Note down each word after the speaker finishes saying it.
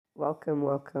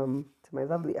Welcome to my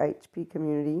lovely IHP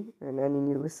community and any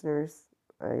new listeners.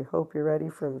 I hope you're ready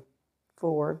for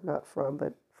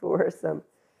some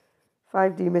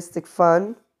 5D mystic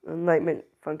fun, enlightenment,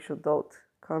 functional adult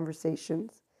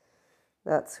conversations.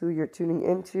 That's who you're tuning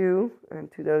into.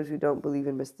 And to those who don't believe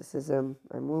in mysticism,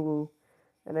 I'm woo-woo.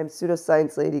 And I'm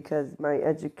pseudoscience lady because my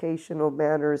educational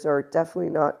manners are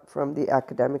definitely not from the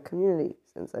academic community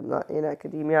since I'm not in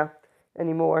academia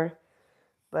anymore.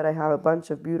 But I have a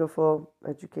bunch of beautiful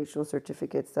educational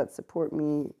certificates that support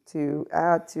me to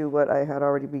add to what I had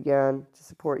already began to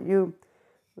support you,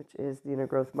 which is the inner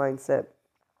growth mindset,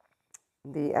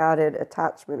 the added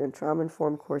attachment and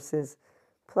trauma-informed courses,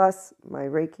 plus my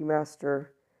Reiki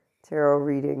Master, tarot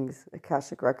readings,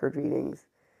 Akashic record readings,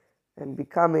 and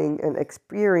becoming an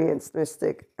experienced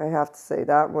mystic. I have to say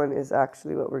that one is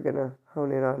actually what we're going to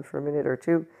hone in on for a minute or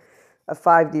two. A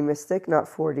 5D mystic, not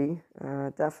 4D,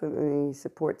 definitely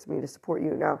supports me to support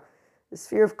you. Now, the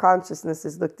sphere of consciousness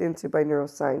is looked into by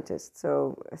neuroscientists.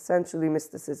 So essentially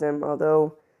mysticism,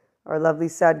 although our lovely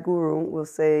Sadhguru will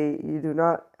say you do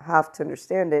not have to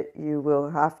understand it, you will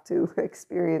have to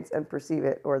experience and perceive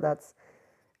it, or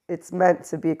it's meant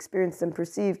to be experienced and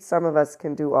perceived. Some of us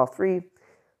can do all three.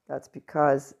 That's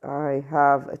because I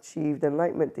have achieved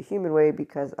enlightenment the human way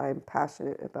because I'm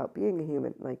passionate about being a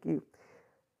human like you.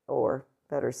 Or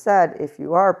better said, if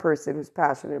you are a person who's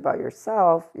passionate about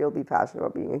yourself, you'll be passionate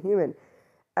about being a human.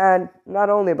 And not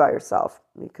only about yourself,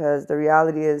 because the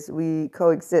reality is we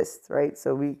coexist, right?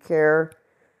 So we care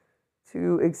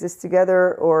to exist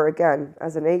together. Or again,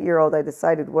 as an 8-year-old, I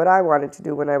decided what I wanted to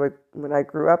do when I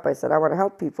grew up. I said, I want to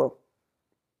help people.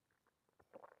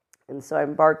 And so I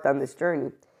embarked on this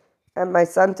journey. And my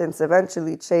sentence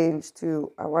eventually changed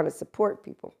to, I want to support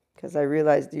people. Because I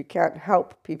realized you can't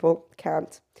help people,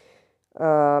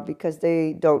 because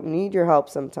they don't need your help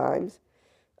sometimes.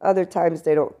 Other times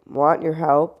they don't want your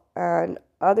help. And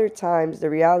other times the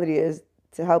reality is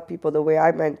to help people the way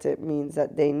I meant it means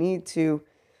that they need to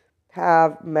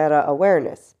have meta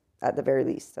awareness, at the very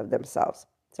least, of themselves.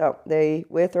 So they,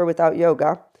 with or without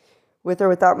yoga, with or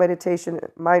without meditation,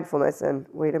 mindfulness, and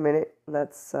wait a minute,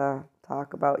 let's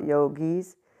talk about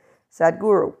yogis.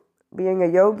 Sadhguru. Being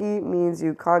a yogi means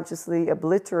you consciously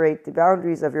obliterate the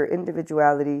boundaries of your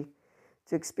individuality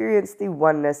to experience the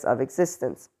oneness of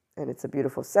existence. And it's a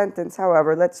beautiful sentence.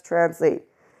 However, let's translate.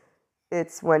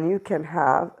 It's when you can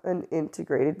have an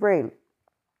integrated brain.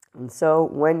 And so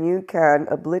when you can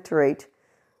obliterate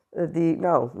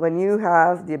when you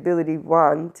have the ability,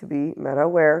 1, to be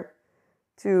meta-aware,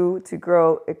 2, to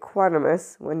grow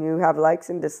equanimous, when you have likes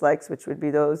and dislikes, which would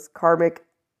be those karmic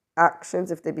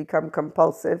actions if they become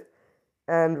compulsive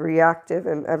and reactive,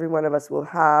 and every one of us will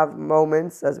have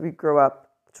moments as we grow up,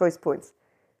 choice points,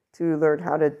 to learn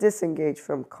how to disengage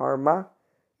from karma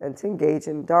and to engage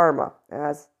in dharma.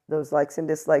 As those likes and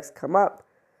dislikes come up,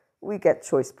 we get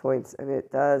choice points, and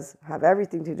it does have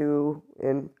everything to do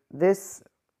in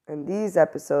these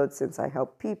episodes, since I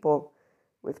help people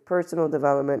with personal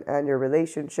development and your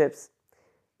relationships.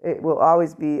 It will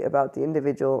always be about the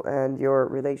individual and your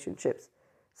relationships.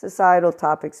 Societal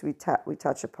topics we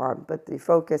touch upon, but the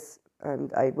focus,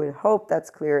 and I would hope that's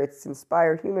clear, it's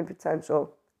inspire human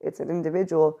potential. It's an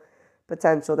individual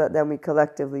potential that then we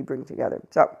collectively bring together.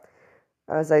 So,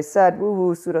 as I said,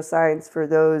 woo-woo pseudoscience for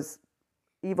those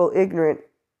evil, ignorant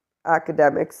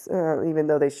academics, even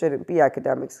though they shouldn't be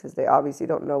academics because they obviously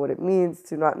don't know what it means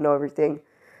to not know everything.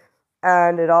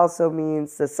 And it also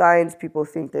means the science people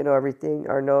think they know everything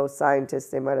are no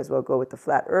scientists. They might as well go with the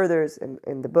flat earthers. And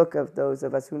in the book of those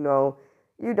of us who know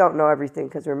you don't know everything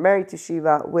because we're married to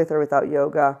Shiva with or without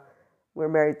yoga. We're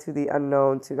married to the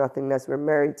unknown, to nothingness. We're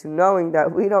married to knowing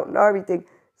that we don't know everything.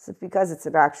 It's because it's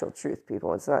an actual truth,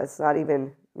 people. It's not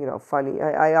even, funny.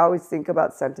 I always think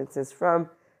about sentences from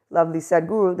lovely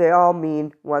Sadhguru. They all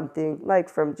mean one thing. Like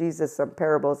from Jesus, some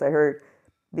parables I heard,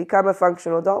 become a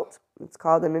functional adult. It's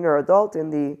called an inner adult in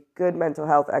the good mental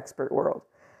health expert world.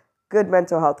 Good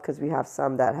mental health because we have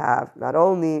some that have not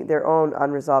only their own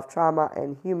unresolved trauma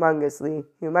and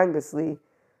humongously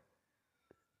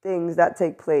things that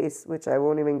take place, which I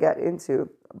won't even get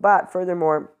into, but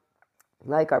furthermore,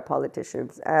 like our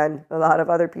politicians and a lot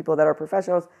of other people that are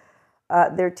professionals,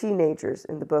 they're teenagers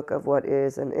in the book of what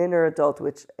is an inner adult,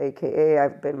 which AKA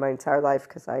I've been my entire life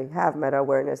because I have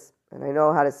meta-awareness and I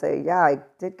know how to say, yeah, I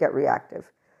did get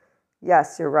reactive.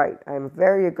 Yes, you're right. I'm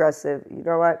very aggressive. You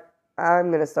know what? I'm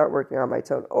going to start working on my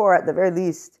tone. Or at the very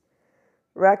least,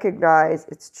 recognize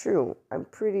it's true. I'm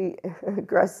pretty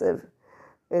aggressive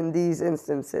in these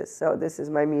instances. So this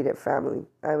is my immediate family.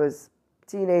 I was a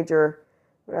teenager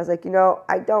when I was like,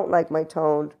 I don't like my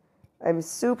tone. I'm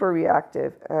super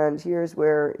reactive. And here's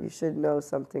where you should know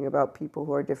something about people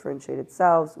who are differentiated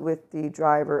selves with the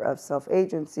driver of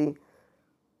self-agency.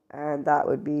 And that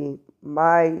would be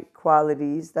my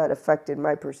qualities that affected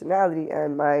my personality.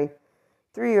 And my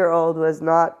 3-year-old was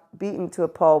not beaten to a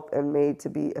pulp and made to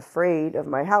be afraid of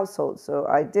my household. So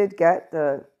I did get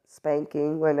the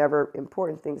spanking whenever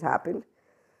important things happened.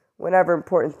 Whenever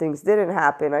important things didn't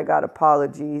happen, I got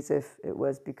apologies if it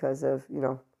was because of,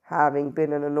 having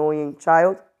been an annoying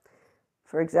child,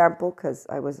 for example, because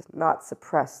I was not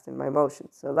suppressed in my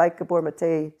emotions. So like Gabor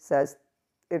Mate says,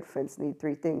 infants need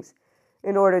 3 things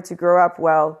in order to grow up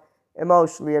well,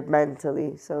 emotionally and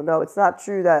mentally. So no, it's not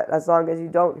true that as long as you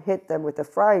don't hit them with a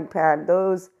frying pan,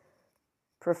 those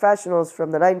professionals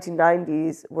from the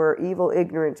 1990s were evil,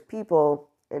 ignorant people.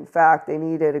 In fact, they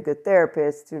needed a good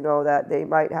therapist to know that they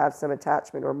might have some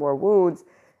attachment or more wounds,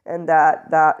 and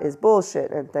that is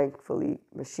bullshit. And thankfully,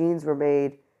 machines were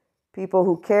made. People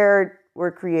who cared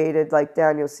were created, like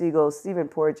Daniel Siegel, Stephen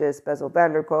Porges, Bezel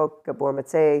van der Kolk, Gabor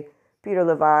Mate, Peter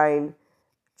Levine,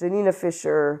 Janina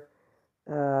Fisher,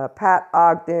 Pat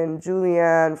Ogden,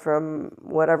 Julianne from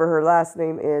whatever her last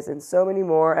name is, and so many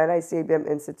more. NICABM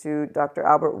Institute, Dr.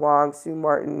 Albert Wong, Sue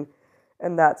Martin,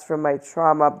 and that's from my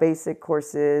trauma basic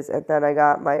courses. And then I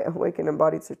got my Awakened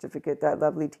Embodied certificate, that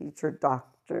lovely teacher,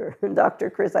 Dr.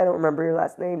 Chris, I don't remember your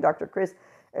last name, Dr. Chris,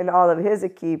 and all of his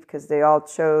equipe, because they all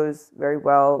chose very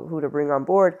well who to bring on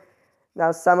board.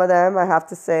 Now, some of them, I have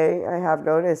to say, I have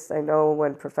noticed, I know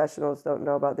when professionals don't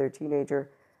know about their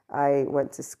teenager. I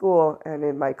went to school, and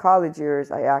in my college years,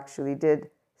 I actually did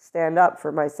stand up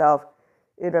for myself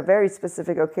in a very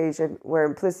specific occasion where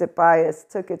implicit bias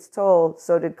took its toll.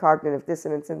 So did cognitive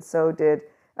dissonance, and so did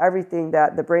everything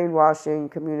that the brainwashing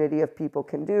community of people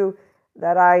can do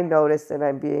that I noticed, and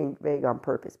I'm being vague on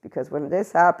purpose. Because when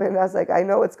this happened, I was like, I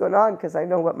know what's going on because I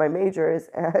know what my major is,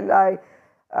 and I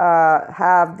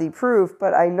have the proof,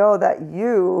 but I know that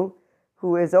you,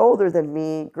 who is older than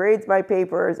me, grades my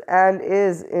papers, and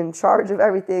is in charge of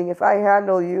everything. If I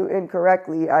handle you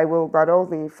incorrectly, I will not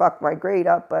only fuck my grade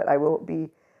up, but I will be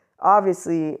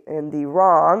obviously in the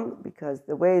wrong, because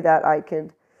the way that I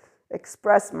can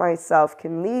express myself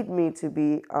can lead me to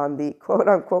be on the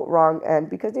quote-unquote wrong end.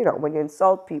 Because, when you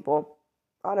insult people,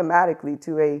 automatically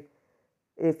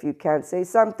if you can't say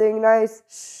something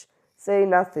nice, say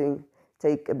nothing.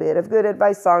 Take a bit of good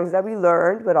advice, songs that we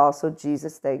learned, but also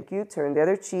Jesus, thank you. Turn the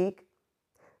other cheek.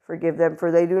 Forgive them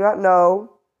for they do not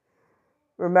know.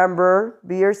 Remember,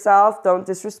 be yourself. Don't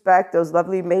disrespect those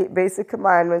lovely basic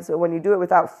commandments. So when you do it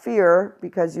without fear,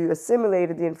 because you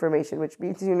assimilated the information, which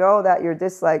means you know that your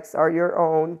dislikes are your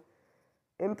own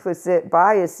implicit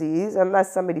biases,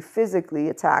 unless somebody physically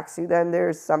attacks you, then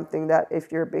there's something that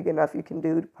if you're big enough, you can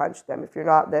do to punch them. If you're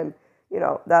not, then,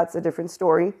 that's a different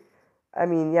story. I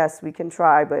mean, yes, we can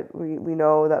try, but we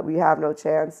know that we have no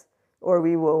chance, or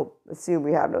we will assume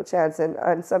we have no chance.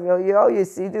 And some you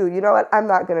see, dude, you know what? I'm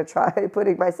not going to try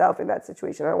putting myself in that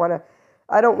situation.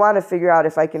 I don't want to figure out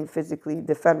if I can physically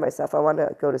defend myself. I want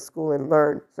to go to school and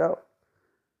learn. So,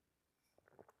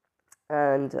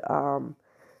 and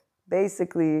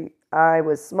basically, I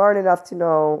was smart enough to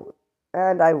know,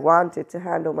 and I wanted to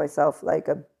handle myself like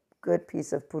a good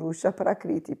piece of Purusha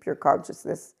Prakriti, pure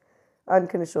consciousness.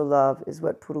 Unconditional love is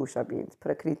what Purusha means.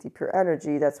 Prakriti, pure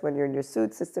energy. That's when you're in your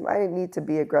suit system. I didn't need to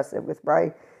be aggressive with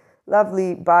my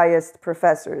lovely biased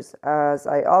professors. As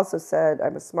I also said,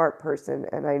 I'm a smart person,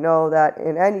 and I know that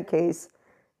in any case,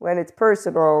 when it's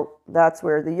personal, that's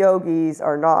where the yogis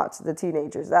are not the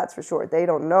teenagers. That's for sure. They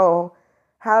don't know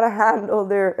how to handle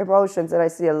their emotions. And I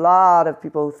see a lot of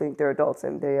people who think they're adults,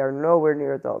 and they are nowhere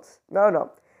near adults.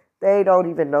 No. They don't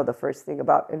even know the first thing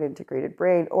about an integrated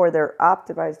brain or their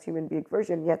optimized human being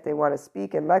version, yet they want to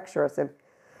speak and lecture us. And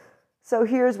so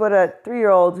here's what a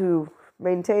 3-year-old who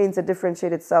maintains a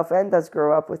differentiated self and does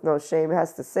grow up with no shame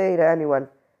has to say to anyone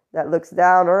that looks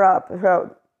down or up.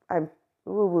 I'm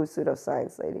woo-woo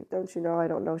pseudoscience lady. Don't you know I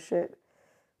don't know shit?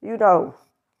 You know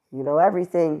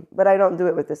everything, but I don't do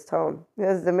it with this tone.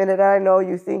 Because the minute I know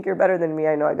you think you're better than me,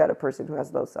 I know I got a person who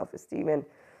has low self-esteem, and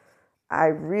I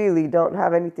really don't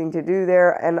have anything to do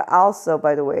there. And also,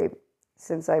 by the way,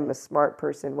 since I'm a smart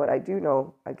person, what I do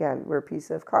know, again, we're a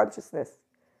piece of consciousness.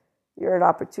 You're an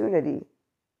opportunity,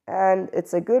 and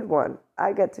it's a good one.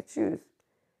 I get to choose.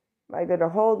 Am I going to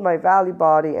hold my value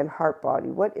body and heart body?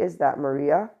 What is that,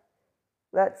 Maria?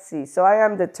 Let's see. So I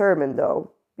am determined,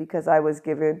 though, because I was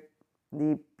given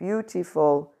the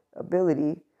beautiful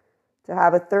ability to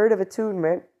have a third of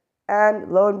attunement,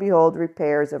 and lo and behold,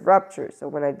 repairs of ruptures. So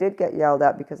when I did get yelled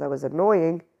at because I was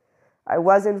annoying, I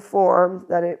was informed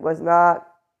that it was not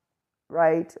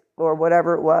right? Or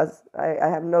whatever it was. I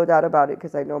have no doubt about it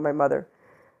because I know my mother.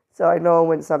 So I know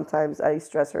when sometimes I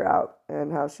stress her out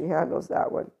and how she handles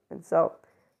that one. And so,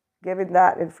 given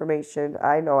that information,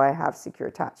 I know I have secure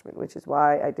attachment, which is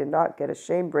why I did not get a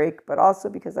shame break, but also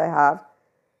because I have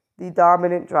the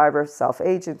dominant driver of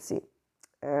self-agency.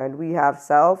 And we have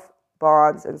self,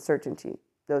 bonds, and certainty.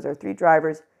 Those are three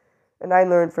drivers. And I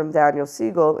learned from Daniel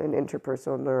Siegel in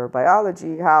interpersonal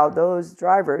neurobiology how those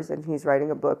drivers, and he's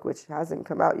writing a book which hasn't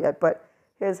come out yet, but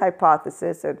his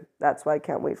hypothesis, and that's why I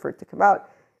can't wait for it to come out,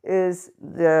 is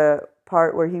the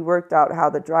part where he worked out how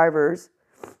the drivers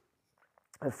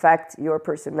affect your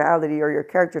personality or your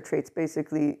character traits.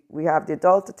 Basically, we have the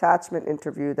adult attachment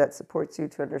interview that supports you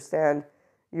to understand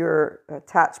your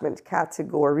attachment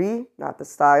category, not the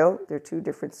style. They're two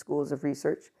different schools of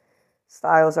research.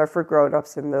 Styles are for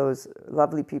grown-ups and those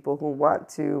lovely people who want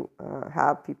to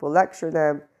have people lecture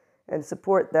them and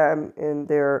support them in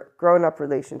their grown-up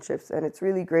relationships. And it's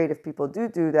really great if people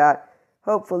do that.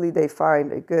 Hopefully they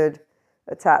find a good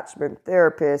attachment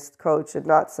therapist, coach, and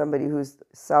not somebody who's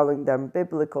selling them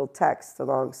biblical texts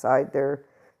alongside their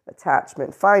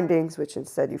attachment findings, which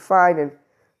instead you find. And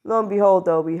lo and behold,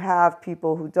 though, we have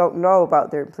people who don't know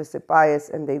about their implicit bias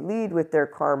and they lead with their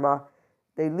karma.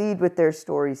 They lead with their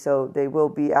story, so they will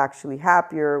be actually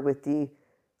happier with the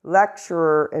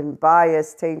lecturer and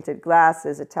bias tainted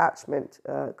glasses attachment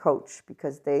coach,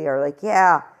 because they are like,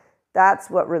 yeah, that's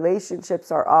what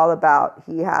relationships are all about.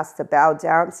 He has to bow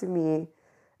down to me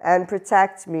and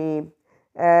protect me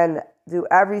and do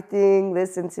everything,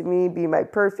 listen to me, be my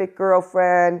perfect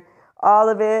girlfriend, all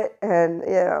of it. And,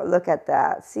 look at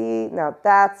that. See, now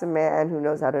that's a man who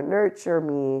knows how to nurture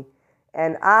me.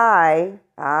 And I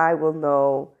will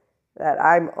know that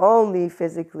I'm only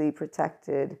physically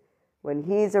protected when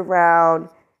he's around.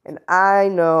 And I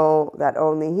know that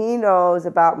only he knows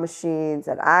about machines,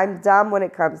 that I'm dumb when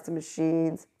it comes to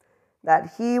machines,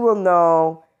 that he will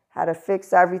know how to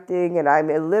fix everything, and I'm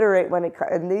illiterate when it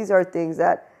comes. And these are things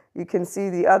that you can see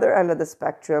the other end of the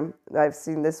spectrum. I've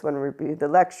seen this one repeat, the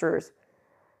lectures.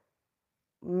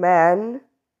 Men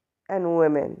and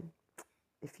women,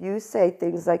 if you say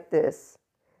things like this,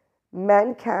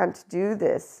 men can't do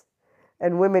this,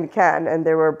 and women can. And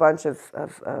there were a bunch of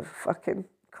fucking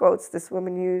quotes this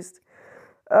woman used.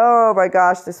 Oh my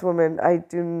gosh, this woman, I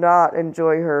do not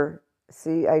enjoy her.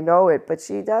 See, I know it, but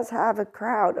she does have a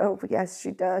crowd. Oh, yes,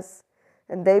 she does.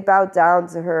 And they bow down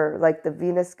to her like the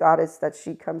Venus goddess that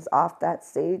she comes off that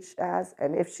stage as.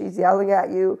 And if she's yelling at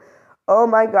you, oh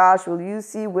my gosh, will you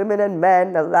see women and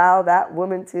men allow that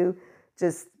woman to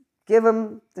just give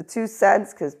them the 2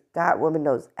 cents? Because that woman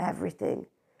knows everything.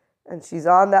 And she's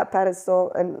on that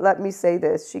pedestal. And let me say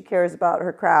this, she cares about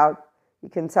her crowd. You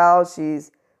can tell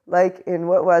she's like in,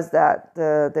 what was that?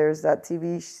 There's that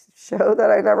TV show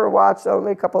that I never watched,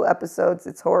 only a couple episodes.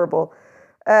 It's horrible.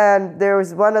 And there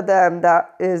was one of them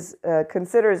that is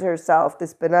considers herself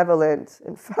this benevolent.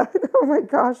 In fact, oh my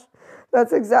gosh,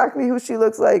 that's exactly who she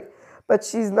looks like. But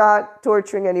she's not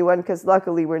torturing anyone because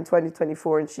luckily we're in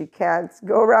 2024 and she can't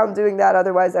go around doing that.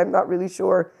 Otherwise, I'm not really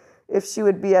sure if she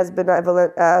would be as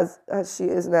benevolent as she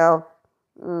is now.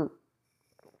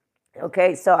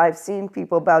 Okay, so I've seen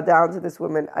people bow down to this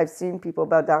woman. I've seen people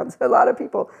bow down to a lot of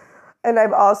people. And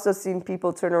I've also seen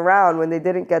people turn around when they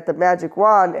didn't get the magic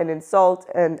wand and insult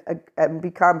and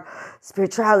become,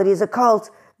 spirituality is a cult.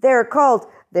 They're a cult.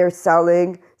 They're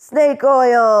selling snake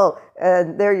oil.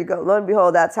 And there you go. Lo and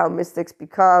behold, that's how mystics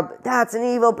become. That's an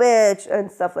evil bitch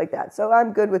and stuff like that. So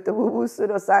I'm good with the woo-woo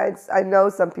pseudoscience. I know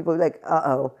some people are like,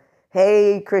 uh-oh.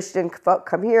 Hey, Christian folk,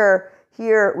 come here.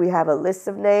 Here we have a list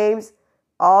of names.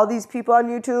 All these people on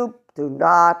YouTube, do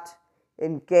not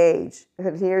engage.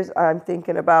 And I'm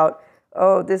thinking about,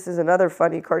 oh, this is another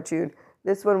funny cartoon.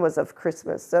 This one was of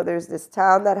Christmas. So there's this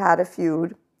town that had a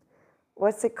feud.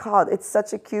 What's it called? It's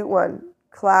such a cute one.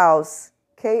 Klaus,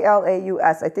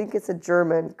 Klaus. I think it's a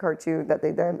German cartoon that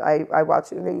I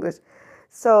watch it in English.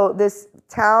 So this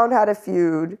town had a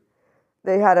feud.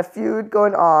 They had a feud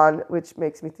going on, which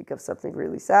makes me think of something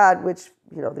really sad, which,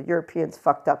 the Europeans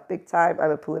fucked up big time.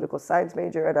 I'm a political science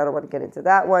major, and I don't want to get into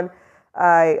that one.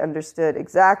 I understood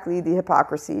exactly the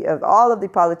hypocrisy of all of the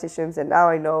politicians, and now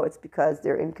I know it's because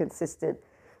they're inconsistent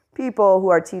people who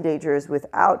are teenagers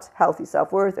without healthy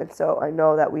self-worth. And so I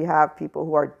know that we have people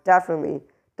who are definitely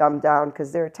dumbed down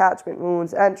because their attachment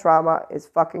wounds and trauma is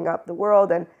fucking up the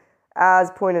world. And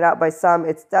as pointed out by some,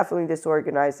 it's definitely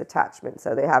disorganized attachment.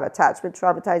 So they have attachment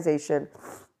traumatization.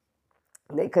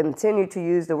 They continue to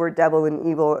use the word devil and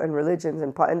evil and religions.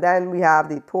 And then we have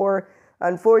the poor,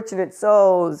 unfortunate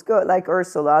souls, like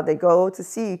Ursula. They go to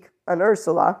seek an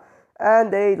Ursula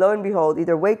And they, lo and behold,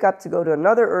 either wake up to go to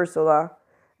another Ursula.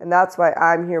 And that's why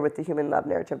I'm here with the human love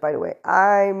narrative, by the way.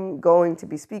 I'm going to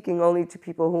be speaking only to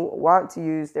people who want to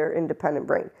use their independent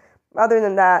brain. Other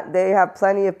than that, they have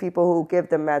plenty of people who give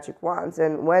them magic wands.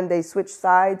 And when they switch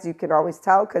sides, you can always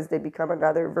tell because they become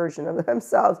another version of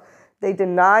themselves. They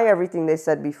deny everything they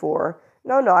said before.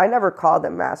 No, I never called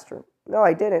them master. No,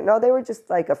 I didn't. No, they were just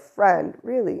like a friend,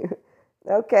 really.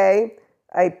 Okay.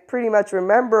 I pretty much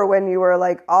remember when you were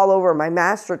like all over, my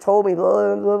master told me,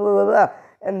 blah, blah, blah, blah.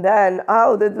 And then, I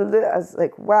was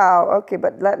like, wow, okay,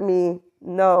 but let me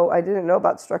know. I didn't know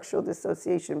about structural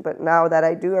dissociation, but now that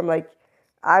I do, I'm like,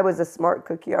 I was a smart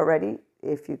cookie already.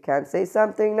 If you can't say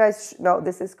something nice, no,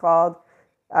 this is called,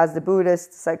 as the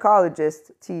Buddhist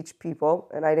psychologist teach people,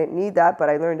 and I didn't need that, but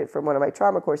I learned it from one of my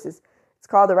trauma courses. It's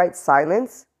called the right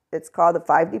silence. It's called the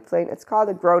 5D plane. It's called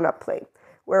the grown-up plane,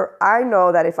 where I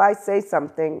know that if I say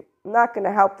something, I'm not going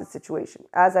to help the situation.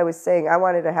 As I was saying, I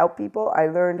wanted to help people. I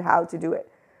learned how to do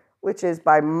it, which is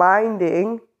by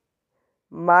minding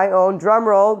my own, drum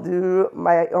roll, do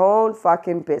my own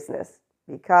fucking business.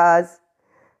 Because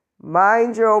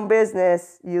mind your own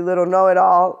business, you little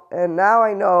know-it-all. And now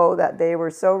I know that they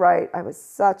were so right. I was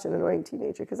such an annoying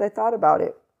teenager because I thought about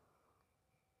it.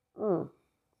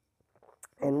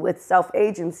 And with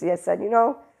self-agency, I said,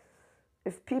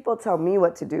 if people tell me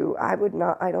what to do, I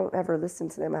don't ever listen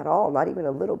to them at all, not even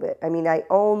a little bit. I mean, I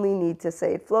only need to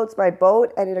say it floats my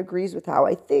boat and it agrees with how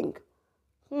I think.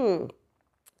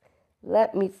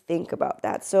 Let me think about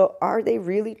that. So are they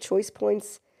really choice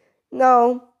points?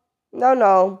 No.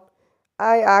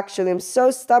 I actually am so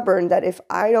stubborn that if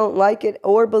I don't like it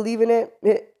or believe in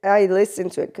it, I listen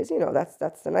to it. Because,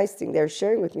 that's the nice thing. They're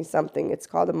sharing with me something. It's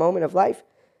called a moment of life.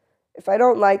 If I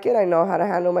don't like it, I know how to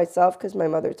handle myself because my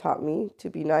mother taught me to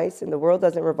be nice and the world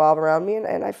doesn't revolve around me.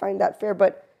 And I find that fair.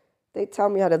 But they tell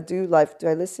me how to do life. Do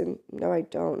I listen? No, I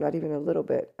don't. Not even a little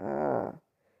bit. And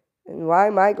why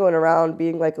am I going around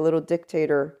being like a little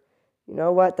dictator? You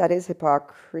know what? That is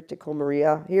hypocritical,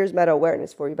 Maria. Here's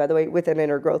meta-awareness for you, by the way, with an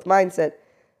inner growth mindset.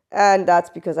 And that's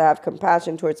because I have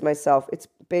compassion towards myself. It's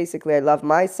basically I love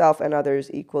myself and others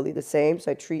equally the same.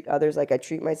 So I treat others like I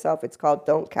treat myself. It's called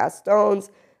don't cast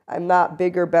stones. I'm not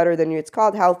bigger, better than you. It's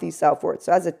called healthy self-worth.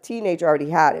 So as a teenager, I already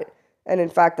had it. And in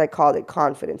fact, I called it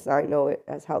confidence. Now I know it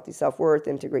as healthy self-worth,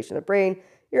 integration of brain.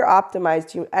 You're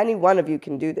optimized. Any one of you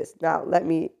can do this. Now, let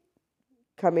me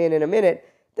come in a minute.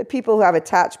 The people who have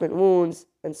attachment wounds,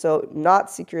 and so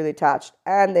not securely attached,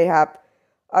 and they have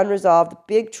unresolved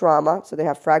big trauma, so they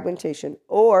have fragmentation,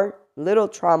 or little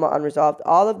trauma unresolved,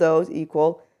 all of those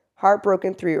equal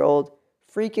heartbroken 3-year-old,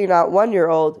 freaking out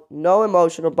 1-year-old, no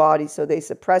emotional body, so they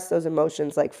suppress those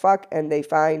emotions like fuck, and they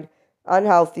find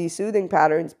unhealthy soothing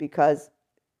patterns because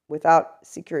without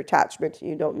secure attachment,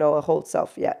 you don't know a whole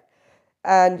self yet.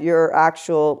 And your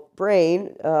actual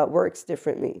brain works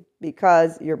differently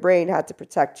because your brain had to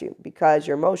protect you because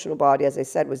your emotional body, as I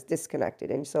said, was disconnected.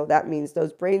 And so that means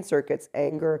those brain circuits,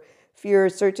 anger, fear,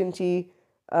 certainty,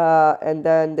 and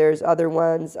then there's other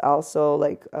ones also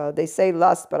like they say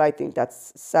lust, but I think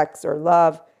that's sex or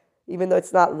love, even though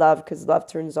it's not love because love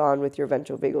turns on with your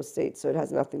ventral vagal state. So it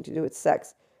has nothing to do with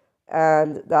sex.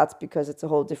 And that's because it's a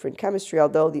whole different chemistry,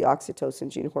 although the oxytocin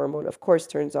gene hormone, of course,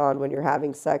 turns on when you're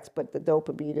having sex, but the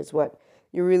dopamine is what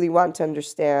you really want to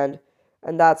understand.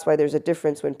 And that's why there's a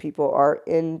difference when people are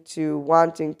into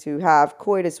wanting to have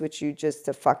coitus with you just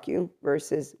to fuck you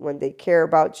versus when they care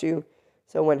about you.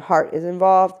 So when heart is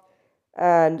involved,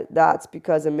 and that's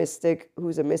because a mystic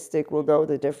who's a mystic will know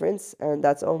the difference. And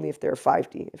that's only if they're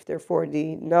 5D. If they're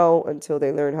 4D, no, until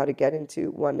they learn how to get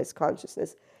into oneness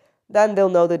consciousness. Then they'll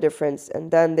know the difference,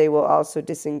 and then they will also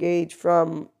disengage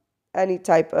from any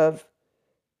type of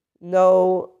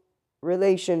no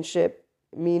relationship,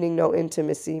 meaning no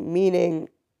intimacy, meaning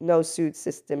no suit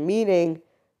system, meaning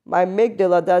my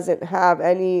amygdala doesn't have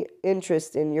any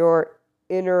interest in your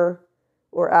inner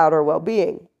or outer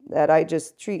well-being, that I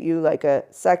just treat you like a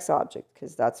sex object,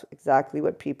 because that's exactly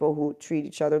what people who treat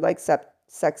each other like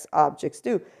sex objects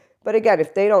do. But again,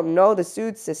 if they don't know the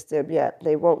soothe system yet,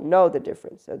 they won't know the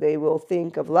difference. So they will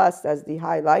think of lust as the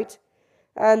highlight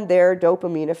and their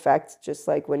dopamine effect, just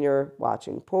like when you're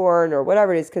watching porn or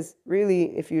whatever it is. Because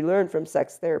really, if you learn from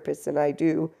sex therapists, and I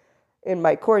do in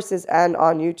my courses and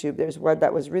on YouTube, there's one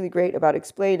that was really great about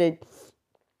explaining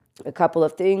a couple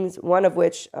of things, one of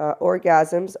which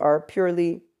orgasms are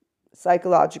purely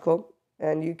psychological,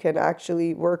 and you can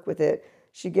actually work with it.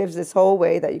 She gives this whole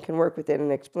way that you can work with it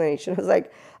in explanation.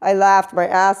 I laughed my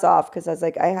ass off because I was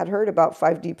like, I had heard about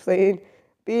 5D plane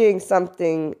being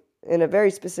something in a very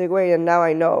specific way, and now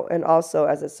I know. And also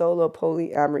as a solo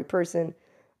polyamory person,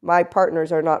 my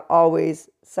partners are not always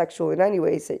sexual in any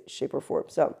way, shape, or form.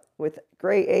 So with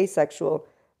gray asexual,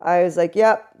 I was like,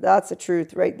 yep, that's the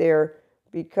truth right there.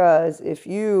 Because if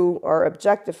you are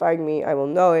objectifying me, I will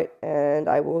know it, and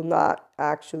I will not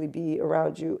actually be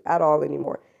around you at all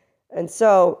anymore. And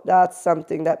so that's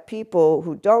something that people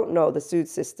who don't know the suit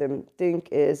system think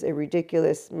is a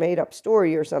ridiculous made up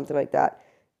story or something like that.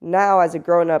 Now, as a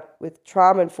grown up with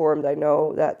trauma informed, I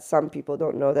know that some people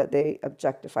don't know that they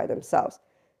objectify themselves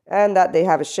and that they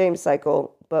have a shame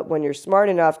cycle. But when you're smart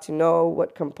enough to know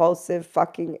what compulsive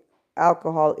fucking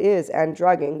alcohol is and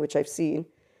drugging, which I've seen,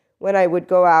 when I would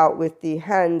go out with the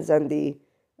hens and the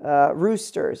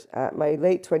roosters at my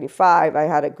late 25, I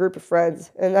had a group of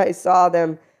friends and I saw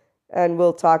them, and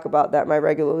we'll talk about that. My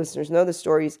regular listeners know the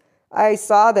stories. I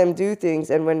saw them do things,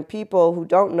 and when people who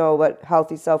don't know what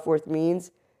healthy self-worth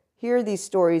means hear these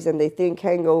stories and they think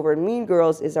Hangover and Mean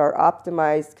Girls is our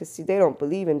optimized, because see, they don't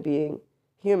believe in being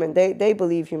human. They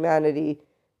believe humanity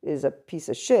is a piece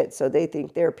of shit, so they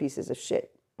think they're pieces of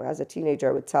shit. As a teenager,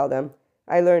 I would tell them,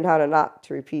 I learned how to not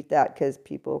to repeat that because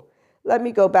people let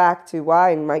me go back to why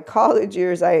in my college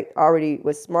years I already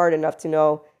was smart enough to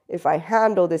know if I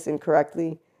handle this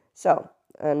incorrectly. So,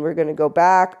 and we're going to go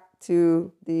back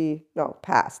to the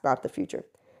past, not the future.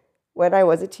 When I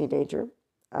was a teenager,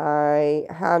 I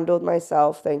handled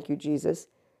myself, thank you, Jesus,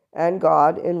 and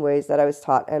God in ways that I was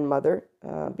taught and mother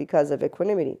because of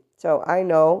equanimity. So I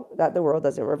know that the world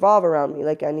doesn't revolve around me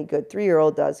like any good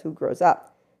 3-year-old does who grows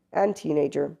up, and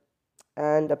teenager,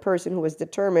 and a person who was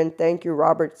determined. Thank you,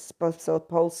 Robert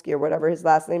Sapolsky, or whatever his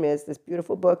last name is, this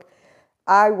beautiful book.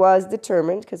 I was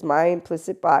determined because my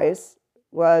implicit bias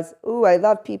was, ooh, I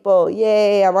love people.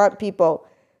 Yay, I want people.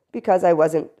 Because I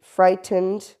wasn't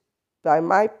frightened by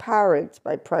my parents,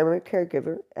 my primary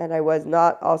caregiver, and I was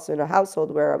not also in a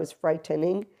household where I was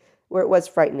frightening, where it was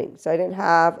frightening. So I didn't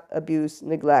have abuse,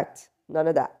 neglect, none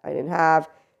of that. I didn't have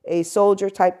a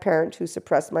soldier-type parent who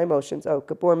suppressed my emotions. Oh,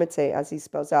 Gabor Mate, as he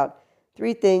spells out,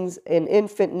 3 things an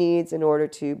infant needs in order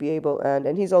to be able,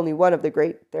 and he's only one of the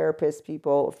great therapist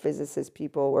people, physicist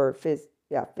people, or physician.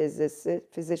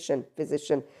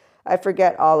 I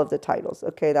forget all of the titles.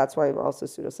 Okay, that's why I'm also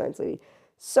pseudoscience lady.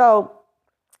 So,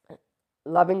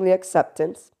 lovingly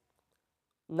acceptance,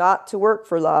 not to work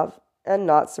for love, and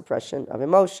not suppression of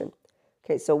emotion.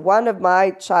 Okay, so one of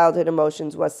my childhood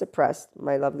emotions was suppressed.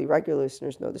 My lovely regular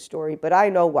listeners know the story, but I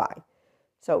know why.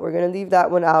 So we're going to leave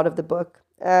that one out of the book.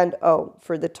 And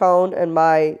for the tone and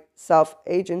my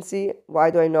self-agency, why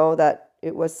do I know that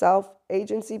it was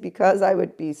self-agency? Because I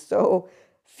would be so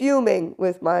fuming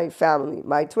with my family,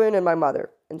 my twin and my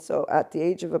mother. And so at the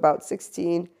age of about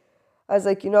 16, I was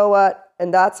like, you know what?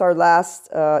 And that's our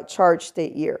last charge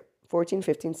state year. 14,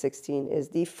 15, 16 is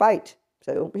the fight.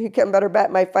 So you can better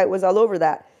bet my fight was all over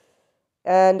that.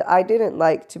 And I didn't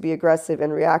like to be aggressive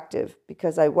and reactive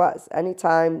because I was.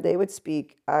 Anytime they would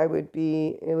speak, I would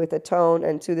be with a tone.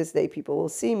 And to this day, people will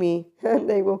see me and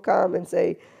they will come and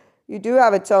say, you do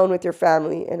have a tone with your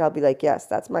family. And I'll be like, yes,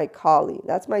 that's my collie.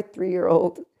 That's my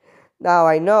 3-year-old. Now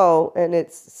I know, and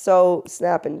it's so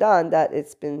snap and done that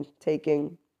it's been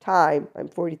taking time. I'm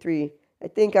 43. I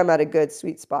think I'm at a good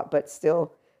sweet spot, but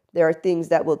still there are things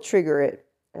that will trigger it.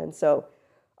 And so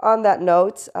on that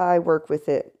note, I work with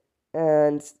it.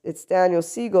 And it's Daniel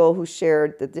Siegel who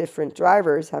shared the different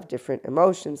drivers have different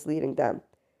emotions leading them.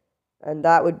 And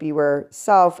that would be where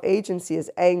self-agency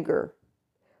is anger,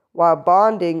 while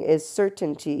bonding is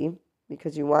certainty,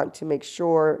 because you want to make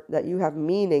sure that you have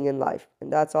meaning in life.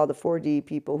 And that's all the 4D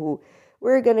people who,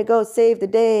 we're going to go save the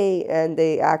day, and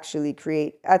they actually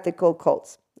create ethical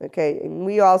cults. Okay, and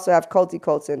we also have culty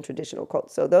cults and traditional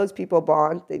cults. So those people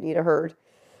bond, they need a herd.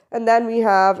 And then we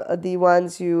have the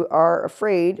ones who are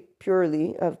afraid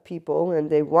purely of people and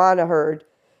they want a herd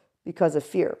because of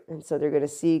fear. And so they're going to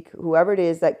seek whoever it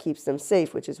is that keeps them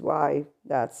safe, which is why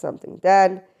that's something.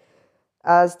 Then,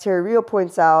 as Terry Real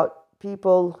points out,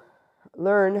 people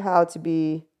learn how to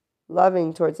be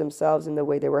loving towards themselves in the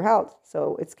way they were held.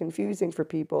 So it's confusing for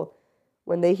people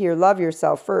when they hear love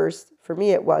yourself first. For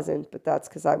me, it wasn't, but that's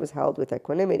because I was held with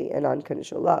equanimity and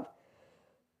unconditional love.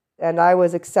 And I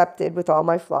was accepted with all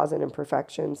my flaws and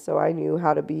imperfections. So I knew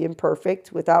how to be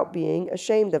imperfect without being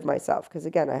ashamed of myself. Because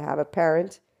again, I have a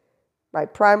parent, my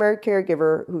primary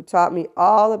caregiver, who taught me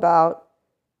all about,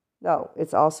 no,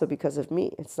 it's also because of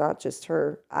me. It's not just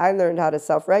her. I learned how to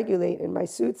self-regulate in my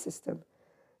suit system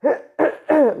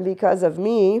because of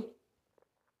me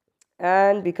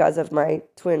and because of my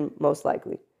twin, most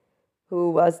likely, who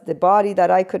was the body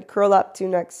that I could curl up to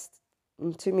next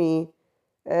to me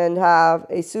and have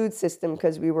a soothe system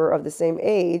because we were of the same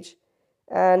age.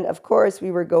 And of course, we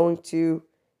were going to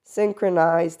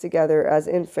synchronized together as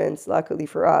infants, luckily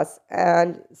for us,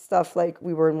 and stuff like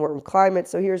we were in warm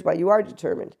climates. So here's why you are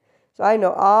determined. So I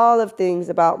know all of things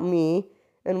about me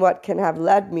and what can have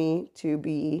led me to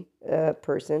be a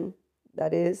person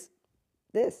that is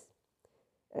this.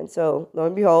 And so, lo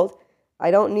and behold,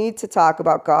 I don't need to talk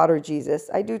about God or Jesus.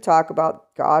 I do talk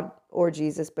about God or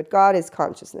Jesus, but God is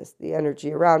consciousness, the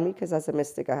energy around me, because as a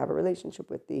mystic, I have a relationship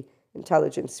with the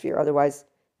intelligence sphere. Otherwise,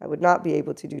 I would not be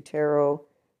able to do tarot,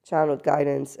 channeled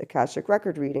guidance, Akashic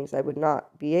record readings. I would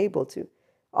not be able to.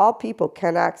 All people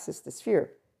can access the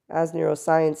sphere, as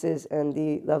neurosciences and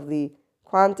the lovely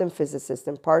quantum physicist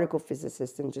and particle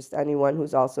physicist, and just anyone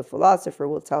who's also a philosopher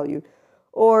will tell you,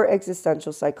 or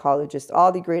existential psychologists,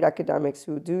 all the great academics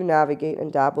who do navigate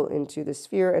and dabble into the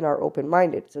sphere and are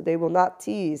open-minded. So they will not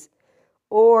tease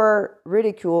or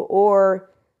ridicule or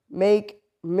make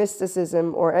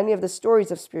mysticism or any of the stories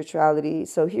of spirituality.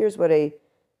 So here's what a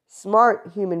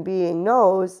smart human being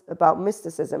knows about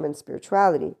mysticism and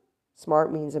spirituality.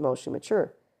 Smart means emotionally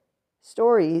mature.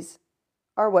 Stories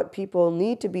are what people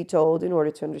need to be told in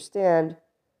order to understand.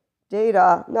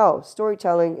 Data, no,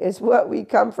 storytelling is what we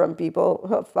come from, people.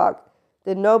 Oh, fuck.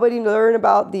 Did nobody learn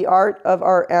about the art of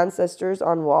our ancestors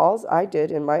on walls? I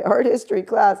did in my art history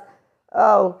class.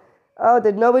 Oh,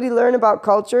 did nobody learn about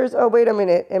cultures? Oh, wait a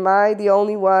minute. Am I the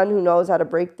only one who knows how to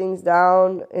break things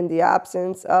down in the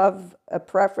absence of a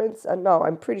preference? No,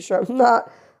 I'm pretty sure I'm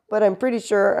not. But I'm pretty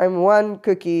sure I'm one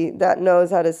cookie that knows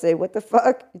how to say, what the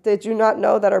fuck? Did you not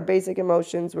know that our basic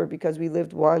emotions were because we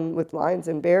lived one with lions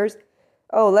and bears?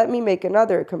 Oh, let me make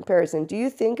another comparison. Do you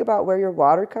think about where your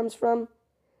water comes from?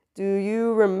 Do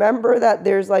you remember that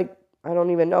there's like, I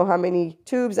don't even know how many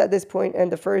tubes at this point, and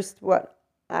the first,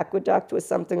 aqueduct was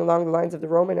something along the lines of the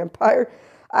Roman Empire?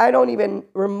 I don't even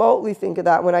remotely think of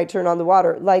that when I turn on the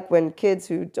water. Like when kids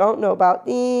who don't know about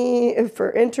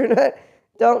for internet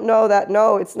don't know that,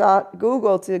 no, it's not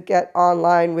Google to get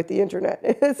online with the internet.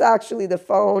 It's actually the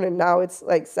phone, and now it's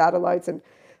like satellites and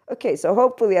okay, so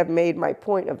hopefully I've made my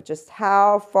point of just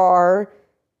how far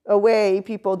away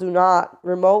people do not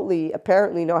remotely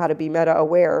apparently know how to be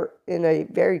meta-aware in a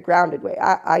very grounded way.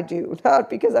 I do. Not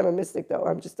because I'm a mystic, though.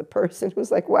 I'm just a person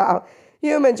who's like, wow,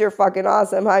 humans, you're fucking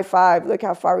awesome. High five. Look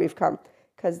how far we've come.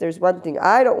 Because there's one thing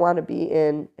I don't want to be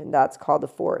in, and that's called the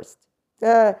forest.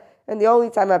 And the only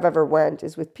time I've ever went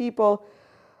is with people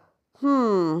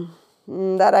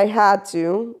that I had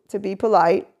to be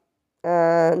polite,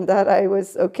 and that I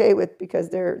was okay with because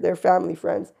they're family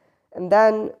friends. And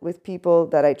then with people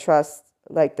that I trust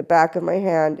like the back of my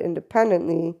hand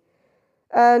independently,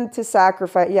 and to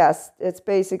sacrifice, yes, it's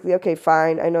basically, okay,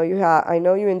 fine, I know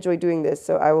you enjoy doing this,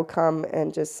 so I will come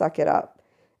and just suck it up.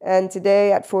 And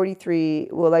today at 43,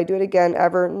 will I do it again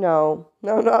ever? No.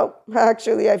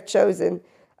 Actually, I've chosen.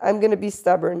 I'm going to be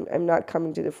stubborn. I'm not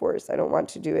coming to the forest. I don't want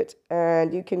to do it.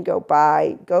 And you can go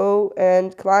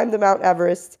and climb the Mount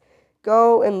Everest.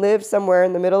 Go and live somewhere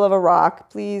in the middle of a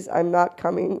rock. Please, I'm not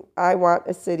coming. I want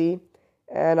a city,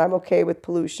 and I'm okay with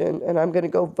pollution, and I'm going to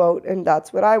go vote, and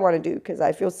that's what I want to do because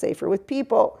I feel safer with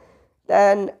people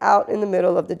than out in the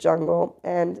middle of the jungle.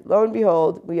 And lo and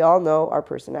behold, we all know our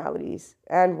personalities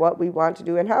and what we want to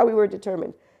do and how we were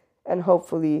determined. And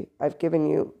hopefully, I've given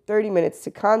you 30 minutes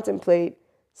to contemplate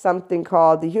something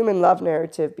called the human love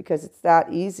narrative, because it's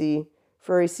that easy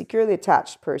for a securely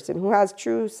attached person who has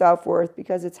true self-worth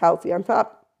because it's healthy. I'm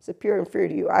not superior and inferior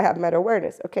to you. I have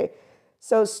meta-awareness. Okay,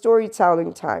 so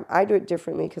storytelling time. I do it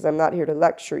differently because I'm not here to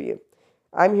lecture you.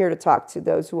 I'm here to talk to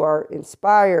those who are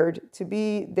inspired to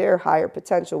be their higher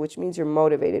potential, which means you're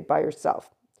motivated by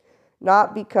yourself.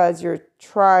 Not because you're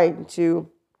trying to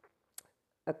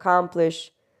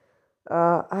accomplish,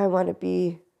 I want to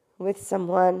be with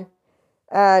someone.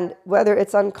 And whether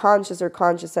it's unconscious or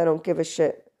conscious, I don't give a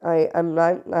shit. I've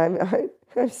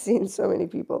seen so many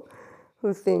people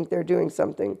who think they're doing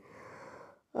something.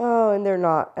 Oh, and they're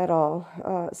not at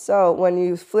all. So when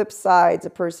you flip sides, a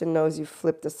person knows you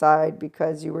flipped a side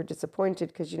because you were disappointed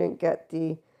because you didn't get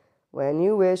the when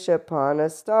you wish upon a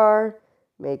star,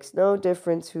 makes no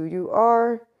difference who you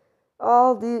are.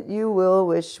 All that you will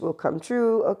wish will come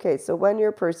true. Okay, so when you're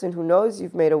a person who knows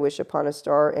you've made a wish upon a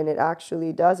star and it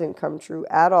actually doesn't come true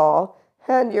at all,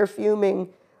 and you're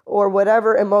fuming, or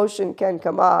whatever emotion can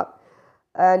come up,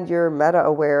 and you're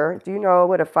meta-aware. Do you know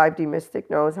what a 5D mystic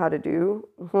knows how to do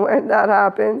when that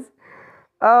happens?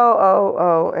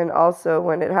 Oh. And also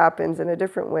when it happens in a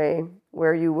different way,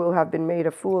 where you will have been made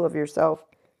a fool of yourself,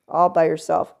 all by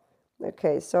yourself.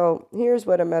 Okay, so here's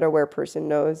what a meta-aware person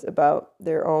knows about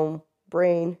their own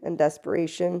brain and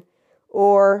desperation,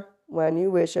 or when you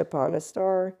wish upon a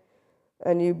star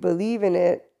and you believe in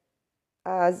it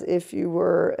as if you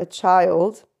were a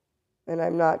child, And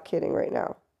I'm not kidding right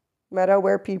now. Meta,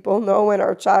 where people know when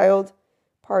our child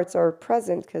parts are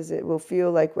present, because it will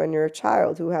feel like when you're a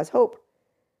child who has hope.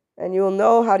 And you'll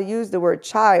know how to use the word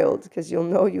child because you'll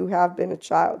know you have been a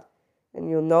child. And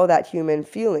you'll know that human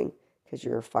feeling because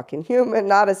you're a fucking human,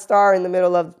 not a star in the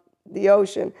middle of the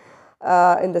ocean,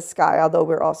 in the sky, although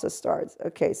we're also stars.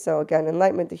 Okay, so again,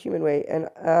 enlightenment the human way. And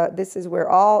this is where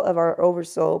all of our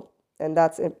oversoul, and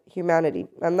that's humanity.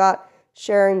 I'm not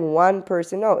sharing one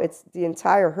person. No, it's the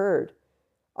entire herd.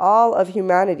 All of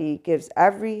humanity gives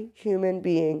every human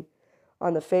being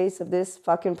on the face of this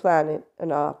fucking planet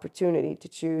an opportunity to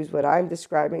choose what I'm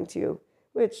describing to you,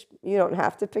 which you don't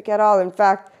have to pick at all. In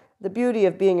fact, the beauty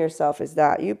of being yourself is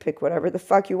that you pick whatever the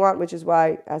fuck you want, which is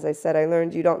why, as I said, I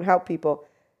learned you don't help people.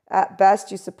 At best,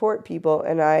 you support people,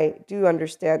 and I do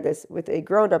understand this with a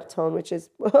grown-up tone, which is,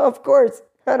 well, of course,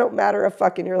 I don't matter a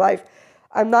fuck in your life.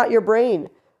 I'm not your brain.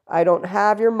 I don't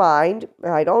have your mind.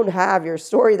 I don't have your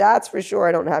story. That's for sure.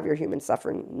 I don't have your human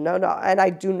suffering. No. And I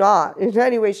do not in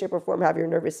any way, shape, or form have your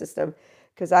nervous system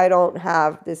because I don't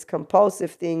have this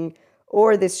compulsive thing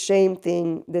or this shame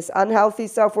thing, this unhealthy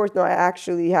self-worth. No, I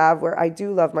actually have where I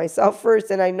do love myself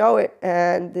first and I know it.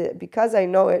 And because I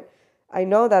know it, I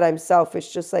know that I'm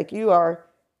selfish just like you are.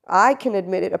 I can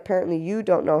admit it. Apparently you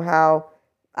don't know how.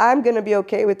 I'm going to be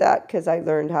okay with that because I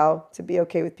learned how to be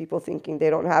okay with people thinking they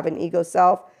don't have an ego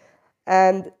self.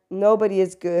 And nobody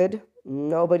is good.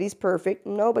 Nobody's perfect.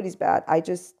 Nobody's bad. I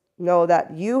just know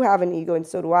that you have an ego and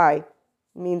so do I. It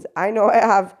means I know I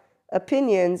have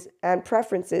opinions and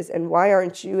preferences and why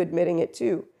aren't you admitting it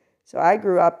too? So I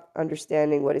grew up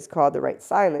understanding what is called the right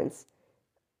silence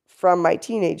from my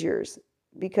teenage years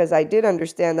because I did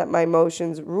understand that my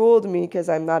emotions ruled me because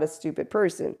I'm not a stupid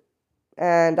person.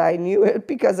 And I knew it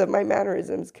because of my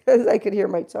mannerisms, because I could hear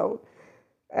my tone.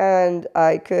 And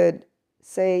I could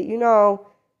say, it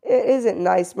isn't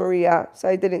nice, Maria. So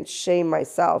I didn't shame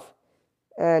myself.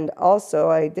 And also,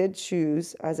 I did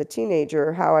choose as a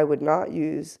teenager how I would not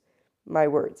use my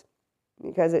words.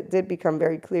 Because it did become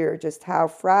very clear just how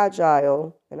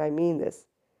fragile, and I mean this,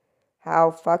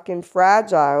 how fucking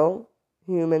fragile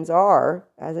humans are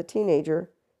as a teenager.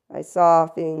 I saw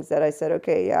things that I said,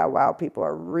 okay, yeah, wow, people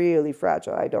are really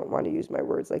fragile. I don't want to use my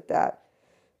words like that.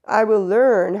 I will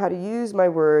learn how to use my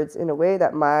words in a way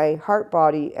that my heart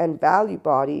body and value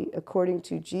body, according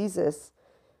to Jesus,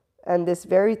 and this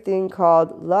very thing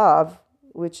called love,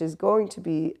 which is going to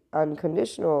be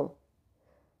unconditional.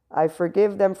 I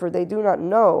forgive them for they do not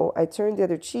know. I turn the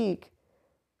other cheek.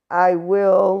 I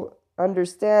will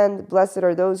understand, blessed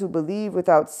are those who believe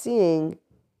without seeing,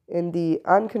 in the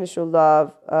unconditional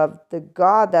love of the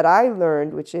God that I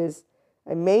learned, which is,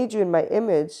 I made you in my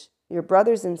image, your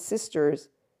brothers and sisters.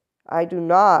 I do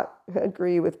not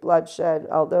agree with bloodshed,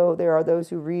 although there are those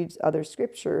who read other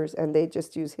scriptures and they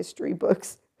just use history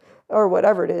books or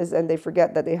whatever it is, and they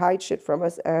forget that they hide shit from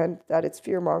us and that it's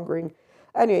fear-mongering.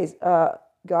 Anyways,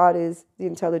 God is the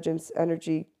intelligence,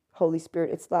 energy, Holy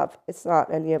Spirit. It's love. It's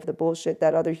not any of the bullshit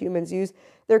that other humans use.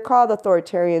 They're called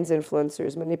authoritarians,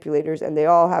 influencers, manipulators, and they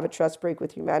all have a trust break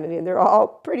with humanity, and they're all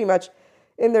pretty much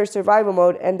in their survival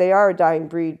mode, and they are a dying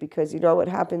breed because you know what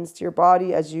happens to your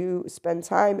body as you spend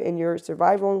time in your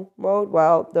survival mode.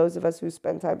 Well, those of us who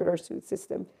spend time in our suit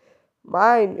system,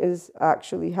 mine is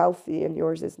actually healthy and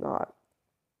yours is not.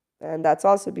 And that's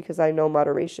also because I know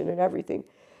moderation and everything.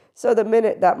 So the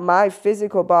minute that my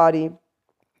physical body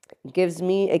gives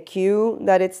me a cue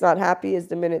that it's not happy is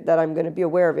the minute that I'm going to be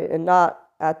aware of it and not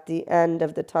at the end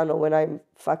of the tunnel when I'm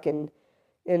fucking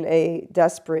in a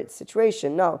desperate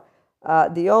situation. No.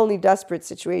 The only desperate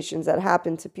situations that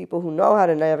happen to people who know how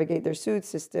to navigate their soothe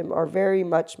system are very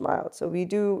much mild. So we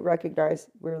do recognize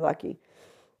we're lucky.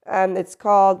 And it's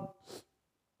called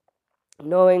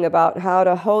knowing about how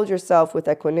to hold yourself with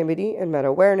equanimity and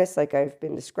meta-awareness, like I've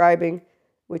been describing,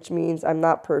 which means I'm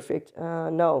not perfect.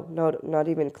 No, not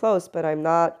even close, but I'm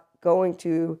not going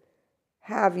to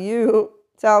have you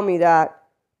tell me that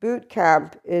boot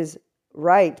camp is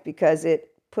right because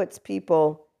it puts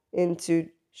people into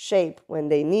shape when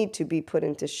they need to be put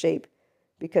into shape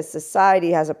because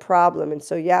society has a problem. And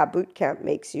so, yeah, boot camp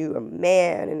makes you a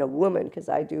man and a woman because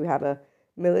I do have a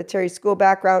military school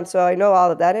background, so I know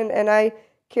all of that. And I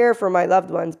care for my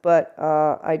loved ones, but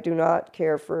I do not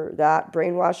care for that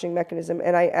brainwashing mechanism.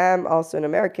 And I am also an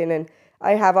American, and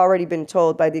I have already been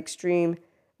told by the extreme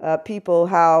people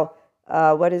how,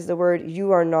 what is the word?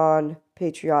 You are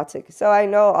non-patriotic. So I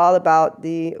know all about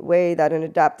the way that an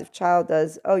adaptive child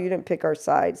does. Oh, you didn't pick our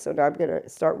side, so now I'm going to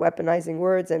start weaponizing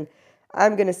words, and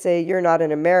I'm going to say you're not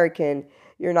an American.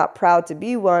 You're not proud to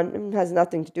be one. It has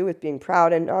nothing to do with being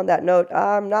proud. And on that note,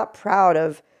 I'm not proud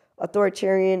of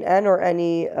authoritarian and or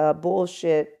any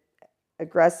bullshit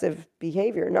aggressive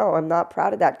behavior. No, I'm not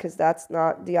proud of that because that's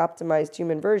not the optimized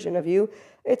human version of you.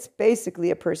 It's basically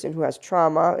a person who has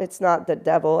trauma. It's not the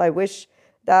devil. I wish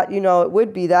that, it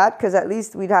would be that because at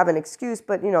least we'd have an excuse.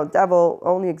 But, devil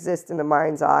only exists in the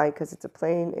mind's eye because it's a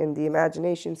plane in the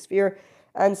imagination sphere.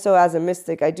 And so as a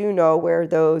mystic, I do know where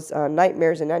those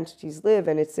nightmares and entities live,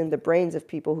 and it's in the brains of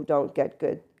people who don't get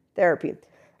good therapy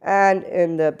and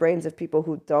in the brains of people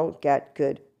who don't get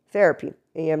good therapy.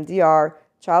 EMDR,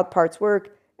 child parts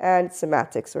work, and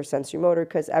somatics or sensory motor,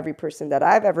 because every person that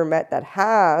I've ever met that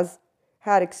has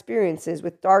had experiences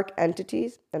with dark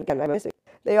entities, and again, I'm mystic,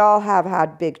 they all have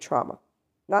had big trauma,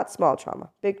 not small trauma,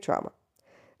 big trauma.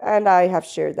 And I have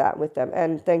shared that with them.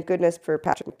 And thank goodness for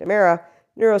Patrick McNamara,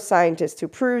 neuroscientist, who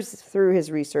proves through his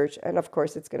research, and of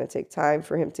course it's going to take time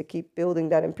for him to keep building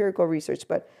that empirical research,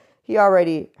 but he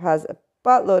already has a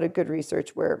buttload of good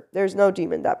research where there's no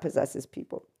demon that possesses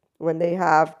people when they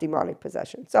have demonic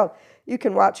possession. So you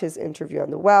can watch his interview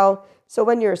on The Well. So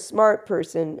when you're a smart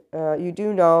person, you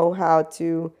do know how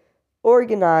to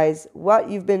organize what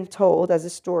you've been told as a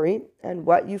story and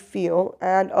what you feel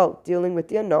and, dealing with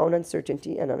the unknown,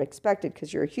 uncertainty, and unexpected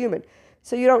because you're a human.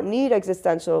 So you don't need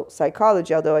existential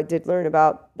psychology, although I did learn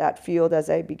about that field as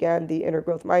I began the Inner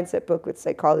Growth Mindset book with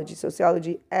psychology,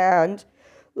 sociology, and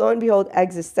lo and behold,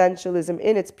 existentialism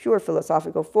in its pure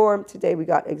philosophical form. Today we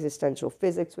got existential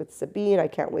physics with Sabine. I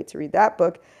can't wait to read that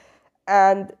book.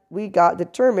 And we got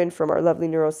determined from our lovely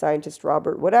neuroscientist,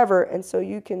 Robert, whatever. And so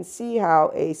you can see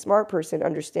how a smart person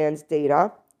understands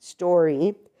data,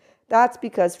 story. That's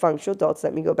because functional adults,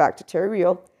 let me go back to Terry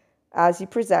Real, as he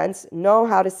presents, know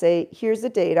how to say, here's the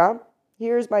data,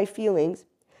 here's my feelings,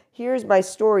 here's my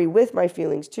story with my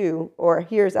feelings too, or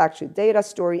here's actually data,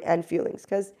 story, and feelings,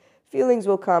 because feelings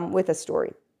will come with a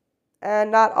story.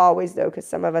 And not always, though, because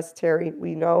some of us, Terry,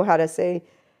 we know how to say,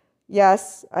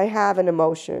 yes, I have an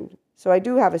emotion. So I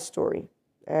do have a story.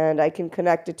 And I can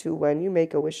connect it to when you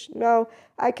make a wish. No,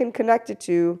 I can connect it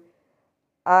to,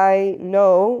 I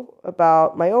know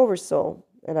about my oversoul,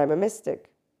 and I'm a mystic.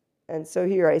 And so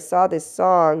here I saw this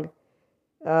song,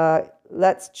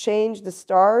 Let's Change the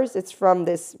Stars. It's from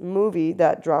this movie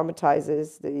that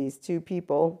dramatizes these two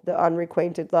people, the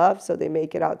unrequited love. So they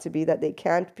make it out to be that they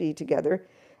can't be together.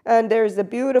 And there's a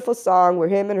beautiful song where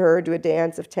him and her do a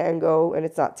dance of tango. And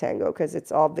it's not tango because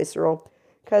it's all visceral.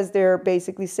 Because they're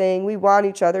basically saying we want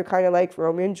each other, kind of like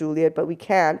Romeo and Juliet, but we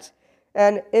can't.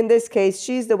 And in this case,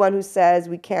 she's the one who says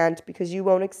we can't because you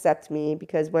won't accept me.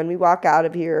 Because when we walk out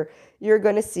of here, you're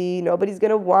going to see nobody's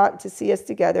going to want to see us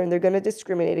together, and they're going to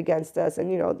discriminate against us.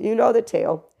 And you know the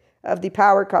tale of the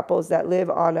power couples that live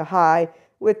on a high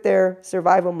with their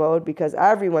survival mode because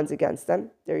everyone's against them.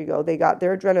 There you go. They got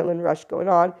their adrenaline rush going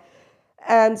on.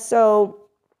 And so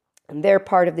they're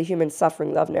part of the human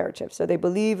suffering love narrative. So they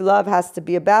believe love has to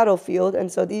be a battlefield.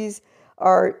 And so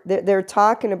they're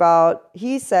talking about,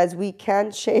 he says we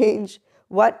can change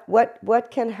what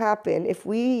can happen if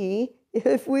we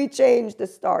change the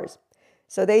stars.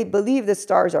 So they believe the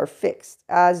stars are fixed,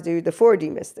 as do the 4D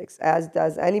mystics, as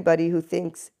does anybody who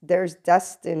thinks there's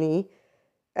destiny.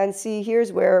 And see,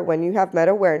 here's where when you have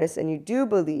meta-awareness and you do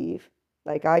believe,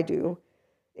 like I do,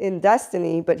 in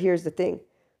destiny, but here's the thing.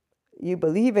 You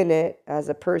believe in it as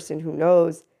a person who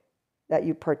knows that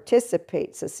you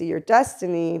participate. So see your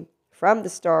destiny from the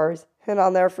stars. And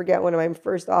I'll never forget one of my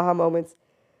first aha moments.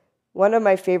 One of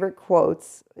my favorite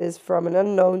quotes is from an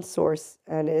unknown source,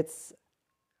 and it's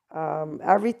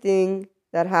everything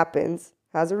that happens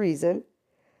has a reason.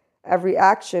 Every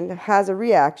action has a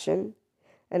reaction,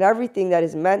 and everything that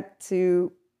is meant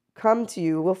to come to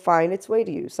you will find its way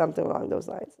to you, something along those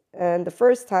lines. And the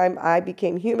first time I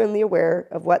became humanly aware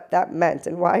of what that meant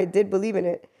and why I did believe in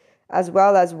it, as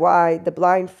well as why the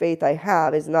blind faith I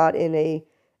have is not in a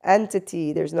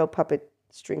entity. There's no puppet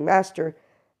string master.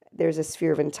 There's a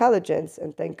sphere of intelligence,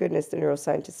 and thank goodness the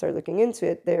neuroscientists are looking into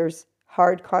it. There's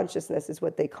hard consciousness is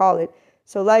what they call it.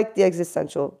 So like the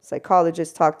existential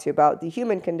psychologists talk to you about the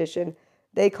human condition,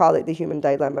 they call it the human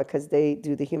dilemma because they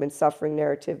do the human suffering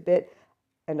narrative bit,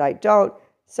 and I don't.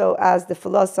 So as the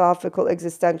philosophical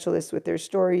existentialists with their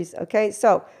stories, okay,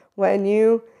 so when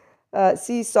you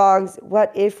see songs,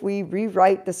 what if we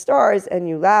rewrite the stars, and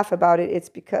you laugh about it, it's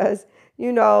because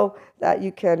you know that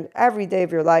you can every day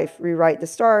of your life rewrite the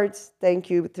stars. Thank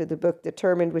you to the book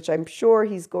Determined, which I'm sure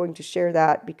he's going to share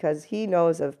that because he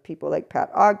knows of people like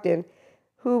Pat Ogden,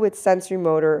 who with sensory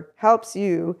motor helps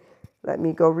you. Let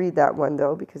me go read that one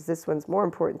though, because this one's more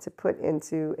important to put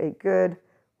into a good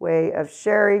way of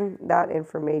sharing that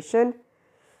information.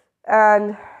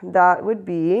 And that would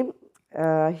be,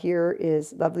 here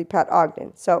is lovely Pat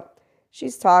Ogden. So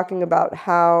She's talking about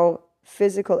how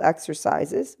physical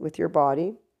exercises with your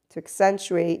body to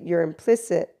accentuate your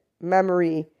implicit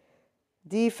memory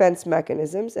defense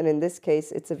mechanisms, and in this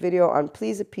case, it's a video on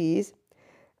please appease,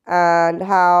 and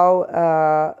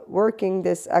how working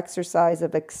this exercise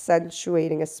of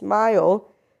accentuating a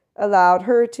smile allowed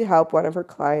her to help one of her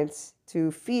clients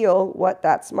to feel what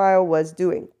that smile was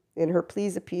doing in her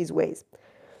please appease ways.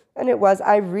 And it was,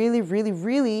 I really, really,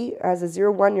 really, as a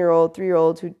 0-1-year-old,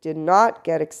 3-year-old who did not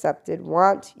get accepted,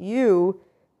 want you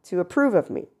to approve of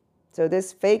me. So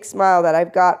this fake smile that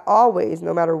I've got always,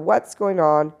 no matter what's going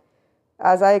on,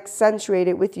 as I accentuate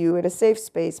it with you in a safe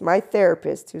space, my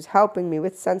therapist who's helping me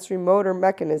with sensory motor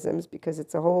mechanisms, because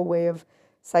it's a whole way of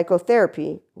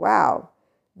psychotherapy. Wow.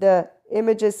 The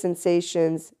images,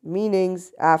 sensations,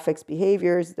 meanings, affects,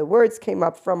 behaviors, the words came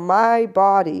up from my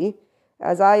body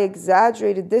as I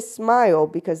exaggerated this smile,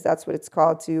 because that's what it's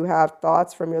called, to have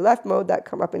thoughts from your left mode that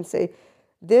come up and say,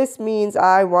 this means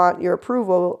I want your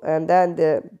approval. And then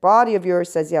the body of yours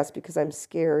says yes, because I'm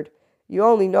scared. You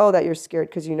only know that you're scared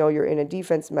because you know you're in a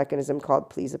defense mechanism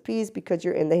called please appease, because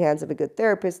you're in the hands of a good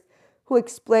therapist who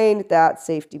explained that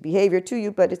safety behavior to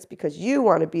you, but it's because you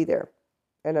want to be there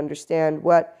and understand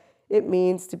what it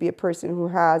means to be a person who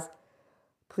has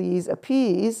please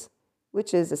appease,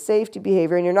 which is a safety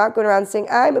behavior. And you're not going around saying,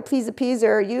 I'm a please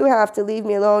appeaser, you have to leave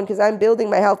me alone because I'm building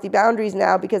my healthy boundaries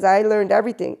now because I learned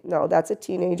everything. No, that's a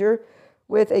teenager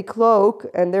with a cloak,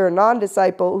 and they're a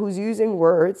non-disciple who's using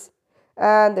words,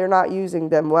 and they're not using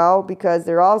them well because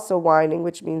they're also whining,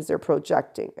 which means they're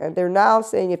projecting. And they're now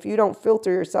saying, if you don't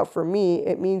filter yourself for me,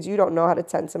 it means you don't know how to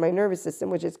tend to my nervous system,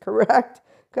 which is correct,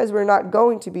 because we're not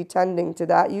going to be tending to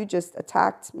that. You just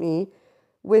attacked me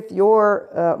with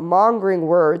your mongering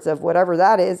words of whatever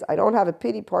that is. I don't have a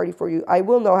pity party for you. I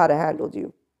will know how to handle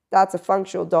you. That's a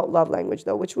functional adult love language,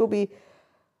 though, which will be,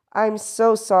 I'm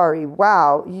so sorry.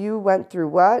 Wow, you went through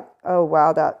what? Oh,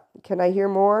 wow, that, can I hear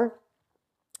more?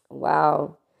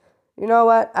 Wow. You know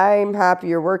what? I'm happy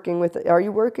you're working with it. Are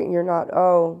you working? You're not.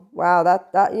 Oh, wow. That,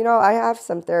 I have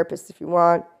some therapists if you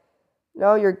want.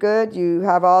 No, you're good. You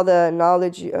have all the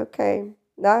knowledge. Okay.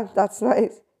 That's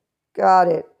nice. Got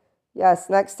it. Yes.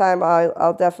 Next time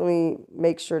I'll definitely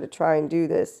make sure to try and do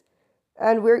this.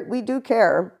 And we do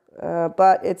care,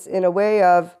 but it's in a way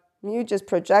of, you just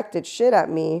projected shit at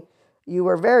me. You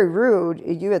were very rude.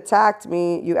 You attacked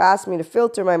me. You asked me to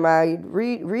filter my mind,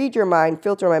 read your mind,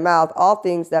 filter my mouth, all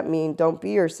things that mean don't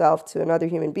be yourself to another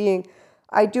human being.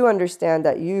 I do understand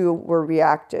that you were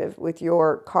reactive with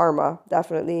your karma,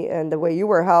 definitely, and the way you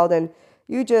were held. And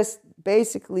you just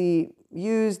basically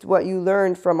used what you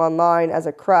learned from online as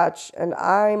a crutch. And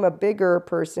I'm a bigger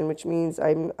person, which means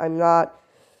I'm not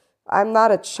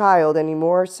a child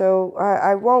anymore, so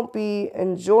I won't be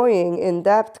enjoying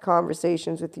in-depth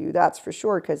conversations with you, that's for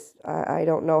sure, because I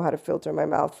don't know how to filter my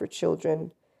mouth for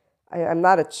children. I'm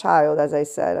not a child, as I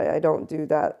said. I don't do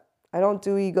that. I don't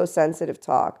do ego-sensitive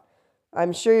talk.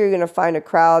 I'm sure you're going to find a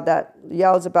crowd that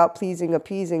yells about pleasing,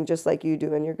 appeasing, just like you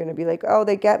do, and you're going to be like, oh,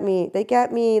 they get me,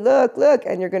 look,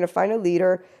 and you're going to find a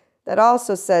leader that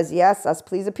also says, yes, us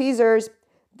please appeasers.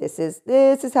 This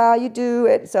is how you do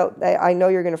it. So I know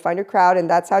you're going to find your crowd, and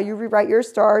that's how you rewrite your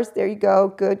stars. There you go.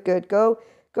 Good. Go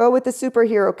with the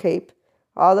superhero cape.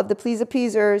 All of the please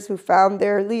appeasers who found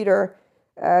their leader,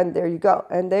 and there you go.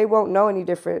 And they won't know any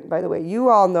different. By the way, you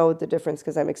all know the difference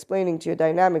because I'm explaining to you a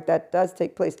dynamic that does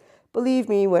take place. Believe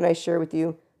me when I share with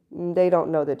you, they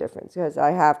don't know the difference because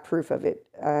I have proof of it.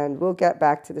 And we'll get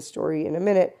back to the story in a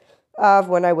minute of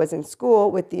when I was in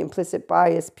school with the implicit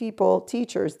bias people,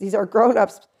 teachers. These are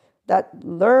grown-ups that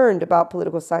learned about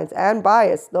political science and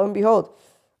bias. Lo and behold,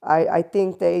 I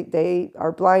think they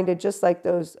are blinded just like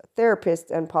those therapists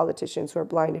and politicians who are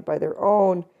blinded by their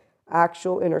own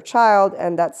actual inner child,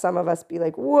 and that some of us be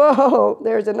like, whoa,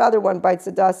 there's another one, bites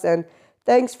the dust, and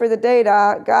thanks for the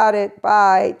data, got it,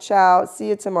 bye, ciao, see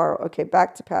you tomorrow. Okay,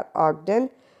 back to Pat Ogden.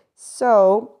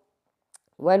 So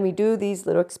when we do these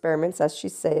little experiments, as she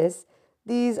says,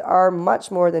 these are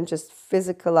much more than just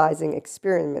physicalizing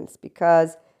experiments,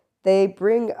 because they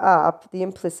bring up the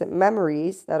implicit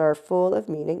memories that are full of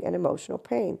meaning and emotional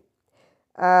pain.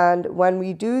 And when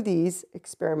we do these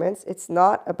experiments, it's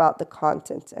not about the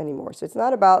content anymore. So it's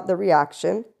not about the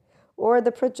reaction or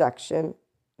the projection.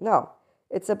 No,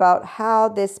 it's about how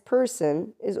this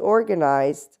person is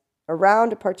organized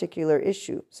around a particular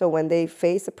issue. So when they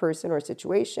face a person or a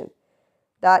situation,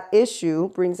 that issue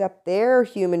brings up their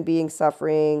human being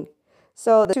suffering.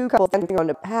 So the two couples thinking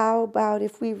on how about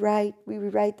if we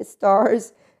rewrite the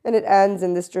stars, and it ends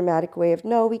in this dramatic way of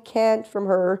no, we can't, from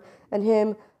her and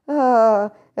him.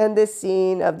 And this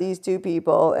scene of these two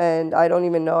people, and I don't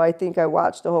even know, I think I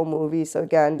watched the whole movie. So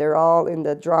again, they're all in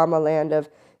the drama land of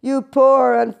you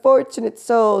poor unfortunate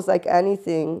souls, like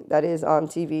anything that is on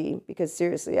TV, because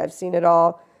seriously, I've seen it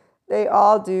all. They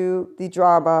all do the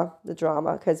drama,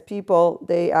 because people,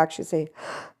 they actually say,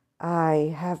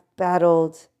 I have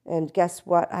battled, and guess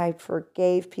what? I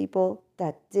forgave people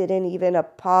that didn't even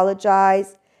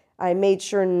apologize. I made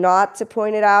sure not to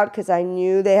point it out because I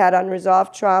knew they had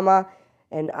unresolved trauma,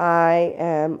 and I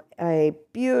am a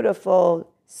beautiful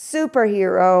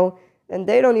superhero, and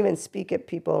they don't even speak it,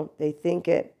 people. They think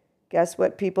it. Guess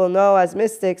what people know as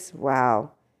mystics?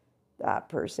 Wow, that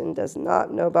person does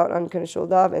not know about unconditional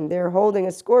love, and they're holding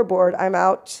a scoreboard. I'm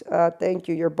out. Thank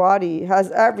you. Your body has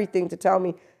everything to tell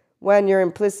me. When your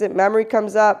implicit memory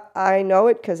comes up, I know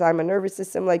it because I'm a nervous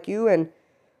system like you, and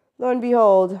lo and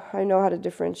behold, I know how to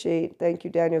differentiate. Thank you,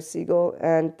 Daniel Siegel,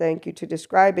 and thank you to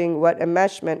describing what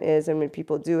enmeshment is and when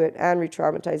people do it, and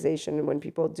re-traumatization, and when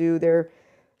people do their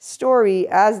story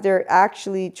as they're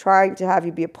actually trying to have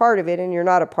you be a part of it and you're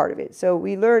not a part of it. So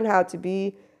we learn how to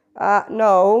be,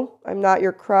 no, I'm not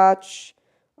your crutch.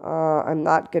 I'm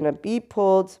not going to be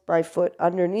pulled by foot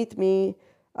underneath me.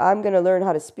 I'm going to learn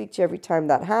how to speak to you every time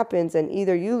that happens. And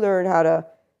either you learn how to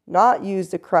not use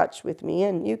the crutch with me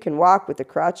and you can walk with the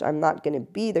crutch. I'm not going to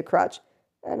be the crutch.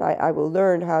 And I will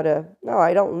learn how to, no,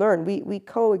 I don't learn. We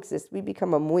coexist. We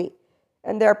become a mui.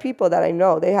 And there are people that I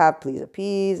know, they have please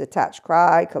appease, attach,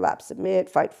 cry, collapse, submit,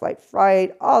 fight, flight,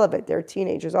 fright, all of it. They're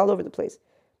teenagers all over the place.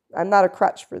 I'm not a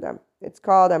crutch for them. It's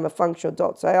called I'm a functional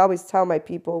adult. So I always tell my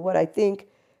people what I think.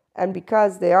 And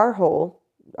because they are whole,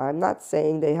 I'm not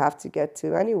saying they have to get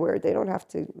to anywhere. They don't have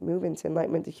to move into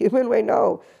enlightenment the human way.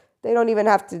 No, they don't even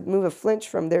have to move a flinch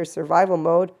from their survival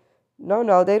mode.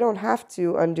 No, they don't have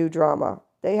to undo drama.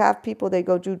 They have people they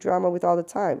go do drama with all the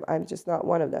time. I'm just not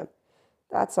one of them.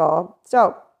 That's all.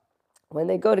 So when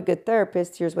they go to good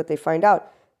therapists, here's what they find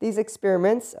out. These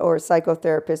experiments or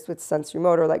psychotherapists with sensory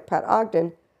motor like Pat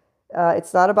Ogden,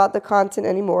 it's not about the content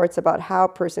anymore. It's about how a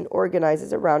person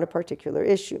organizes around a particular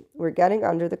issue. We're getting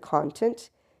under the content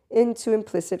into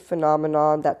implicit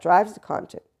phenomenon that drives the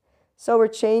content. So we're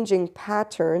changing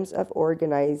patterns of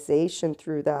organization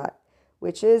through that,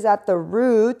 which is at the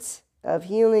root of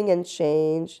healing and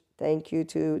change. Thank you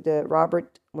to the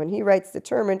Robert. When he writes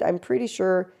determined, I'm pretty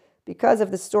sure because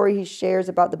of the story he shares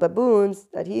about the baboons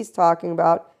that he's talking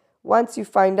about, once you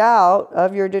find out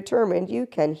of your determined, you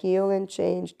can heal and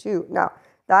change too. Now,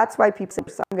 that's why people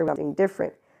say something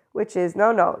different, which is,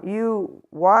 no, you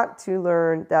want to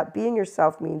learn that being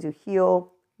yourself means you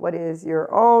heal what is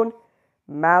your own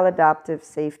maladaptive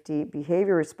safety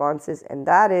behavior responses, and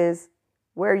that is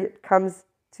where it comes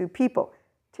to people.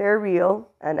 Terry Real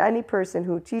and any person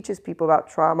who teaches people about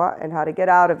trauma and how to get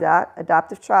out of that,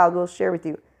 adaptive child will share with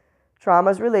you.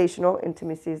 Trauma is relational,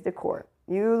 intimacy is the core.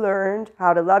 You learned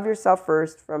how to love yourself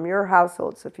first from your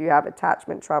household. So if you have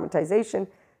attachment traumatization,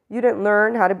 you didn't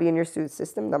learn how to be in your soothe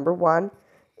system, number one.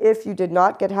 If you did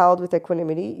not get held with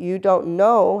equanimity, you don't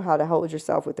know how to hold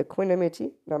yourself with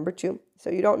equanimity, number two. So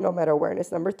you don't know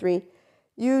meta-awareness, number three.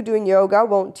 You doing yoga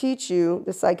won't teach you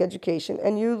the psych education,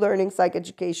 and you learning psych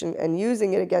education and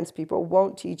using it against people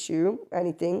won't teach you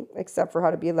anything except for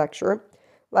how to be a lecturer,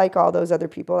 like all those other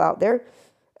people out there.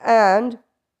 And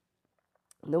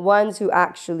the ones who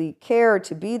actually care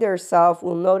to be their self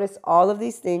will notice all of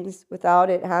these things without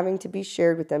it having to be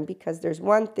shared with them, because there's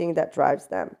one thing that drives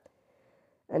them.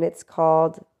 And it's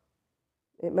called,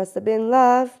 it must have been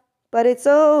love, but it's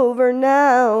over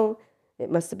now. It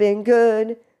must have been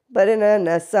good, but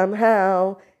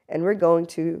somehow. And we're going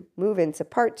to move into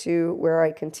part 2, where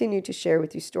I continue to share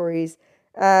with you stories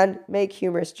and make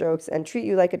humorous jokes and treat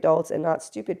you like adults and not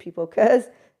stupid people, because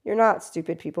you're not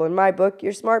stupid people. In my book,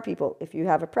 you're smart people. If you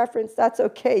have a preference, that's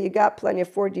okay. You got plenty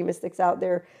of 4D mystics out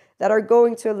there that are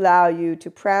going to allow you to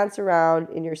prance around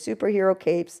in your superhero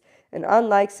capes. And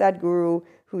unlike Sadhguru,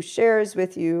 who shares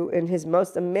with you in his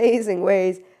most amazing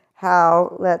ways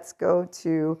how, let's go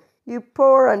to you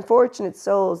poor unfortunate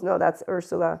souls. No, that's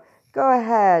Ursula. Go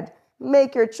ahead,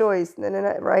 make your choice. No,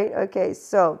 right? Okay,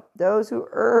 so those who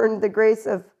earn the grace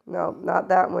of, no, not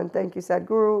that one. Thank you,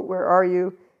 Sadhguru. Where are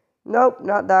you? Nope,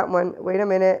 not that one. Wait a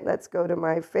minute. Let's go to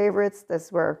my favorites.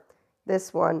 This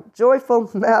one.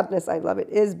 Joyful madness, I love it,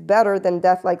 is better than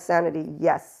death-like sanity.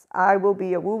 Yes, I will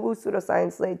be a woo-woo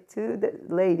pseudoscience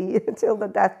lady till the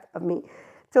death of me.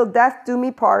 Till death do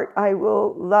me part, I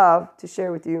will love to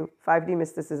share with you 5D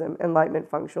mysticism, enlightenment,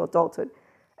 functional adulthood.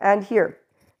 And here,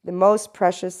 the most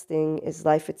precious thing is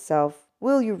life itself.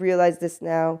 Will you realize this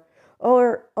now,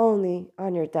 or only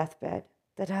on your deathbed?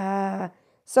 Ta-da!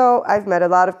 So I've met a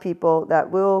lot of people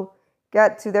that will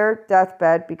get to their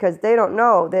deathbed because they don't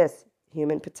know this.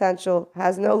 Human potential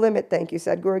has no limit. Thank you,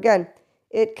 Sadhguru, again.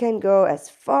 It can go as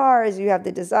far as you have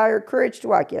the desire, courage to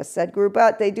walk. Yes, Sadhguru,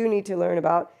 but they do need to learn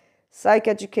about psych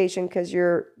education because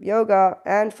your yoga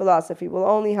and philosophy will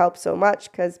only help so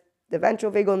much because the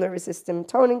ventral vagal nervous system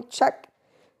toning, check.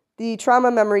 The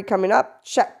trauma memory coming up,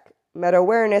 check.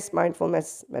 Meta-awareness,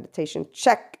 mindfulness, meditation,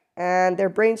 check. And their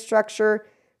brain structure,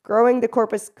 growing the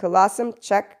corpus callosum,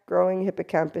 check. Growing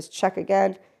hippocampus, check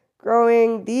again.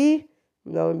 Growing the,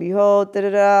 lo and behold,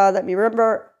 let me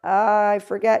remember, I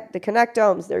forget, the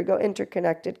connectomes. There you go,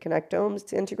 interconnected connectomes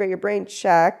to integrate your brain,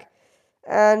 check.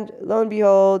 And lo and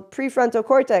behold, prefrontal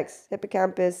cortex,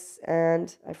 hippocampus,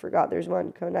 and I forgot there's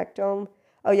one, connectome.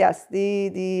 Oh yes,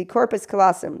 the corpus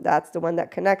callosum. That's the one that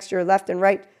connects your left and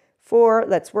right. 4,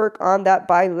 let's work on that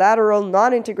bilateral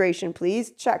non-integration,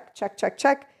 please. Check, check, check,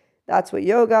 check. That's what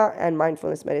yoga and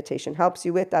mindfulness meditation helps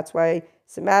you with. That's why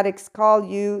somatics call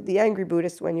you the angry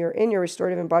Buddhist when you're in your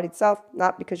restorative embodied self,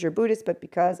 not because you're Buddhist, but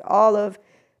because all of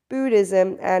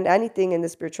Buddhism and anything in the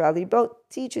spirituality both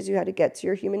teaches you how to get to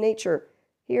your human nature.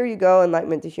 Here you go,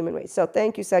 enlightenment the human way. So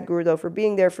thank you, Sadhguru, though, for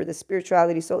being there for the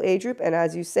Spirituality Soul Age group. And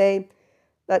as you say,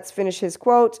 let's finish his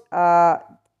quote.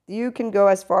 You can go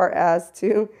as far as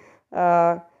to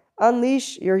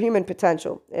unleash your human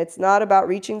potential. It's not about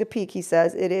reaching the peak, he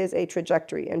says. It is a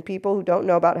trajectory. And people who don't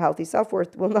know about healthy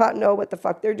self-worth will not know what the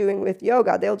fuck they're doing with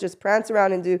yoga. They'll just prance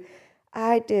around and do,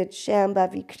 I did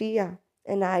Shambhavi Kriya,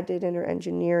 and I did inner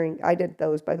engineering. I did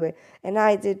those, by the way. And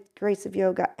I did Grace of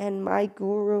Yoga. And my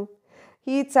guru,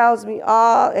 he tells me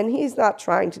all, and he's not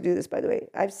trying to do this, by the way.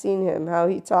 I've seen him, how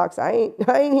he talks. I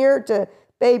ain't here to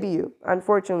baby you.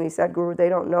 Unfortunately, Sadhguru, they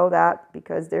don't know that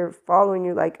because they're following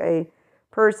you like a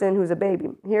person who's a baby.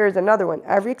 Here's another one.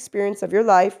 Every experience of your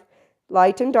life,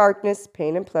 light and darkness,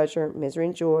 pain and pleasure, misery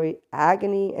and joy,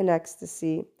 agony and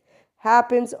ecstasy,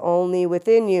 happens only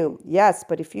within you. Yes,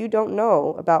 but if you don't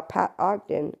know about Pat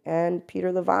Ogden and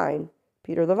Peter Levine,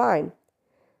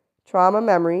 trauma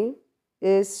memory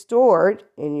is stored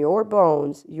in your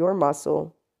bones, your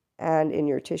muscle, and in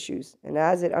your tissues. And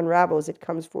as it unravels, it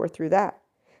comes forth through that.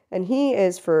 And he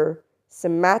is for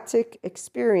somatic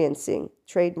experiencing,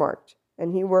 trademarked.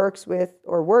 And he worked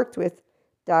with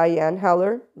Diane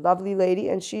Heller, lovely lady,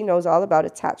 and she knows all about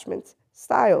attachment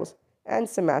styles and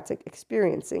somatic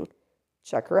experiencing.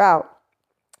 Check her out.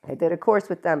 I did a course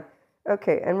with them.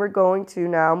 Okay, and we're going to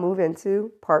now move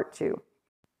into part 2.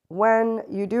 When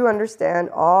you do understand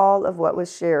all of what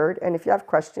was shared, and if you have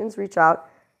questions, reach out.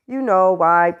 You know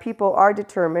why people are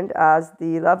determined, as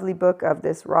the lovely book of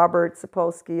this Robert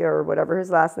Sapolsky, or whatever his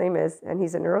last name is, and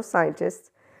he's a neuroscientist.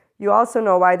 You also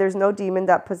know why there's no demon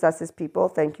that possesses people.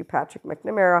 Thank you, Patrick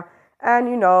McNamara. And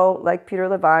you know, like Peter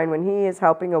Levine, when he is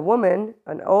helping a woman,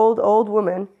 an old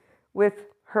woman, with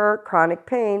her chronic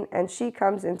pain, and she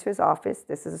comes into his office,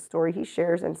 this is a story he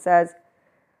shares, and says,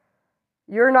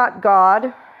 you're not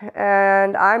God,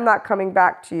 and I'm not coming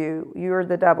back to you. You're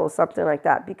the devil, something like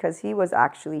that, because he was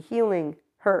actually healing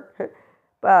her.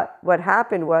 But what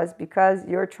happened was, because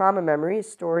your trauma memory is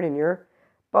stored in your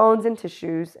bones and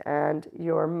tissues and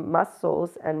your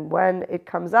muscles, and when it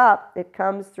comes up, it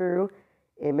comes through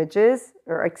images,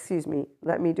 or excuse me,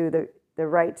 let me do the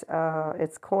right,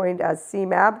 it's coined as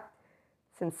CMAB,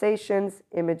 sensations,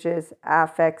 images,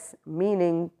 affects,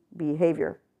 meaning,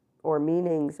 behavior, or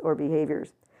meanings or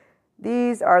behaviors.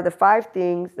 These are the 5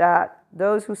 things that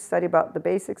those who study about the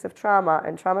basics of trauma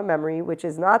and trauma memory, which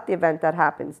is not the event that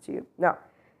happens to you. No,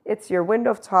 it's your window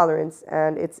of tolerance,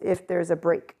 and it's if there's a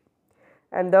break.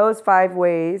 And those 5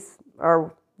 ways,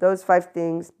 or those 5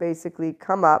 things basically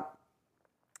come up.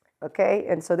 Okay,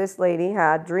 and so this lady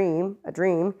had a dream,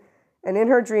 and in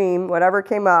her dream, whatever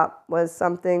came up was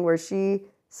something where she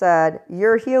said,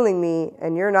 you're healing me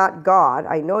and you're not God.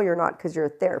 I know you're not because you're a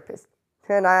therapist.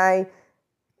 And I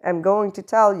am going to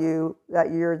tell you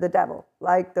that you're the devil.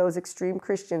 Like those extreme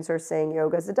Christians are saying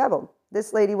yoga is the devil.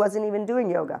 This lady wasn't even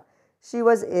doing yoga. She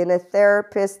was in a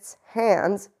therapist's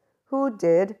hands who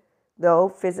did, though,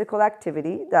 physical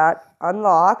activity that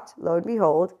unlocked, lo and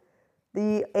behold,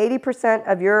 the 80%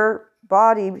 of your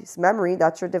body's memory,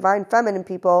 that's your divine feminine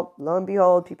people. Lo and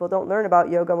behold, people don't learn about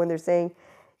yoga when they're saying,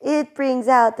 it brings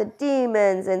out the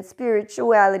demons and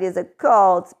spirituality is a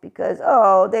cult because,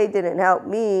 oh, they didn't help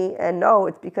me. And no,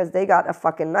 it's because they got a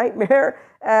fucking nightmare.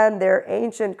 And their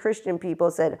ancient Christian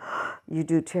people said, you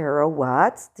do tarot,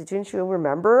 what? Didn't you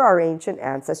remember our ancient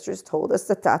ancestors told us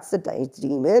that that's the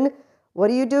demon? What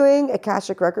are you doing?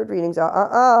 Akashic record readings.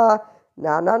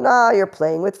 No, you're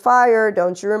playing with fire.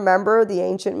 Don't you remember the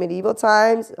ancient medieval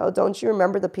times? Oh, don't you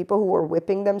remember the people who were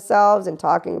whipping themselves and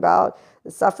talking about the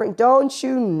suffering? Don't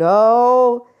you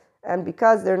know? And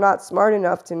because they're not smart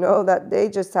enough to know that they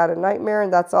just had a nightmare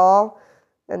and that's all,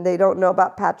 and they don't know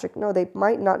about Patrick. No, they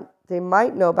might not. They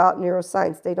might know about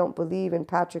neuroscience. They don't believe in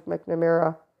Patrick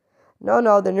McNamara.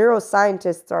 No, the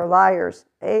neuroscientists are liars.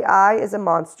 AI is a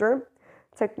monster.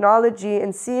 Technology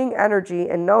and seeing energy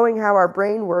and knowing how our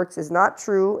brain works is not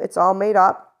true. It's all made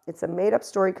up. It's a made up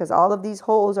story because all of these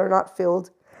holes are not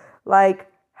filled. Like,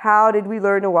 how did we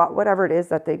learn to walk? Whatever it is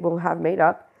that they will have made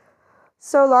up.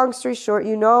 So long story short,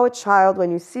 you know a child when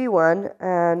you see one,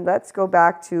 and let's go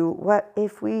back to what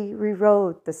if we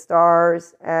rewrote the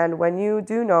stars, and when you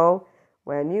do know,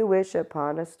 when you wish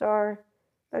upon a star.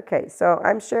 Okay, so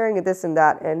I'm sharing this and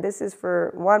that, and this is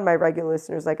for my regular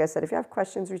listeners. Like I said, if you have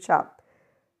questions, reach out.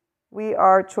 We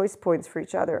are choice points for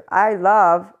each other. I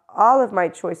love all of my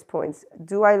choice points.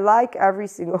 Do I like every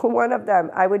single one of them?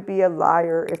 I would be a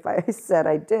liar if I said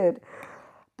I did.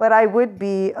 But I would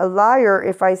be a liar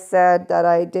if I said that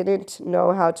I didn't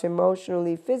know how to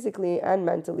emotionally, physically, and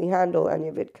mentally handle any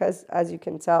of it. Because as you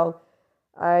can tell,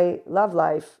 I love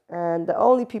life. And the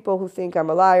only people who think I'm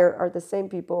a liar are the same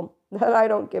people that I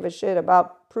don't give a shit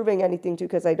about proving anything to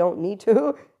because I don't need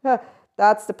to.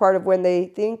 That's the part of when they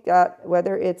think that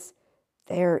whether it's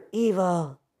they're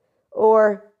evil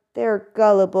or they're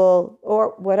gullible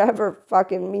or whatever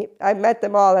fucking me. I met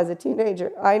them all as a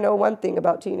teenager. I know one thing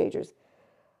about teenagers.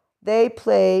 They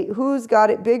play who's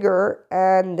got it bigger,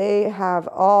 and they have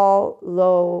all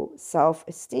low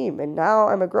self-esteem. And now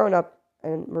I'm a grown-up,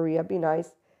 and Maria, be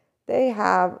nice. They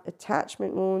have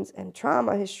attachment wounds and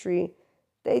trauma history.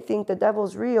 They think the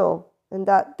devil's real and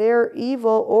that they're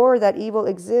evil or that evil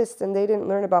exists, and they didn't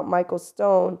learn about Michael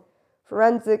Stone,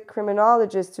 forensic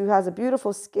criminologist who has a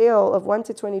beautiful scale of 1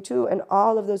 to 22, and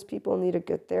all of those people need a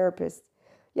good therapist.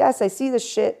 Yes, I see the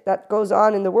shit that goes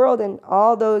on in the world, and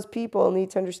all those people need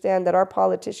to understand that our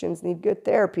politicians need good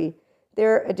therapy.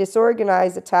 They're a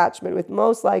disorganized attachment with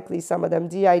most likely some of them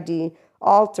DID,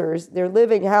 alters. They're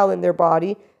living hell in their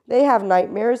body. They have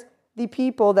nightmares. The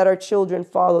people that are children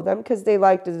follow them because they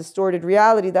like the distorted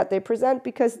reality that they present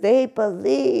because they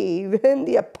believe in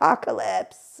the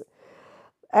apocalypse.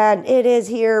 And it is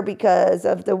here because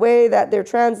of the way that they're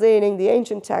translating the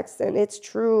ancient texts, and it's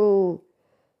true.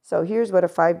 So here's what a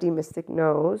 5D mystic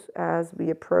knows as we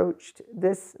approached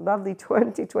this lovely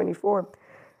 2024.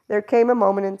 There came a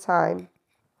moment in time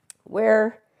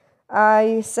where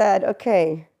I said,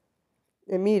 okay,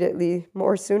 immediately,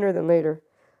 more sooner than later,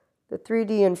 the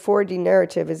 3D and 4D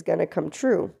narrative is going to come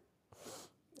true.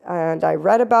 And I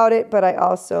read about it, but I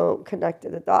also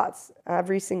connected the dots.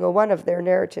 Every single one of their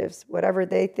narratives, whatever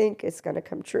they think is going to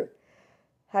come true.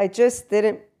 I just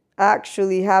didn't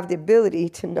actually have the ability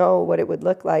to know what it would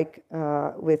look like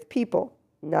with people.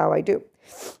 Now I do.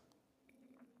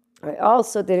 I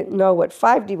also didn't know what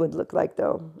 5D would look like,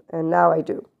 though, and now I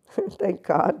do. Thank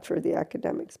God for the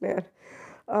academics, man.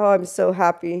 Oh, I'm so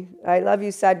happy. I love you,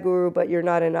 Sadhguru, but you're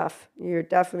not enough. You're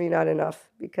definitely not enough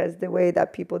because the way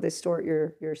that people distort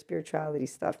your spirituality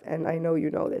stuff, and I know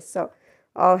you know this. So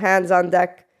all hands on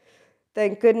deck.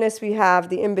 Thank goodness we have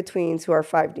the in-betweens who are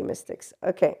 5D mystics.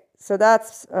 Okay, so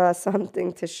that's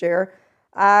something to share.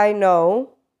 I know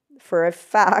for a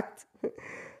fact,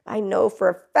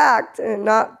 and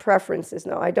not preferences.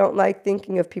 No, I don't like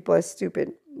thinking of people as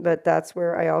stupid, but that's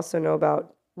where I also know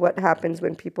about what happens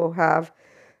when people have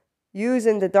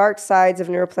using the dark sides of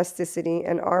neuroplasticity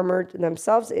and armored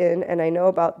themselves in, and I know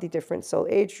about the different soul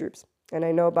age groups, and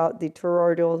I know about the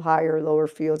toroidal, higher, lower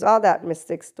fields, all that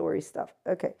mystic story stuff.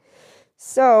 Okay.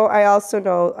 So I also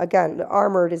know, again, the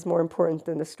armored is more important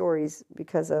than the stories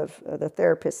because of the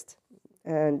therapist.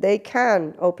 And they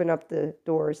can open up the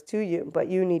doors to you, but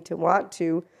you need to want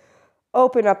to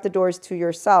open up the doors to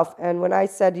yourself. And when I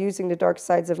said using the dark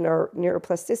sides of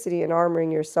neuroplasticity and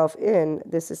armoring yourself in,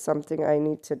 this is something I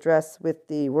need to address with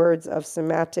the words of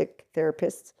somatic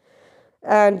therapists.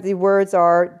 And the words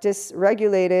are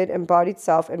dysregulated embodied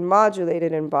self and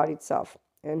modulated embodied self.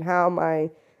 And how my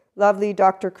lovely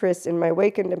Dr. Chris in my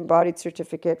Awakened Embodied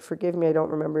Certificate, forgive me, I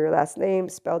don't remember your last name,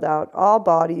 spelled out all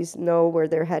bodies know where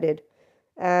they're headed.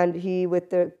 And he, with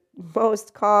the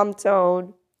most calm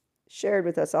tone, shared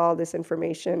with us all this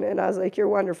information. And I was like, you're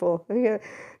wonderful.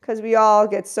 Because we all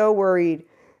get so worried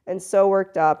and so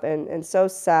worked up and so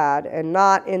sad, and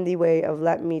not in the way of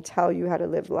let me tell you how to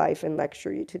live life and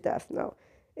lecture you to death. No,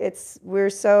 we're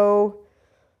so,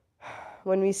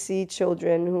 when we see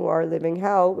children who are living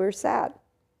hell, we're sad.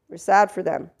 We're sad for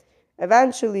them.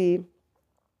 Eventually,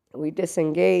 we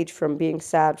disengage from being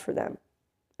sad for them.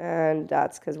 And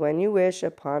that's because when you wish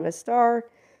upon a star,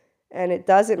 and it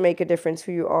doesn't make a difference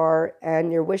who you are,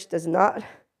 and your wish does not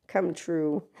come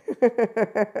true.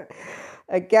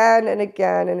 again and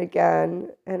again and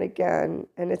again and again.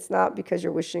 And it's not because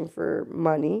you're wishing for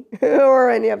money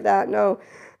or any of that. No.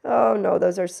 Oh no,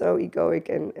 those are so egoic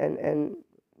and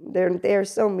they're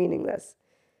so meaningless.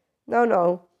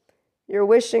 No. You're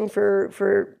wishing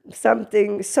for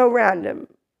something so random.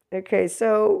 Okay,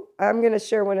 so I'm going to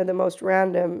share one of the most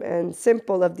random and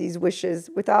simple of these wishes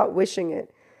without wishing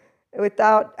it,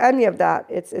 without any of that.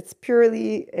 It's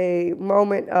purely a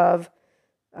moment of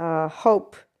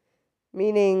hope,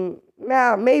 meaning,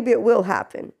 yeah, maybe it will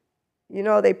happen.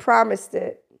 They promised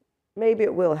it. Maybe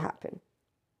it will happen.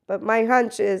 But my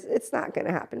hunch is it's not going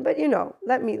to happen. But,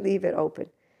 let me leave it open.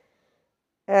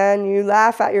 And you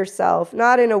laugh at yourself,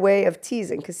 not in a way of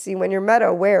teasing, because see, when you're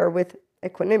meta-aware with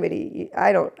equanimity,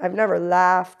 I've never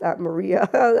laughed at Maria.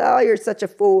 Oh, you're such a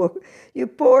fool. You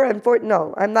poor, unfortunate.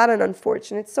 No, I'm not an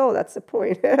unfortunate soul. That's the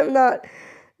point. I'm not.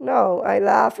 No, I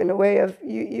laugh in a way of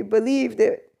you believed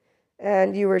it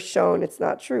and you were shown it's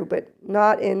not true, but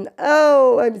not in,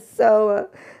 oh, I'm so,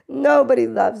 nobody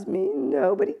loves me.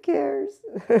 Nobody cares.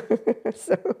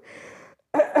 So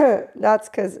that's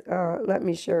because, let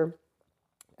me share.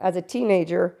 As a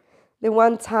teenager, the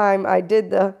one time I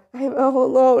did I'm all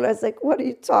alone. I was like, what are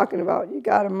you talking about? You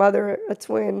got a mother, a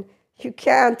twin. You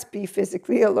can't be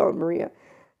physically alone, Maria.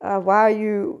 Why are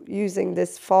you using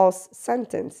this false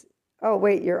sentence? Oh,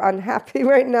 wait, you're unhappy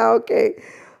right now? Okay.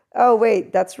 Oh,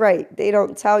 wait, that's right. They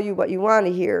don't tell you what you want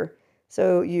to hear.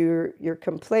 So you're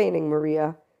complaining,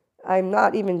 Maria. I'm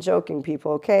not even joking,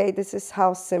 people, okay? This is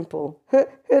how simple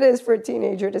it is for a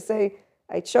teenager to say,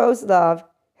 I chose love.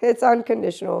 It's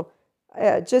unconditional.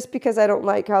 Just because I don't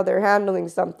like how they're handling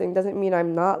something doesn't mean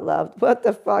I'm not loved. What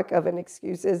the fuck of an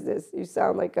excuse is this? You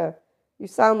sound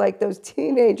like those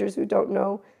teenagers who don't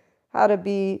know how to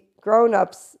be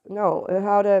grown-ups, no,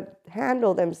 how to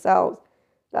handle themselves.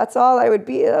 That's all I would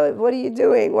be. What are you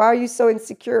doing? Why are you so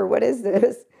insecure? What is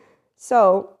this?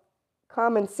 So,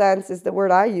 common sense is the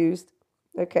word I used.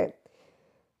 Okay.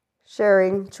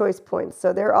 Sharing choice points.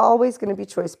 So there are always going to be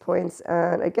choice points.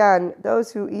 And again,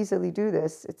 those who easily do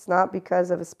this, it's not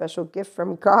because of a special gift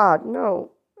from God.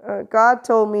 No. God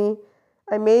told me,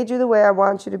 I made you the way I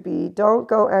want you to be. Don't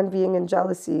go envying and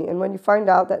jealousy. And when you find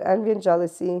out that envy and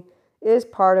jealousy is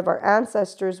part of our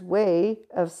ancestors' way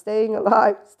of staying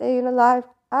alive,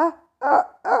 I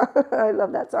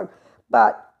love that song.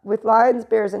 But with lions,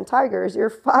 bears, and tigers, you're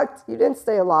fucked. You didn't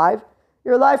stay alive.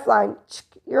 Your lifeline,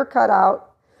 you're cut out.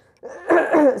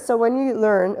 So when you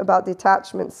learn about the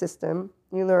attachment system,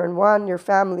 you learn, one, your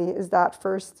family is that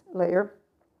first layer.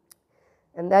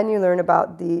 And then you learn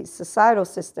about the societal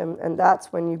system, and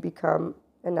that's when you become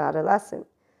an adolescent.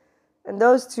 And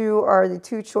those two are the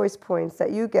two choice points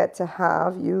that you get to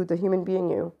have, you, the human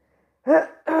being you.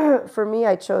 For me,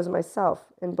 I chose myself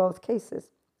in both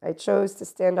cases. I chose to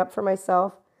stand up for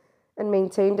myself and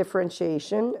maintain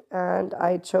differentiation. And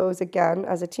I chose again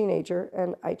as a teenager,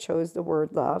 and I chose the word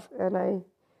love, and I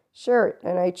share it.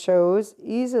 And I chose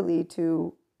easily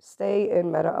to stay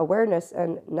in meta-awareness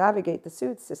and navigate the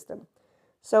soothe system.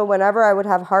 So whenever I would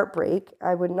have heartbreak,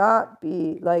 I would not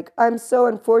be like, I'm so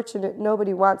unfortunate,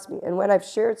 nobody wants me. And when I've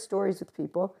shared stories with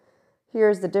people,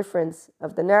 here's the difference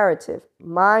of the narrative.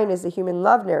 Mine is the human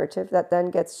love narrative that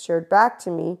then gets shared back to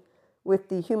me with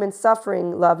the human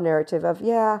suffering love narrative of,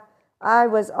 yeah, I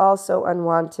was also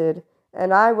unwanted,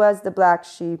 and I was the black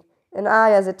sheep, and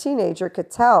I, as a teenager, could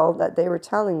tell that they were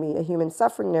telling me a human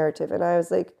suffering narrative, and I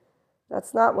was like,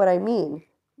 that's not what I mean,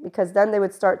 because then they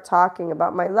would start talking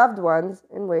about my loved ones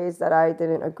in ways that I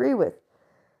didn't agree with,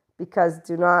 because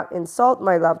do not insult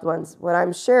my loved ones. What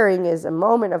I'm sharing is a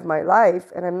moment of my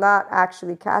life, and I'm not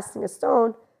actually casting a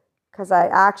stone, because I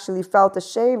actually felt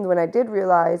ashamed when I did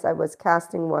realize I was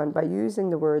casting one by using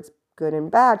the words good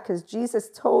and bad, because Jesus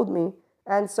told me,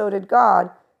 and so did God,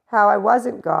 how I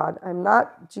wasn't God. I'm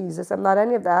not Jesus. I'm not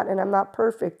any of that, and I'm not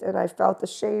perfect. And I felt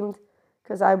ashamed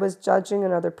because I was judging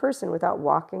another person without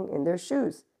walking in their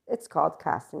shoes. It's called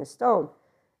casting a stone.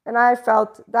 And I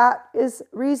felt that is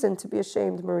reason to be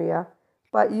ashamed, Maria,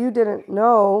 but you didn't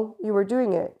know you were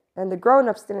doing it, and the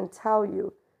grown-ups didn't tell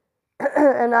you.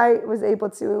 And I was able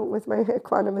to, with my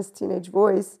equanimous teenage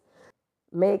voice,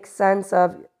 make sense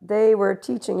of, they were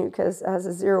teaching you, because as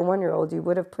a 0-1-year-old, you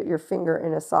would have put your finger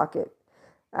in a socket.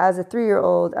 As a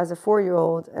 3-year-old, as a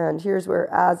 4-year-old, and here's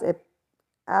where, as an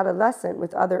adolescent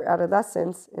with other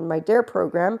adolescents in my DARE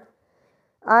program,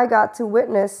 I got to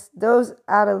witness those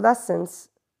adolescents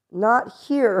not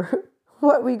hear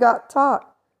what we got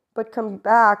taught, but come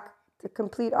back the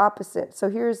complete opposite. So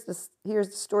here's the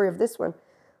story of this one.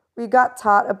 We got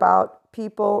taught about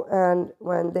people and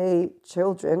when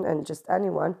children and just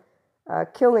anyone,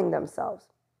 killing themselves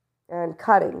and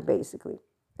cutting, basically.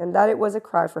 and that it was a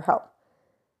cry for help.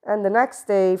 And the next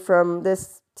day from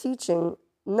this teaching,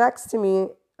 next to me,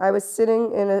 I was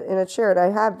sitting in a chair, and I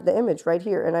have the image right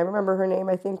here, and I remember her name,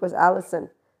 I think, was Allison,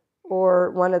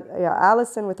 or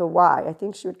Allison with a Y. I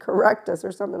think she would correct us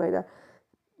or something like that.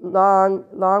 Long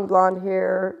blonde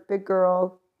hair, big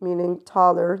girl, meaning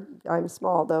taller. I'm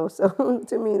small though, so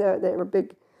to me they were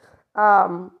big.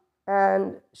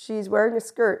 And she's wearing a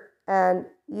skirt, and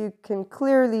you can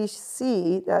clearly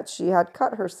see that she had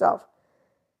cut herself.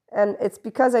 And it's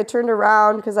because I turned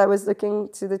around because I was looking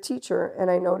to the teacher,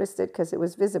 and I noticed it because it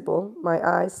was visible. My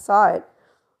eyes saw it.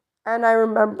 And I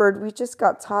remembered we just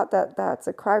got taught that that's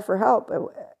a cry for help.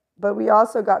 But we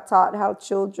also got taught how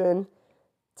children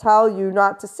tell you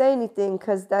not to say anything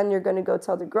because then you're going to go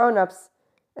tell the grown-ups.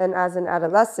 And as an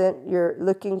adolescent, you're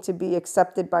looking to be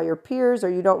accepted by your peers, or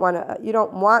you don't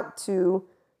want to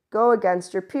go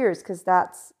against your peers because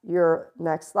that's your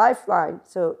next lifeline.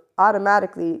 So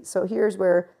automatically, so here's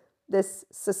where this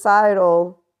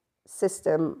societal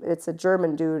system, it's a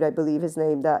German dude, I believe his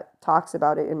name, that talks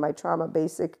about it in my trauma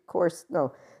basic course.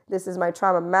 No, this is my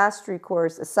trauma mastery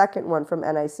course, a second one from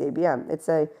NICABM. It's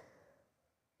a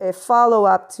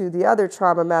follow-up to the other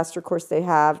trauma master course they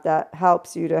have that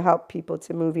helps you to help people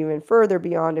to move even further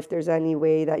beyond if there's any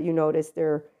way that you notice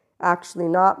they're actually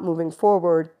not moving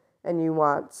forward and you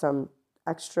want some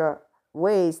extra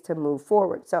ways to move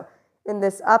forward. So in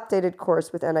this updated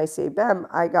course with NICABM,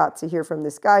 I got to hear from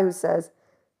this guy who says,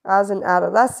 as an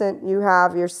adolescent, you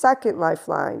have your second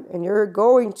lifeline, and you're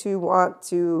going to want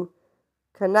to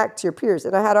connect to your peers.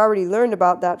 And I had already learned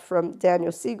about that from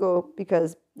Daniel Siegel,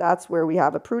 because that's where we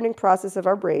have a pruning process of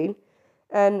our brain,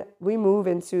 and we move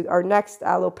into our next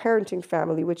alloparenting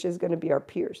family, which is going to be our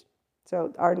peers.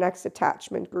 So our next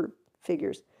attachment group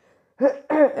figures.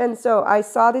 And so I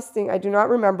saw this thing. I do not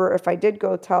remember if I did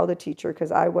go tell the teacher,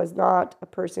 because I was not a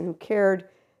person who cared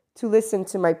to listen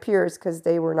to my peers because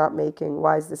they were not making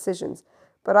wise decisions.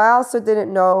 But I also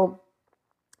didn't know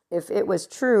if it was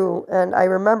true. And I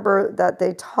remember that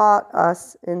they taught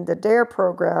us in the DARE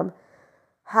program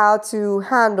how to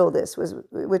handle this,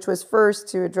 which was first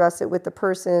to address it with the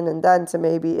person, and then to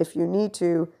maybe, if you need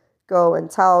to, go and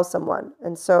tell someone.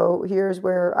 And so here's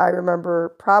where I remember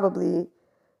probably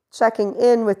checking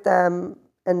in with them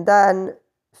and then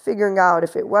figuring out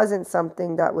if it wasn't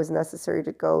something that was necessary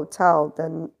to go tell,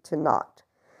 then to not.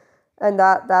 And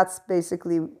that's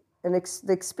basically, the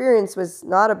experience was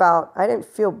not about, I didn't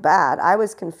feel bad. I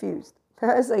was confused.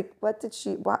 I was like, what?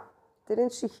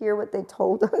 Didn't she hear what they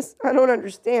told us? I don't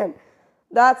understand.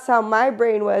 That's how my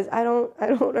brain was. I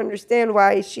don't understand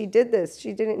why she did this.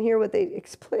 She didn't hear what they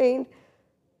explained.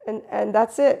 And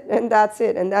that's it. And that's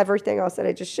it. And everything else that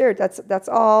I just shared, that's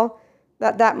all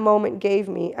that moment gave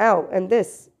me out. And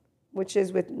this, which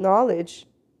is with knowledge,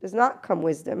 does not come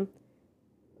wisdom.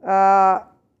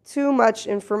 Too much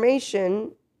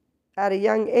information at a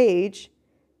young age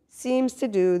seems to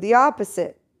do the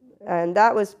opposite. And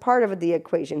that was part of the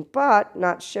equation. But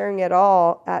not sharing it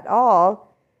all at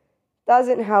all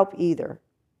doesn't help either.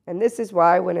 And this is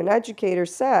why when an educator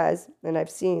says, and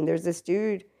I've seen, there's this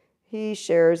dude, he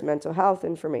shares mental health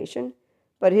information,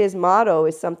 but his motto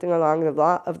is something along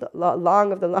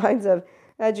the lines of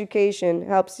education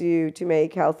helps you to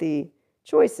make healthy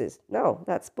choices. No,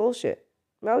 that's bullshit.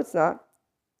 No, it's not.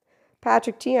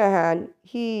 Patrick Tiahan,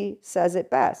 he says it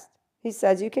best. He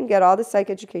says you can get all the psych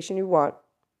education you want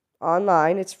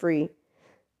online. It's free.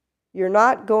 You're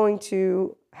not going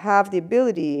to have the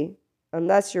ability,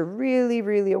 unless you're really,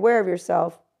 really aware of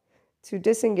yourself, to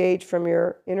disengage from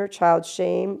your inner child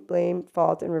shame, blame,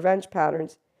 fault, and revenge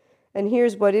patterns. And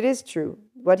here's what it is true,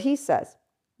 what he says.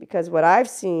 Because what I've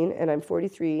seen, and I'm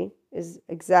 43, is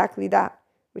exactly that.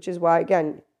 Which is why,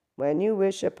 again, when you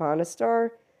wish upon a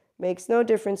star, makes no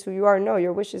difference who you are. No,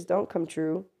 your wishes don't come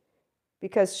true.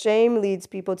 Because shame leads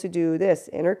people to do this: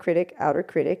 inner critic, outer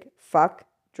critic, fuck,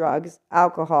 drugs,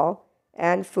 alcohol,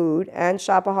 and food, and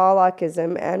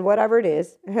shopaholicism, and whatever it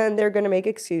is. And they're going to make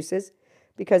excuses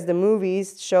because the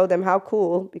movies show them how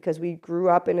cool, because we grew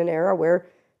up in an era where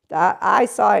that I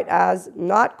saw it as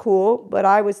not cool, but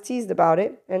I was teased about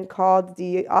it and called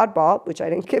the oddball, which I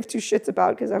didn't give two shits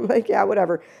about because I'm like, yeah,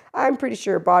 whatever. I'm pretty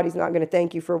sure body's not going to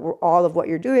thank you for all of what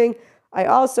you're doing. I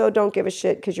also don't give a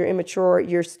shit because you're immature.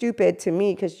 You're stupid to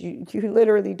me because you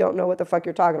literally don't know what the fuck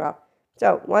you're talking about.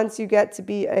 So once you get to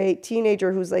be a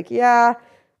teenager who's like, yeah,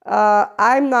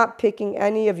 I'm not picking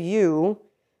any of you,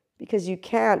 because you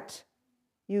can't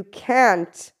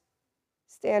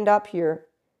stand up here.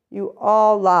 You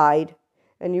all lied,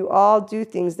 and you all do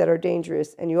things that are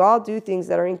dangerous, and you all do things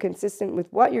that are inconsistent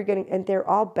with what you're getting, and they're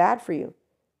all bad for you.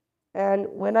 And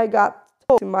when I got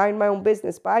told to mind my own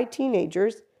business by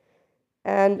teenagers,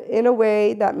 And in a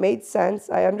way that made sense,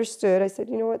 I understood. I said,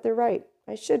 you know what, they're right.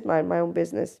 I should mind my own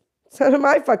business. It's none of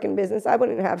my fucking business. I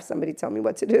wouldn't have somebody tell me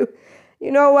what to do.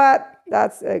 You know what?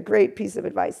 That's a great piece of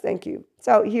advice. Thank you.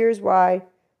 So here's why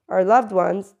our loved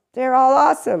ones, they're all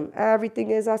awesome.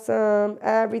 Everything is awesome.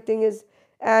 Everything is.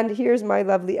 And here's my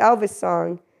lovely Elvis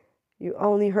song. You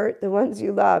only hurt the ones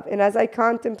you love. And as I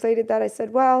contemplated that, I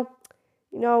said, well,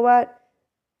 you know what?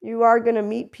 You are going to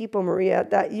meet people, Maria,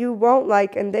 that you won't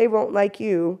like and they won't like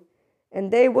you.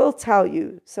 And they will tell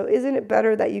you. So isn't it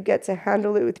better that you get to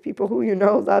handle it with people who you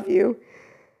know love you?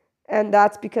 And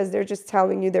that's because they're just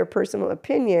telling you their personal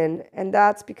opinion. And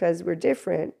that's because we're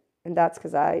different. And that's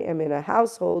because I am in a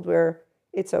household where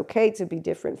it's okay to be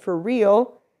different for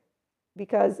real.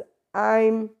 Because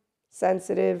I'm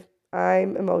sensitive,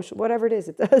 I'm emotional, whatever it is.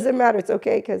 It doesn't matter. It's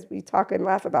okay because we talk and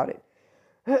laugh about it.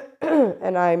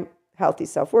 And I'm healthy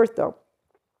self-worth though.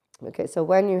 Okay, so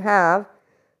when you have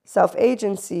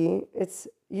self-agency, it's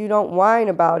you don't whine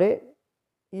about it.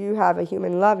 You have a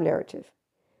human love narrative.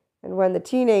 And when the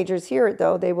teenagers hear it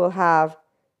though, they will have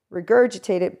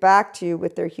regurgitate it back to you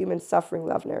with their human suffering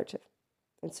love narrative.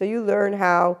 And so you learn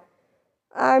how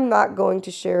I'm not going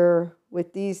to share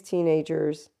with these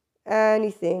teenagers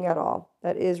anything at all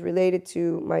that is related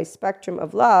to my spectrum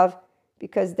of love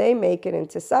because they make it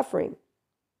into suffering.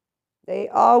 They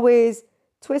always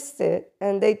twist it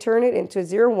and they turn it into a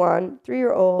 0-1,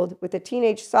 3-year-old with a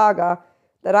teenage saga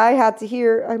that I had to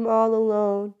hear, I'm all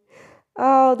alone.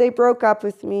 Oh, they broke up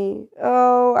with me.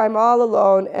 Oh, I'm all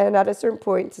alone. And at a certain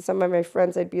point to some of my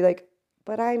friends, I'd be like,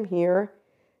 but I'm here.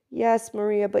 Yes,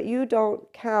 Maria, but you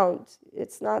don't count.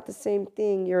 It's not the same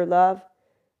thing, your love.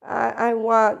 I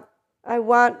want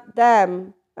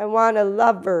them. I want a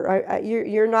lover.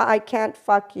 You're not, I can't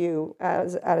fuck you.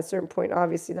 As at a certain point,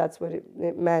 obviously, that's what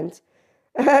it meant.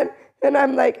 And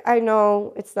I'm like, I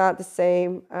know it's not the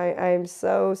same. I'm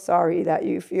so sorry that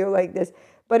you feel like this.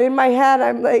 But in my head,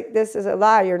 I'm like, this is a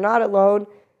lie. You're not alone.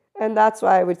 And that's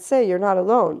why I would say you're not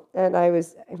alone. And I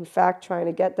was, in fact, trying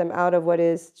to get them out of what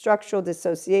is structural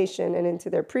dissociation and into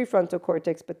their prefrontal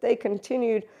cortex. But they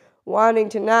continued wanting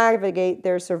to navigate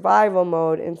their survival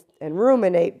mode and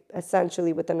ruminate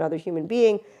essentially with another human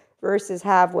being versus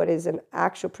have what is an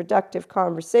actual productive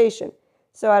conversation.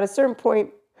 So at a certain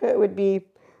point, it would be,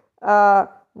 why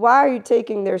are you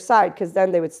taking their side? Because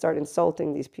then they would start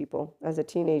insulting these people as a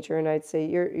teenager. And I'd say,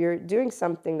 you're doing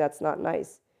something that's not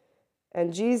nice.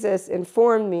 And Jesus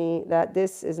informed me that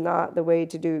this is not the way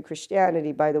to do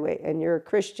Christianity, by the way, and you're a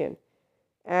Christian.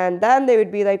 And then they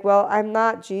would be like, well, I'm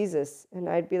not Jesus. And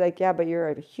I'd be like, yeah, but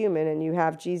you're a human and you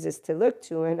have Jesus to look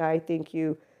to. And I think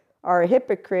you are a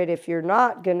hypocrite if you're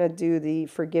not going to do the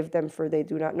forgive them for they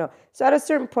do not know. So at a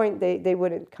certain point, they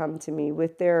wouldn't come to me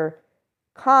with their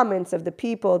comments of the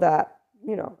people that,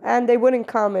 and they wouldn't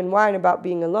come and whine about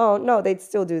being alone. No, they'd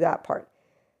still do that part.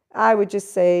 I would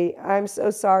just say, I'm so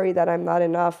sorry that I'm not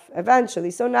enough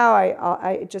eventually. So now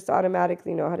I just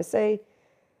automatically know how to say,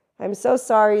 I'm so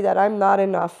sorry that I'm not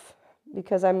enough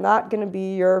because I'm not going to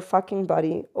be your fucking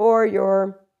buddy or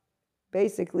your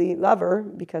basically lover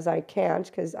because I can't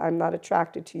because I'm not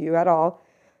attracted to you at all.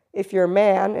 If you're a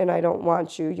man and I don't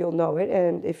want you, you'll know it.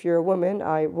 And if you're a woman,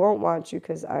 I won't want you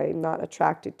because I'm not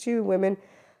attracted to women.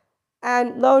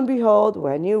 And lo and behold,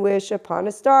 when you wish upon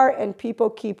a star, and people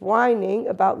keep whining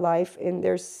about life in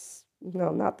their,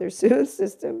 not their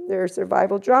system, their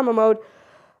survival drama mode,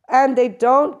 and they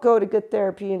don't go to good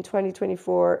therapy in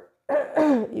 2024,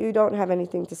 you don't have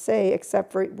anything to say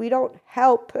except for we don't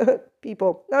help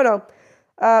people. No.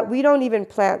 We don't even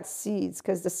plant seeds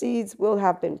because the seeds will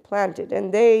have been planted.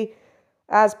 And they,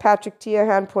 as Patrick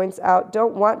Tiahan points out,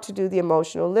 don't want to do the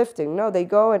emotional lifting. No, they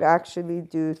go and actually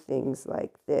do things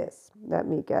like this. Let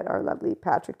me get our lovely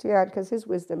Patrick Tiahan because his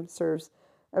wisdom serves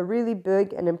a really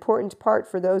big and important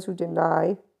part for those who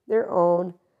deny their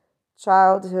own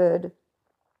childhood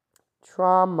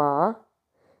trauma.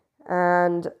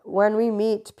 And when we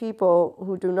meet people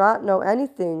who do not know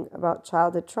anything about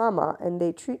childhood trauma and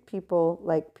they treat people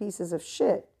like pieces of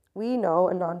shit, we know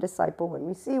a non-disciple when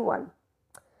we see one.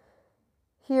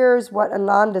 Here's what a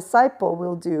non-disciple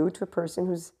will do to a person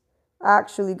who's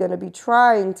actually going to be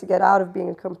trying to get out of being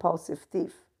a compulsive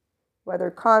thief, whether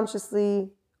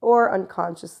consciously or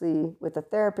unconsciously with a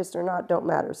therapist or not, don't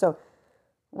matter. So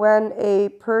when a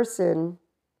person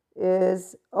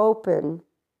is open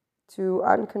to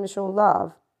unconditional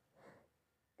love,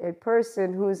 a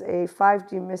person who's a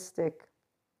 5D mystic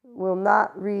will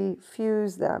not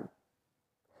refuse them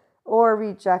or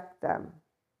reject them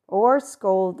or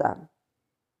scold them.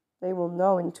 They will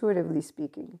know intuitively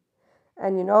speaking.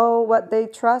 And you know what they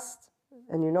trust?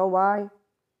 And you know why?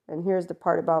 And here's the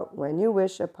part about when you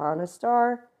wish upon a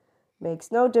star,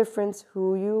 makes no difference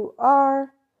who you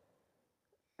are.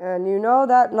 And you know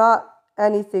that not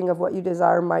anything of what you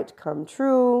desire might come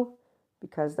true,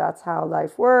 because that's how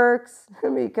life works,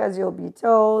 because you'll be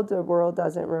told the world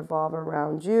doesn't revolve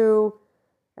around you,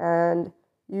 and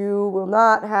you will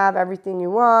not have everything you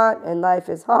want, and life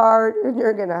is hard, and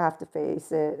you're going to have to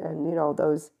face it. And, you know,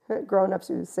 those grown-ups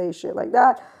who say shit like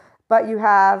that. But you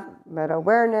have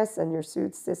meta-awareness and your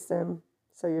soothe system.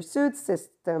 So your soothe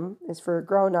system is for a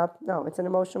grown-up. No, it's an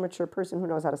emotional, mature person who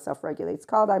knows how to self-regulate. It's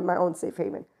called I'm my own safe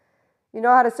haven. You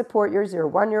know how to support your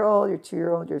 1-year-old, your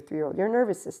 2-year-old, your 3-year-old, your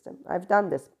nervous system. I've done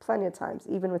this plenty of times,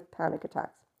 even with panic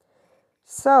attacks.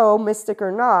 So, mystic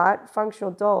or not,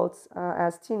 functional adults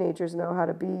as teenagers know how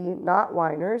to be not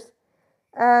whiners.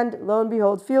 And lo and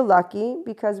behold, feel lucky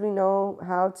because we know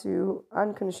how to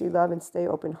unconditionally love and stay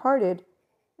open-hearted.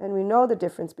 And we know the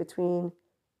difference between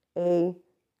a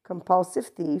compulsive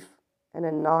thief and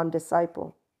a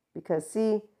non-disciple. Because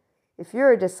see, if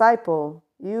you're a disciple,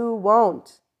 you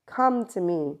won't come to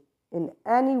me in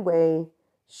any way,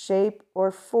 shape,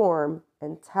 or form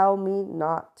and tell me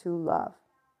not to love.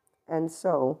 And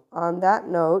so, on that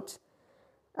note,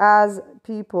 as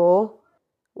people,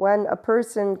 when a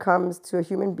person comes to a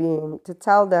human being to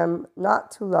tell them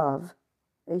not to love,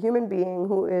 a human being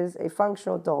who is a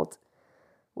functional adult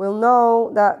will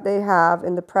know that they have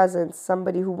in the presence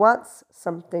somebody who wants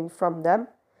something from them.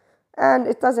 And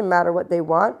it doesn't matter what they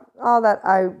want. All that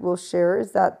I will share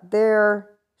is that they're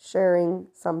sharing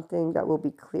something that will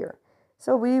be clear.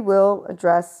 So we will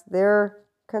address their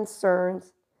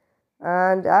concerns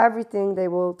and everything they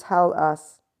will tell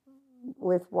us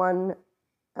with one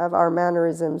of our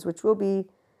mannerisms, which will be,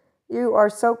 you are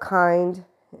so kind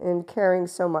and caring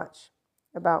so much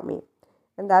about me.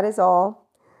 And that is all.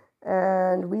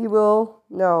 And we will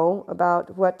know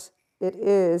about what it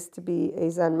is to be a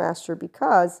Zen master,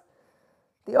 because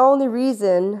the only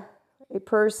reason a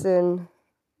person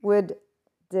would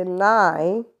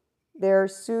deny their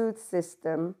soothe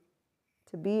system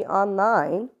to be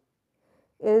online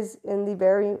is in the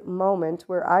very moment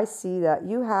where I see that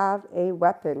you have a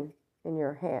weapon in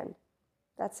your hand.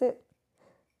 That's it.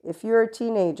 If you're a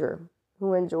teenager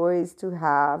who enjoys to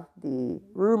have the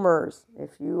rumors,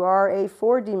 if you are a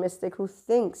 4D mystic who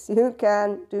thinks you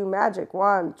can do magic,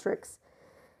 wand tricks,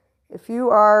 if you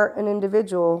are an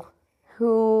individual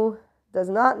who does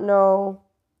not know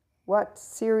what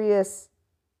serious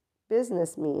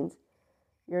business means,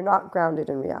 you're not grounded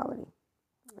in reality.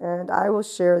 And I will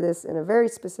share this in a very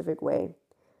specific way.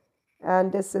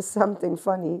 And this is something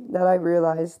funny that I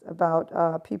realized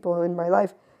about people in my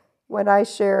life. When I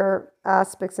share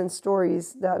aspects and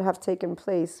stories that have taken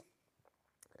place,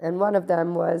 and one of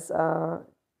them was on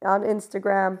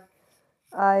Instagram,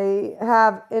 I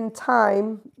have in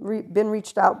time been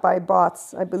reached out by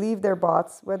bots. I believe they're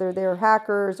bots, whether they're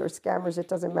hackers or scammers, it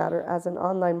doesn't matter. As an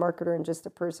online marketer and just a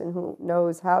person who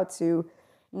knows how to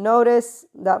notice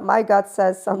that my gut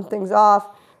says something's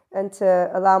off and to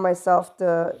allow myself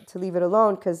to leave it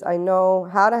alone, because I know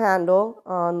how to handle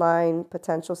online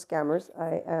potential scammers.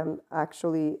 I am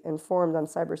actually informed on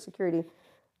cybersecurity,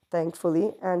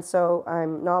 thankfully, and so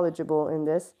I'm knowledgeable in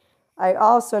this. I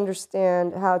also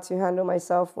understand how to handle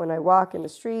myself when I walk in the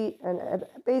street, and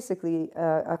basically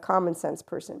a common sense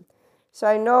person. So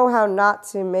I know how not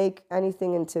to make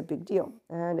anything into a big deal.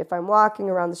 And if I'm walking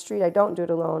around the street, I don't do it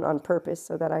alone on purpose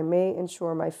so that I may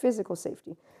ensure my physical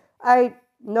safety. I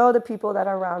know the people that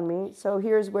are around me. So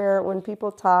here's where when people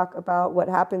talk about what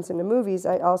happens in the movies,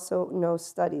 I also know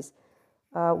studies.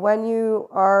 When you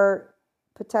are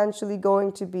potentially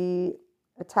going to be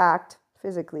attacked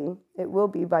physically, it will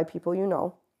be by people you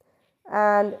know.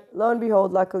 And lo and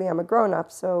behold, luckily I'm a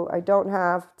grown-up, so I don't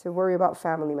have to worry about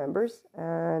family members.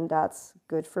 And that's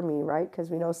good for me, right? Because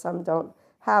we know some don't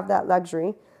have that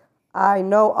luxury. I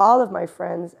know all of my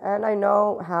friends, and I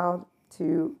know how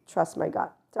to trust my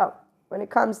gut. So when it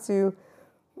comes to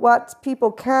what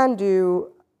people can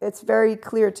do, it's very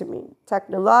clear to me,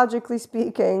 technologically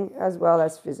speaking, as well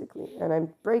as physically. And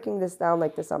I'm breaking this down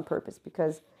like this on purpose,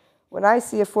 because when I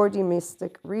see a 4D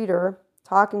mystic reader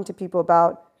talking to people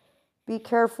about, be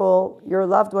careful, your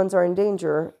loved ones are in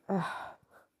danger,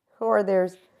 or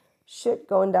there's shit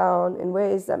going down in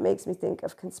ways that makes me think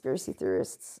of conspiracy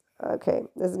theorists. Okay,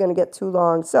 this is going to get too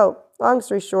long. So, long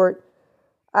story short,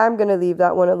 I'm going to leave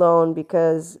that one alone,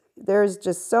 because there's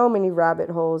just so many rabbit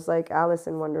holes like Alice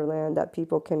in Wonderland that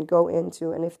people can go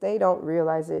into. And if they don't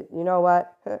realize it, you know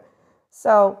what?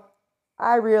 So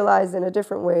I realized in a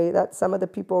different way that some of the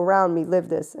people around me live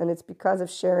this. And it's because of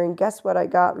sharing. Guess what I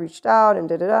got? Reached out and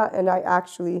da-da-da. And I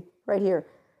actually, right here,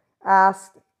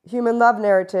 asked human love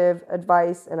narrative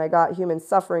advice, and I got human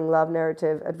suffering love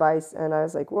narrative advice, and I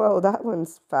was like, whoa, that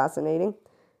one's fascinating.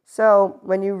 So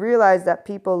when you realize that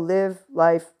people live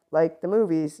life like the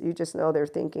movies, you just know they're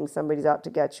thinking somebody's out to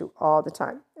get you all the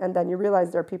time. And then you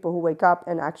realize there are people who wake up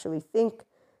and actually think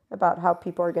about how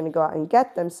people are going to go out and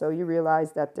get them. So you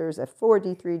realize that there's a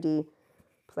 4D, 3D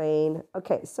plane.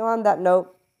 Okay, so on that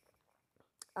note,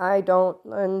 I don't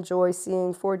enjoy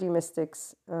seeing 4D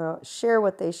mystics share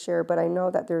what they share, but I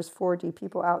know that there's 4D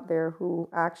people out there who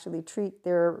actually treat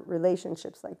their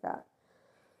relationships like that.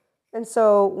 And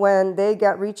so when they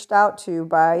get reached out to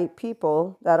by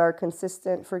people that are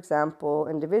consistent, for example,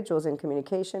 individuals in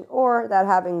communication, or that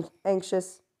having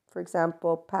anxious, for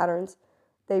example, patterns,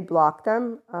 they block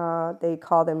them, they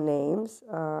call them names,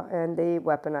 and they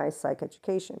weaponize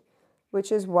psychoeducation,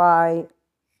 which is why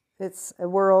it's a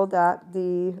world that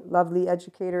the lovely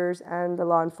educators and the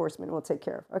law enforcement will take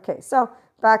care of. Okay, so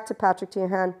back to Patrick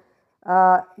Tiahan.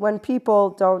 When people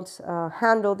don't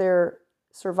handle their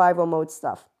survival mode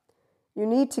stuff, you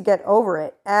need to get over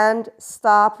it and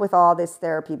stop with all this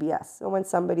therapy BS. So when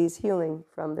somebody's healing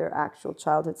from their actual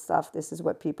childhood stuff, this is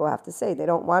what people have to say. They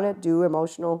don't want to do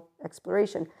emotional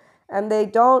exploration, and they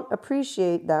don't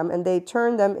appreciate them, and they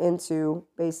turn them into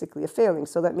basically a failing.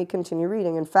 So let me continue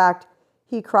reading. In fact,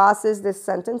 he crosses this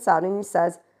sentence out and he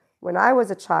says, when I was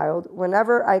a child,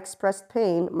 whenever I expressed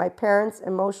pain, my parents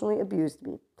emotionally abused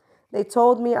me. They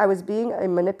told me I was being a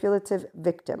manipulative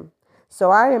victim.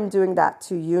 So I am doing that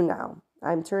to you now.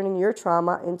 I'm turning your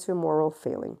trauma into a moral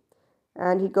failing.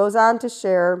 And he goes on to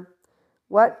share,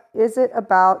 what is it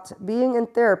about being in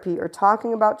therapy or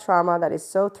talking about trauma that is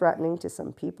so threatening to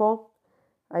some people?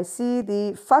 I see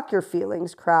the fuck your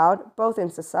feelings crowd, both in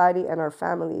society and our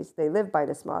families. They live by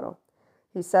this motto.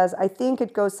 He says, I think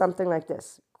it goes something like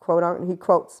this. He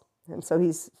quotes, and so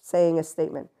he's saying a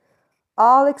statement.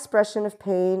 All expression of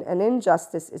pain and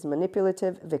injustice is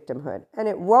manipulative victimhood, and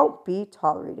it won't be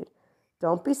tolerated.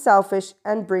 Don't be selfish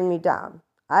and bring me down.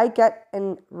 I get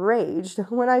enraged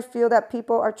when I feel that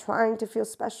people are trying to feel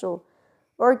special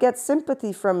or get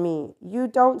sympathy from me. You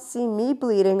don't see me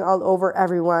bleeding all over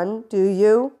everyone, do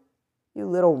you? You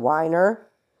little whiner.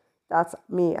 That's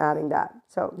me adding that.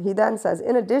 So he then says,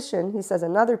 in addition, he says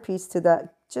another piece to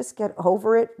that, just get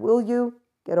over it, will you?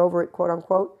 Get over it, quote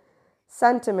unquote.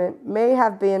 Sentiment may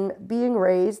have been being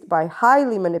raised by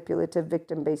highly manipulative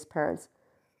victim-based parents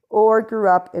or grew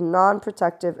up in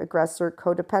non-protective aggressor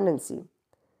codependency.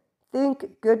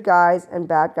 Think good guys and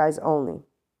bad guys only.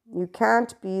 You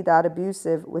can't be that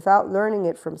abusive without learning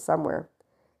it from somewhere,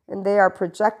 and they are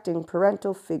projecting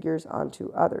parental figures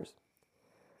onto others.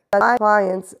 My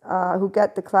clients who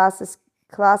get the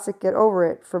classic get over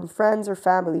it from friends or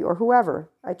family or whoever,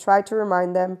 I try to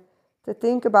remind them to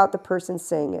think about the person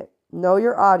saying it. Know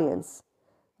your audience.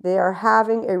 They are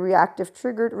having a reactive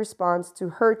triggered response to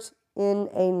hurt in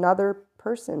another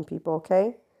person, people,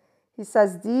 okay? He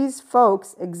says these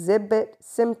folks exhibit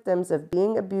symptoms of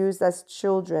being abused as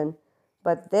children,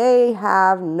 but they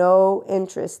have no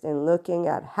interest in looking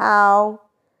at how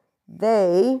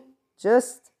they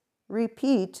just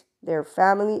repeat their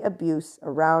family abuse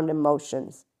around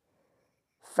emotions.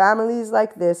 Families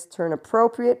like this turn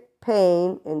appropriate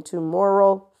pain into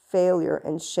moral failure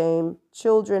and shame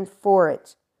children for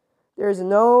it. There is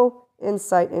no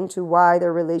insight into why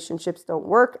their relationships don't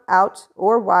work out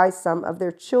or why some of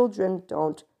their children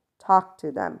don't talk to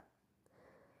them.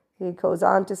 He goes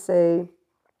on to say,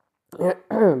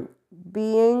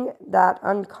 being that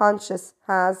unconscious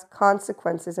has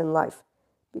consequences in life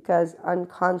because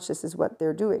unconscious is what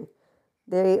they're doing.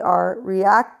 They are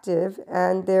reactive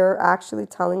and they're actually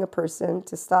telling a person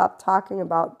to stop talking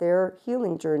about their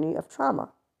healing journey of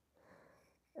trauma.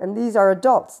 And these are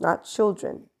adults, not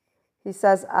children. He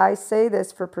says, I say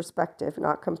this for perspective,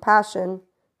 not compassion.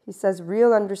 He says,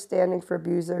 real understanding for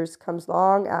abusers comes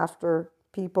long after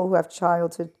people who have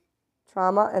childhood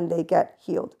trauma and they get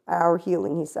healed. Our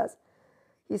healing, he says.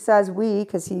 He says we,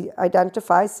 because he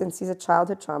identifies since he's a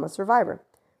childhood trauma survivor.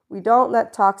 We don't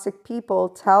let toxic people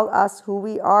tell us who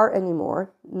we are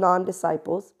anymore.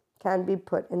 Non-disciples can be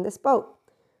put in this boat.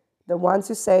 The ones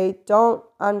who say, don't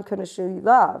unconditionally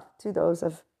love to those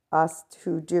of us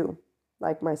who do,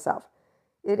 like myself.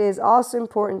 It is also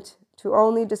important to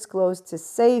only disclose to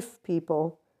safe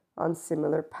people on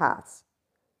similar paths.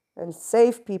 And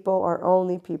safe people are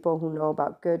only people who know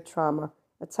about good trauma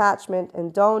attachment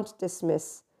and don't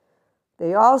dismiss.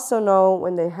 They also know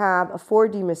when they have a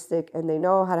 4D mystic and they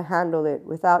know how to handle it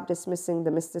without dismissing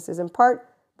the mysticism part,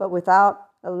 but without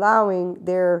allowing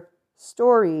their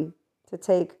story to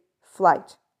take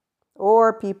flight.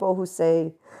 Or people who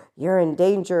say, you're in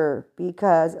danger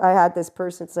because I had this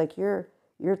person, it's like, you're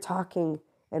you're talking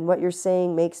and what you're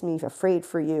saying makes me afraid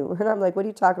for you. And I'm like, what are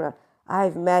you talking about?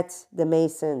 I've met the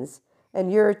Masons.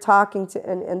 And you're talking to,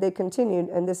 and they continued,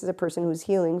 and this is a person who's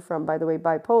healing from, by the way,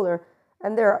 bipolar,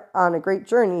 and they're on a great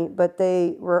journey, but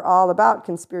they were all about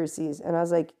conspiracies. And I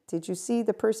was like, did you see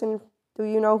the person? Do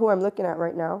you know who I'm looking at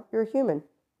right now? You're a human.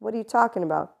 What are you talking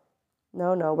about?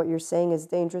 No, what you're saying is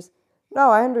dangerous. No,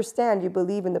 I understand you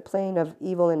believe in the plane of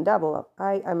evil and devil.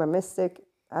 I'm a mystic.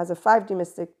 As a 5D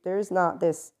mystic, there is not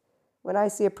this. When I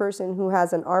see a person who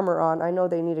has an armor on, I know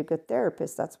they need a good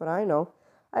therapist. That's what I know.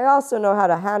 I also know how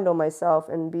to handle myself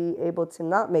and be able to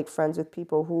not make friends with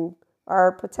people who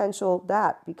are potential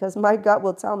that, because my gut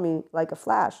will tell me like a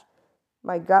flash.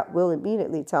 My gut will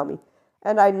immediately tell me.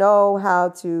 And I know how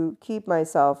to keep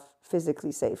myself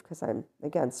physically safe because I'm,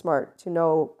 again, smart to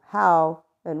know how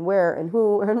and where and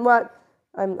who and what.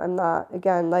 I'm not,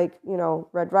 again, like,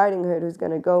 Red Riding Hood, who's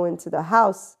going to go into the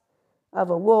house of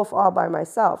a wolf all by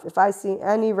myself. If I see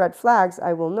any red flags,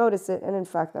 I will notice it. And in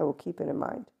fact, I will keep it in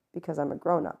mind because I'm a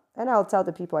grown-up. And I'll tell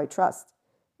the people I trust.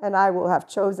 And I will have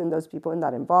chosen those people, and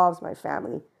that involves my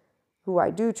family, who I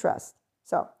do trust.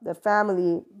 So the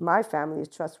family, my family is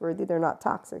trustworthy. They're not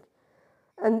toxic.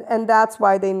 And that's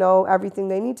why they know everything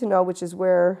they need to know, which is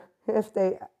where, if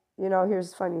they,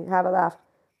 here's funny, have a laugh.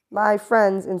 My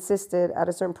friends insisted at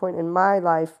a certain point in my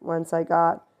life, once I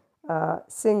got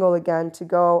single again, to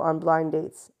go on blind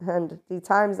dates. And the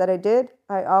times that I did,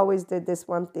 I always did this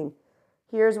one thing.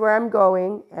 Here's where I'm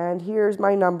going, and here's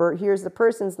my number. Here's the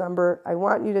person's number. I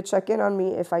want you to check in on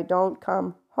me if I don't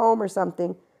come home or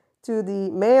something. To the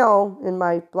male in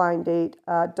my blind date,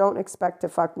 don't expect to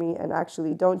fuck me, and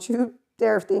actually don't you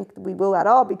dare think we will at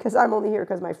all, because I'm only here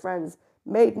because my friends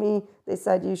made me. They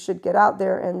said you should get out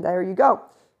there, and there you go.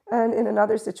 And in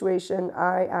another situation,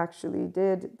 I actually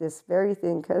did this very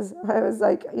thing because I was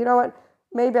like, you know what?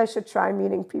 Maybe I should try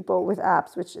meeting people with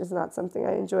apps, which is not something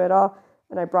I enjoy at all.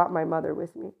 And I brought my mother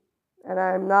with me. And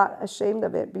I'm not ashamed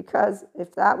of it, because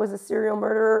if that was a serial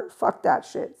murderer, fuck that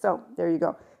shit. So there you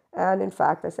go. And in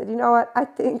fact, I said, you know what? I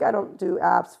think I don't do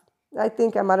apps. I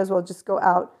think I might as well just go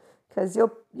out, because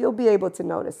you'll be able to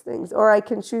notice things. Or I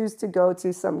can choose to go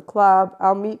to some club.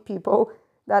 I'll meet people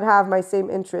that have my same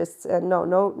interests, and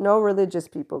no religious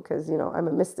people, because I'm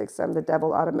a mystic, so I'm the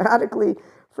devil automatically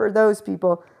for those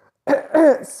people.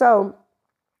 So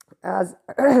as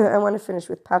I want to finish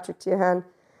with Patrick Tiahan,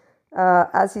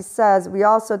 as he says, we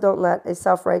also don't let a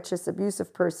self-righteous,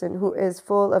 abusive person who is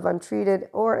full of untreated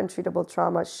or untreatable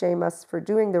trauma shame us for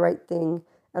doing the right thing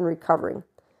and recovering.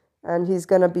 And he's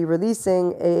going to be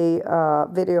releasing a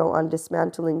video on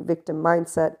dismantling victim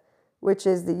mindset, which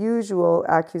is the usual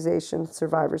accusation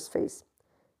survivors face.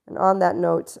 And on that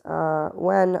note,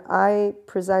 when I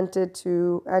presented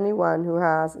to anyone who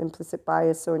has implicit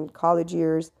bias, so in college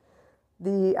years,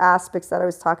 the aspects that I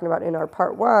was talking about in our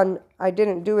part 1, I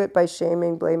didn't do it by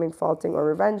shaming, blaming, faulting, or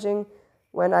revenging.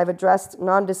 When I've addressed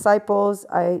non-disciples,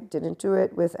 I didn't do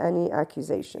it with any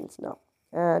accusations, no.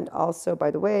 And also, by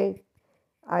the way,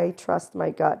 I trust my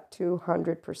gut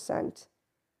 200%.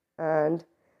 And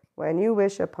when you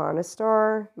wish upon a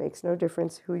star, makes no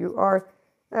difference who you are,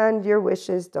 and your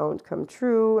wishes don't come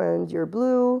true, and you're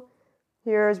blue.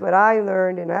 Here's what I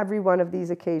learned in every one of these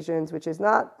occasions, which is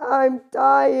not, I'm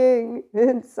dying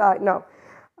inside. No,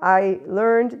 I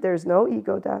learned there's no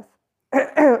ego death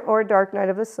or dark night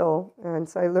of the soul. And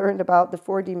so I learned about the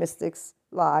 4D mystics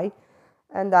lie.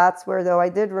 And that's where, though I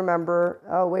did remember,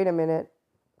 oh, wait a minute.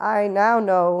 I now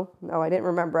know, no, I didn't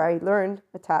remember. I learned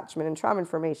attachment and trauma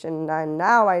information. And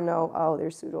now I know, oh,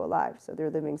 they're pseudo-alive. So they're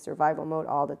living survival mode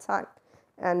all the time.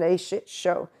 And a shit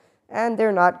show. And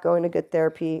they're not going to good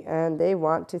therapy, and they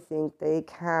want to think they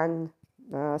can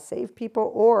save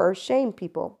people or shame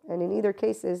people. And in either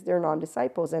cases, they're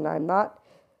non-disciples, and I'm not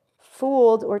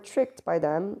fooled or tricked by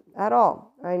them at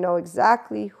all. I know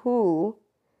exactly who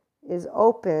is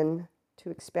open to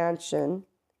expansion,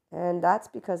 and that's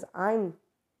because I'm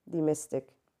the mystic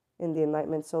in the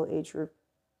Enlightenment Soul Age group,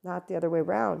 not the other way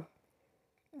around.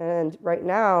 And right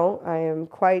now, I am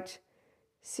quite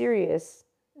serious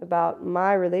about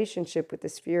my relationship with the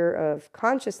sphere of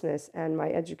consciousness and my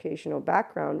educational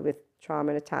background with trauma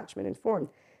and attachment informed,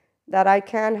 that I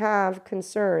can have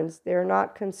concerns. They're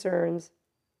not concerns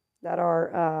that are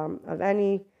of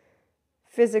any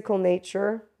physical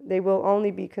nature. They will only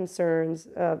be concerns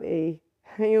of a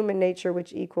human nature,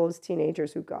 which equals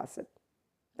teenagers who gossip.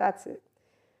 That's it.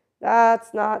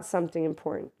 That's not something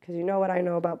important, because you know what I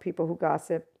know about people who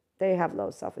gossip? They have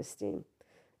low self-esteem.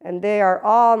 And they are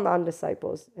all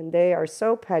non-disciples, and they are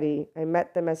so petty. I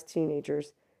met them as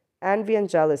teenagers. Envy and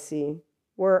jealousy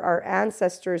were our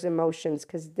ancestors' emotions,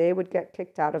 because they would get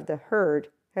kicked out of the herd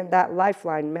And that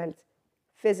lifeline meant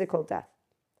physical death.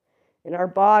 And our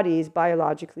bodies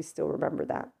biologically still remember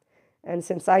that. And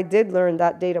since I did learn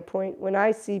that data point, when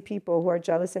I see people who are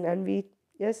jealous and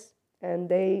envious, and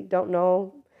they don't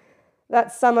know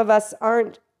that some of us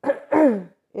aren't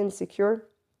insecure,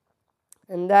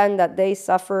 and then that they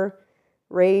suffer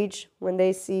rage when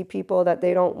they see people that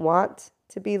they don't want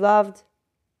to be loved,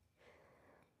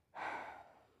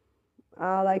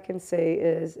 all I can say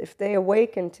is if they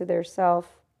awaken to their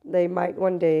self, they might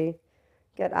one day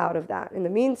get out of that. In the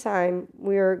meantime,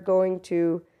 we're going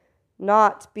to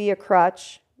not be a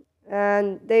crutch,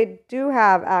 and they do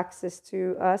have access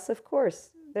to us, of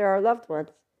course. They're our loved ones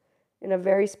in a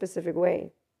very specific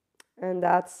way. And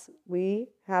that's, we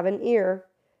have an ear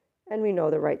and we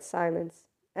know the right silence.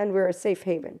 And we're a safe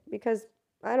haven because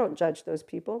I don't judge those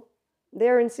people.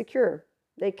 They're insecure.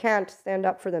 They can't stand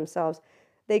up for themselves.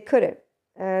 They couldn't.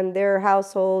 And their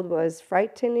household was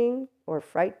frightening or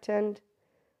frightened.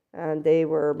 And they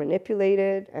were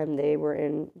manipulated, and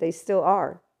they still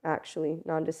are actually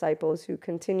non-disciples who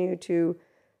continue to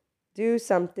do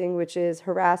something, which is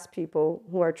harass people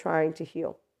who are trying to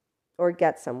heal or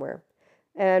get somewhere.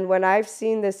 And when I've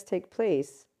seen this take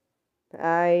place,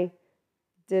 I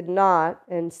did not,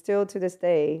 and still to this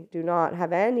day, do not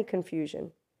have any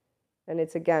confusion. And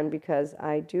it's again because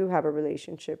I do have a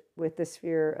relationship with the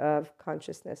sphere of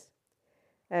consciousness.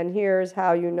 And here's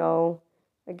how you know,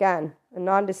 again, a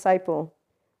non-disciple,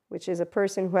 which is a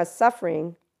person who has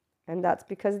suffering, and that's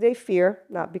because they fear,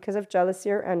 not because of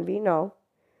jealousy or envy. No,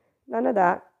 none of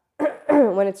that.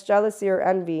 When it's jealousy or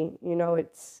envy, you know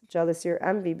it's jealousy or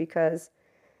envy because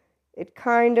it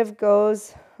kind of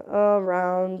goes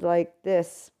around like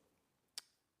this.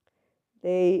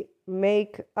 They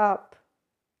make up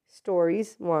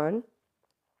stories, one,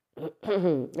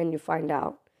 and you find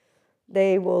out.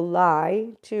 They will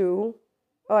lie, two.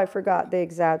 Oh, I forgot, they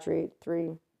exaggerate,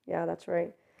 three. Yeah, that's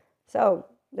right. So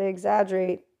they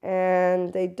exaggerate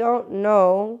and they don't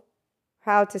know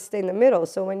how to stay in the middle.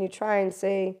 So when you try and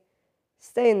say,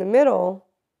 stay in the middle,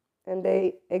 and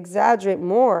they exaggerate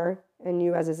more, and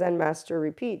you as a Zen master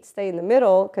repeat, stay in the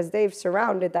middle, because they've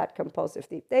surrounded that compulsive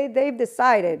thief. They've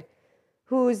decided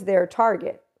who's their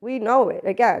target. We know it.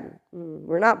 Again,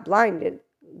 we're not blinded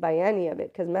by any of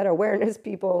it, because meta-awareness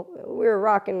people, we're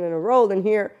rocking and rolling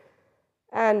here.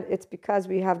 And it's because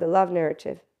we have the love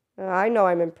narrative. I know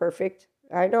I'm imperfect.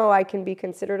 I know I can be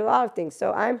considered a lot of things.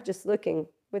 So I'm just looking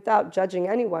without judging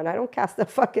anyone. I don't cast a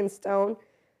fucking stone.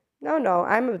 No,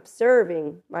 I'm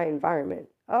observing my environment.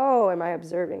 Oh, am I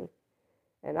observing?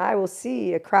 And I will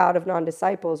see a crowd of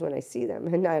non-disciples when I see them.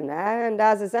 And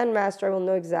as a Zen master, I will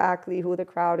know exactly who the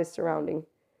crowd is surrounding.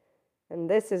 And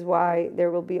this is why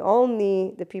there will be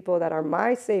only the people that are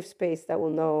my safe space that will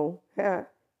know.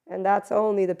 And that's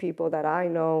only the people that I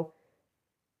know,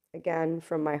 again,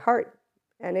 from my heart.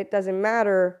 And it doesn't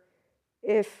matter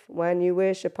if when you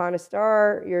wish upon a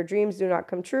star, your dreams do not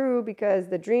come true, because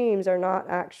the dreams are not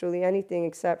actually anything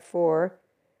except for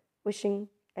wishing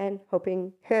and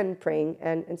hoping and praying.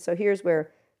 And so here's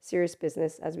where serious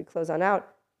business, as we close on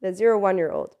out, the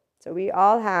 0-1-year-old. So we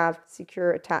all have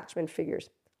secure attachment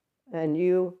figures, and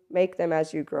you make them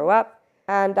as you grow up.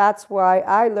 And that's why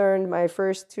I learned my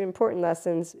first two important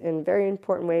lessons in very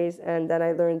important ways, and then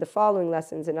I learned the following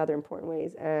lessons in other important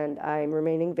ways, and I'm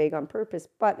remaining vague on purpose,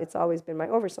 but it's always been my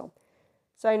oversoul.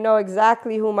 So I know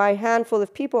exactly who my handful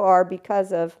of people are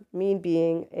because of me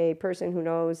being a person who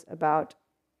knows about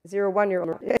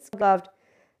 0-1-year-old. It's loved.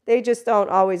 They just don't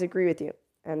always agree with you,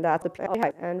 and that's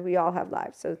the and we all have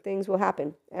lives, so things will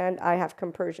happen, and I have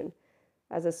compersion.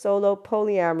 As a solo,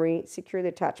 polyamory, securely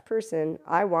attached person,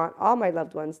 I want all my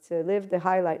loved ones to live the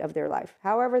highlight of their life,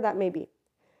 however that may be.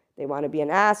 They want to be an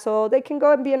asshole, they can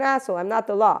go and be an asshole. I'm not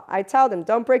the law. I tell them,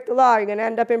 don't break the law, you're going to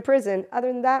end up in prison. Other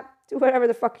than that, do whatever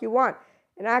the fuck you want.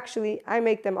 And actually, I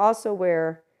make them also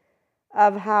aware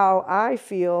of how I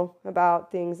feel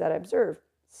about things that I observe,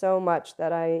 so much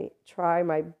that I try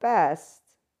my best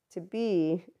to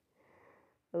be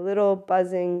a little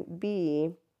buzzing bee,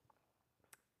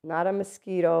 not a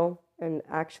mosquito, and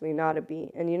actually not a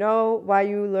bee. And you know why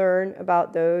you learn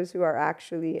about those who are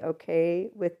actually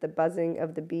okay with the buzzing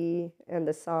of the bee and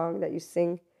the song that you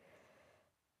sing?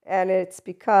 And it's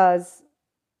because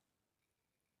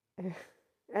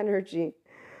energy.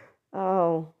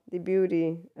 Oh, the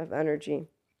beauty of energy.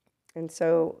 And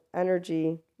so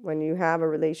energy, when you have a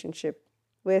relationship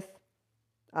with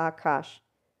Akash,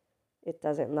 it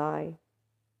doesn't lie.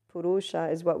 Purusha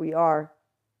is what we are.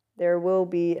 There will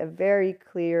be a very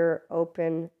clear,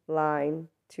 open line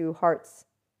to hearts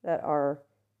that are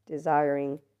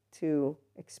desiring to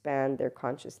expand their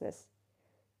consciousness.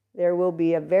 there will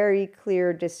be a very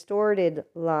clear distorted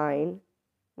line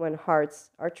when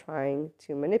hearts are trying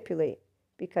to manipulate,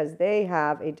 because they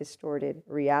have a distorted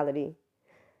reality.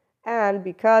 And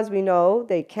because we know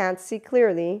they can't see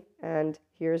clearly, and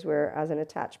here's where, as an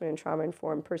attachment and trauma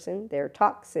informed person, they're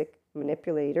toxic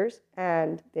manipulators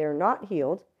and they're not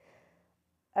healed,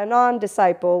 a non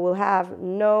disciple will have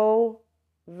no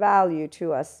value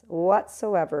to us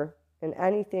whatsoever in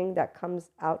anything that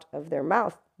comes out of their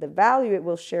mouth. The value it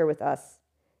will share with us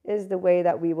is the way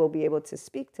that we will be able to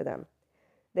speak to them.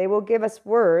 They will give us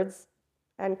words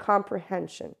and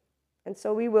comprehension. And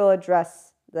so we will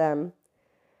address them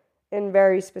in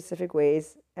very specific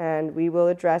ways, and we will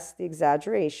address the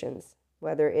exaggerations,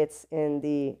 whether it's in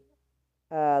the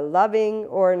loving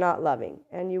or not loving.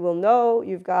 And you will know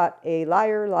you've got a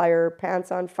liar, pants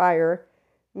on fire,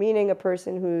 meaning a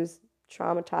person who's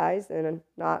traumatized and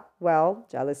not well,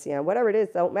 jealousy, and whatever it is,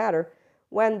 don't matter,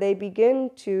 when they begin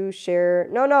to share,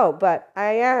 no, but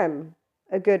I am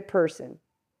a good person.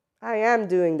 I am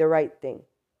doing the right thing.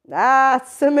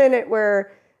 That's the minute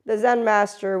where the Zen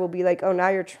master will be like, oh, now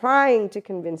you're trying to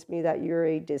convince me that you're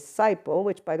a disciple,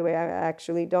 which, by the way, I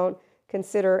actually don't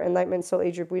consider Enlightenment Soul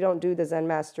Age Group. We don't do the Zen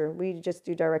master. We just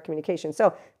do direct communication.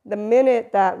 So the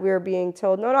minute that we're being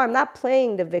told, no, I'm not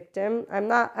playing the victim. I'm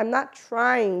not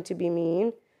trying to be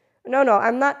mean. No,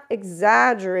 I'm not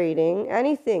exaggerating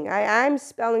anything. I'm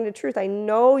spelling the truth. I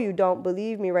know you don't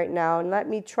believe me right now, and let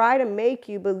me try to make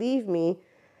you believe me.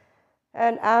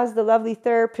 And as the lovely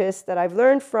therapist that I've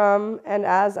learned from, and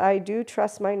as I do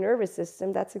trust my nervous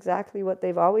system, that's exactly what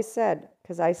they've always said.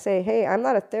 Because I say, hey, I'm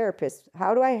not a therapist.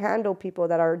 How do I handle people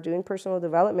that are doing personal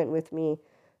development with me,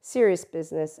 serious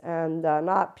business, and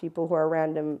not people who are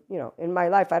random, in my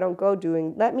life? I don't go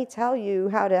doing, let me tell you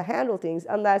how to handle things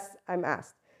unless I'm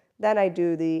asked. Then I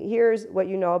do here's what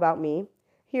you know about me.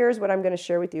 Here's what I'm going to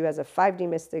share with you as a 5D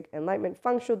mystic, enlightenment,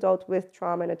 functional adult with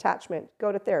trauma and attachment.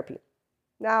 Go to therapy.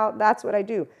 Now, that's what I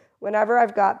do. Whenever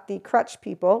I've got the crutch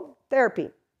people,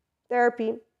 therapy.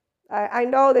 I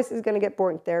know this is going to get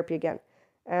boring, therapy again.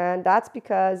 And that's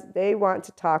because they want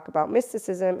to talk about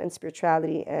mysticism and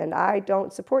spirituality. And I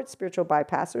don't support spiritual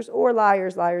bypassers or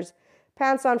liars,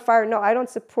 pants on fire. No, I don't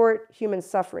support human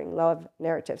suffering, love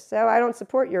narratives. So I don't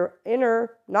support your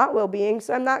inner not well-being.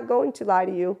 So I'm not going to lie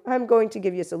to you. I'm going to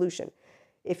give you a solution.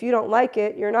 If you don't like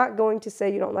it, you're not going to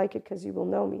say you don't like it because you will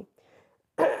know me.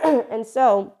 And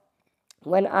so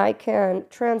when I can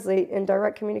translate in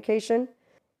direct communication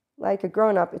like a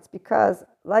grown-up, it's because,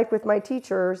 like with my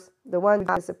teachers, the ones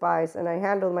who disappoint, and I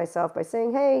handle myself by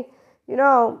saying, hey,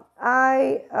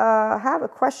 I have a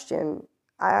question.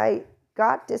 I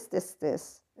got this,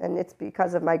 and it's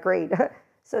because of my grade.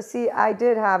 So see, I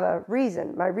did have a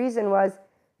reason. My reason was,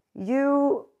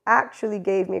 you actually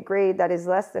gave me a grade that is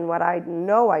less than what I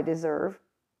know I deserve.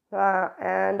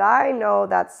 And I know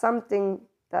that's something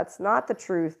that's not the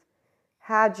truth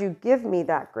had you give me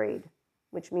that grade,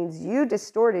 which means you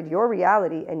distorted your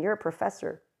reality and you're a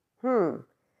professor.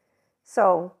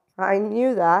 So I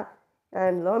knew that,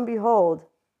 and lo and behold,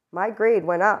 my grade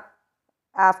went up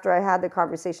after I had the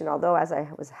conversation, although as I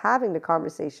was having the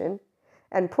conversation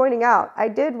and pointing out, I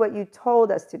did what you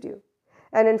told us to do.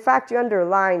 And in fact, you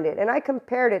underlined it, and I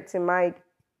compared it to my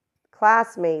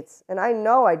classmates, and I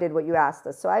know I did what you asked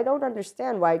us. So I don't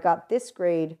understand why I got this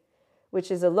grade, which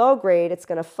is a low grade. It's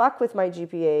going to fuck with my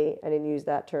GPA. I didn't use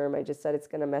that term. I just said it's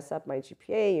going to mess up my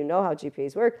GPA. You know how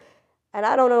GPAs work. And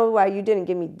I don't know why you didn't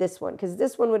give me this one, because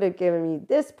this one would have given me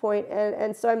this point.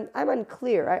 And so I'm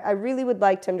unclear. I really would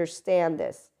like to understand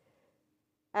this.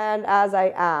 And as I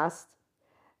asked,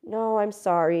 no, I'm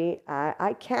sorry.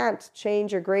 I can't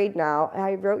change your grade now.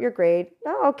 I wrote your grade.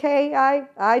 No, okay.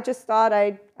 I just thought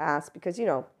I'd ask because,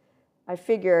 I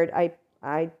figured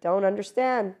I don't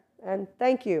understand. And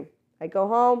thank you. I go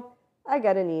home. I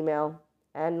get an email.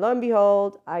 And lo and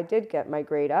behold, I did get my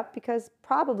grade up because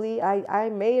probably I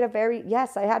made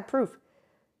yes, I had proof.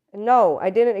 No, I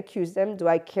didn't accuse them. Do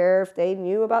I care if they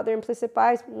knew about their implicit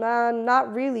bias? Nah,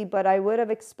 not really, but I would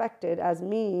have expected as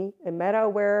me, a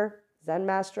meta-aware Zen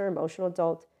master, emotional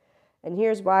adult. And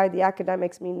here's why the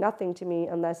academics mean nothing to me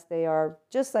unless they are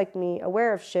just like me,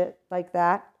 aware of shit like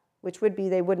that, which would be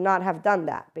they would not have done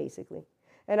that, basically.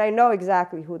 And I know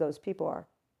exactly who those people are.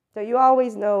 So you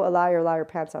always know a liar,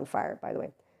 pants on fire, by the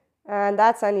way. And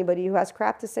that's anybody who has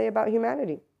crap to say about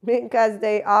humanity, because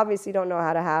they obviously don't know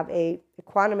how to have a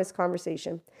equanimous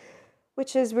conversation,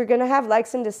 which is we're going to have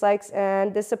likes and dislikes,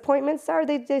 and disappointments. Are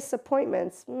they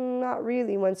disappointments? Not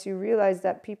really, once you realize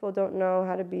that people don't know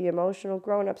how to be emotional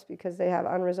grown-ups because they have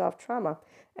unresolved trauma,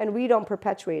 and we don't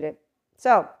perpetuate it.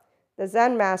 So The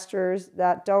Zen masters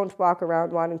that don't walk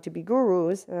around wanting to be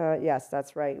gurus, yes,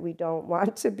 that's right. We don't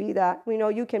want to be that. We know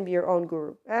you can be your own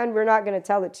guru. And we're not going to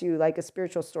tell it to you like a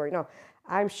spiritual story. No,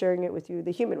 I'm sharing it with you the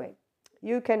human way.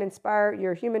 You can inspire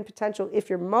your human potential if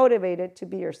you're motivated to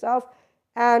be yourself.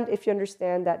 And if you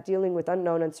understand that dealing with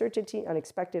unknown, uncertainty,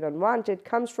 unexpected, unwanted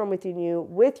comes from within you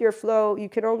with your flow. You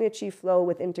can only achieve flow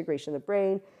with integration of the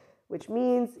brain, which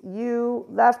means you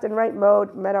left and right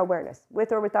mode, meta awareness,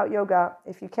 with or without yoga.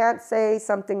 If you can't say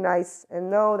something nice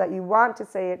and know that you want to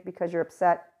say it because you're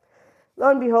upset,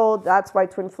 lo and behold, that's why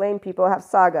twin flame people have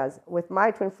sagas. With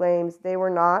my twin flames, they were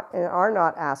not and are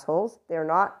not assholes. They're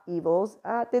not evils.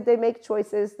 Did they make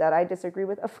choices that I disagree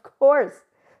with? Of course.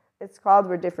 It's called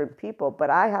we're different people, but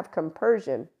I have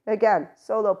compersion. Again,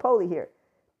 solo poly here.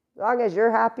 As long as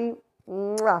you're happy,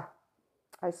 mwah,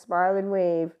 I smile and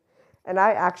wave. And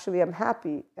I actually am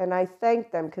happy. And I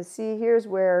thank them because, see, here's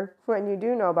where, when you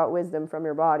do know about wisdom from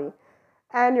your body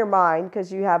and your mind,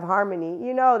 because you have harmony,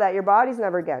 you know that your body's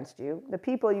never against you. The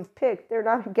people you've picked, they're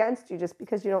not against you just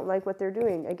because you don't like what they're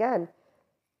doing. Again,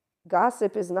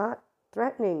 gossip is not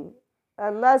threatening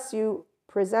unless you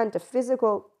present a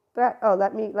physical threat. Oh,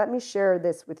 let me share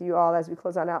this with you all as we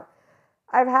close on out.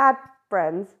 I've had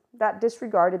friends that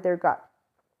disregarded their gut,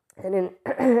 and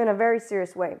in a very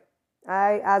serious way.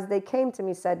 As they came to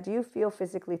me, said, do you feel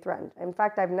physically threatened? In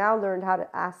fact, I've now learned how to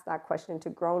ask that question to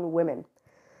grown women,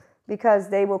 because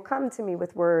they will come to me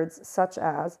with words such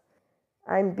as,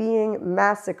 I'm being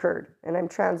massacred, and I'm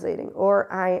translating,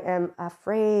 or I am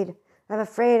afraid. I'm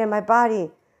afraid in my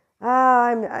body.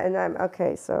 I'm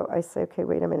okay. So I say, okay,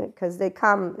 wait a minute, because they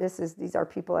come. These are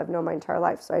people I've known my entire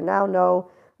life. So I now know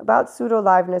about pseudo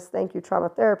liveness. Thank you, trauma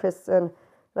therapists. And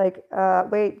like,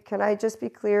 wait, can I just be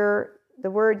clear? The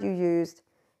word you used.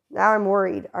 Now I'm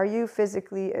worried. Are you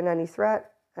physically in any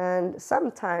threat? And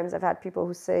sometimes I've had people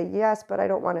who say yes, but I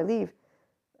don't want to leave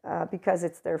because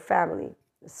it's their family.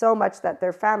 So much that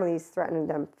their family is threatening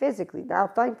them physically. Now,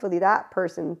 thankfully, that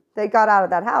person, they got out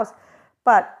of that house.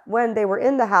 But when they were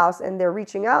in the house and they're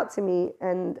reaching out to me,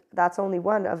 and that's only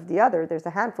one of the other, there's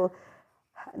a handful.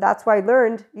 That's why I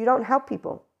learned you don't help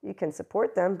people. You can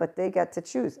support them, but they get to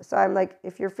choose. So I'm like,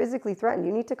 if you're physically threatened,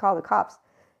 you need to call the cops.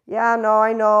 Yeah, no,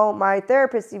 I know. My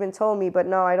therapist even told me, but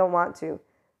no, I don't want to.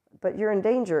 But you're in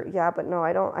danger. Yeah, but no,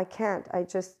 I can't.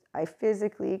 I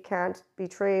physically can't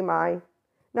betray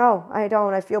no, I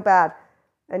don't. I feel bad.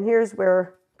 And here's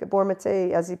where Gabor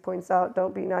Mate, as he points out,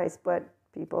 don't be nice, but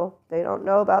people, they don't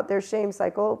know about their shame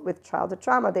cycle with childhood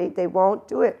trauma. They won't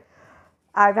do it.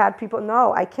 I've had people,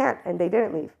 no, I can't. And they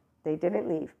didn't leave. They didn't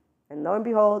leave. And lo and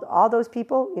behold, all those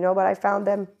people, you know what I found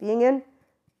them being in?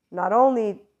 Not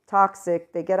only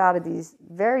toxic, they get out of these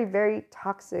very, very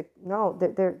toxic,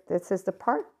 this is the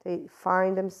part, they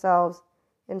find themselves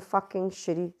in fucking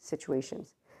shitty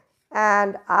situations.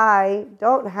 And I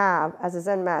don't have, as a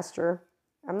Zen master,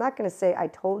 I'm not going to say I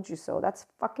told you so. That's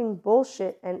fucking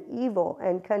bullshit and evil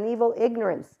and Knievel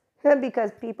ignorance.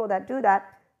 Because people that do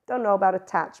that don't know about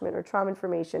attachment or trauma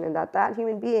information, and that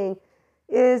human being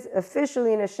is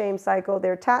officially in a shame cycle.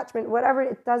 Their attachment, whatever,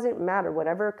 it doesn't matter.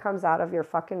 Whatever comes out of your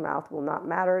fucking mouth will not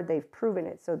matter. They've proven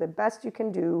it. So the best you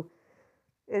can do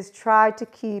is try to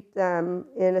keep them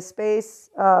in a space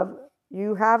of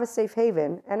you have a safe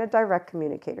haven and a direct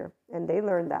communicator. And they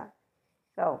learn that.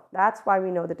 So that's why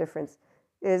we know the difference,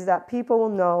 is that people will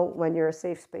know when you're a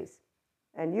safe space.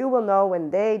 And you will know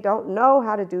when they don't know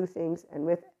how to do things. And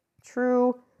with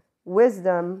true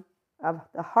wisdom of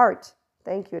the heart,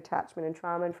 thank you, attachment and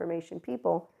trauma information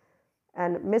people,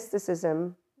 and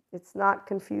mysticism, it's not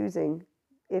confusing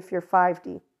if you're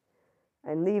 5D.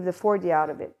 And leave the 4D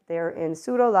out of it. They're in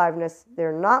pseudo-liveness.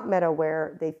 They're not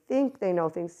meta-aware. They think they know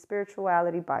things.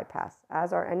 Spirituality bypass,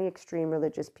 as are any extreme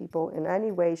religious people in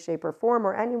any way, shape, or form,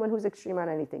 or anyone who's extreme on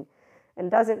anything, and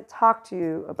doesn't talk to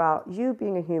you about you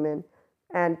being a human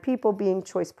and people being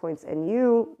choice points, and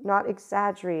you not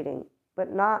exaggerating,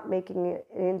 but not making it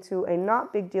into a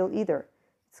not big deal either.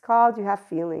 It's called you have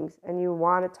feelings and you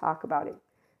want to talk about it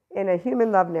in a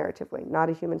human love narrative way, not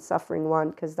a human suffering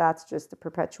one, because that's just the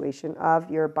perpetuation of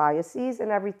your biases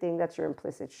and everything that's your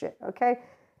implicit shit, okay?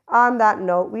 On that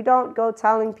note, we don't go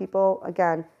telling people,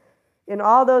 again, in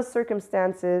all those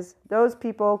circumstances, those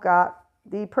people got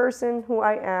the person who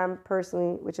I am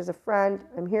personally, which is a friend.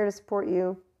 I'm here to support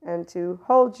you and to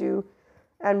hold you.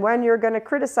 And when you're going to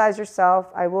criticize yourself,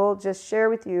 I will just share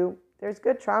with you, there's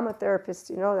good trauma therapists,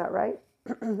 you know that, right?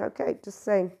 Okay, just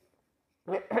saying.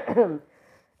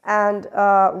 And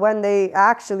when they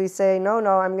actually say, no,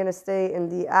 I'm going to stay in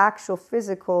the actual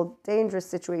physical dangerous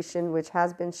situation, which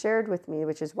has been shared with me,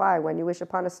 which is why when you wish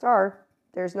upon a star,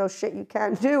 there's no shit you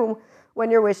can't do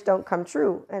when your wish don't come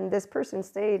true. And this person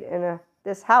stayed in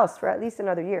this house for at least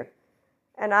another year.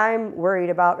 And I'm worried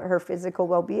about her physical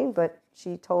well-being, but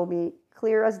she told me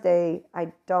clear as day,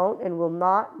 I don't and will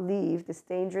not leave this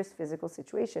dangerous physical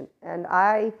situation. And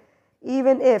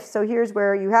so here's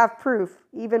where you have proof,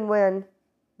 even when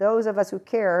those of us who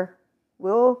care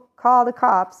will call the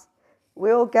cops,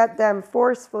 we'll get them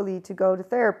forcefully to go to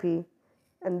therapy,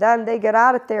 and then they get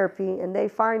out of therapy and they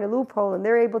find a loophole and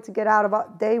they're able to get out of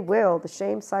it, the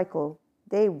shame cycle,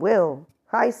 they will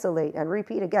isolate and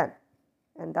repeat again.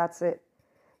 And that's it.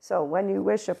 So when you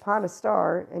wish upon a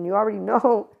star and you already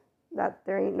know that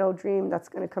there ain't no dream that's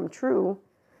going to come true,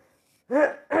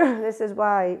 this is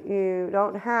why you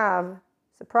don't have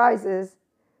surprises.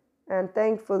 And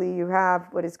thankfully, you have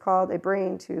what is called a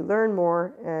brain to learn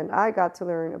more. And I got to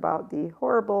learn about the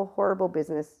horrible, horrible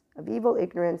business of evil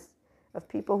ignorance of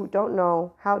people who don't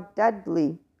know how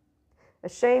deadly a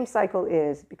shame cycle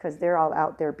is, because they're all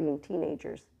out there being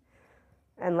teenagers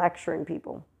and lecturing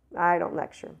people. I don't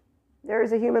lecture. There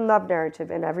is a human love narrative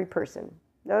in every person.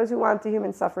 Those who want the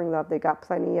human suffering love, they got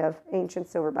plenty of ancient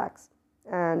silverbacks.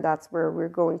 And that's where we're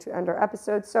going to end our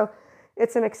episode. So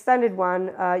it's an extended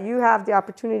one. You have the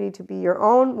opportunity to be your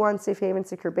own one safe haven,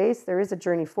 secure base. There is a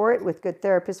journey for it with good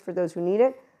therapists for those who need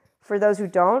it. For those who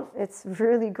don't, it's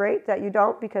really great that you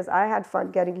don't, because I had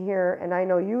fun getting here, and I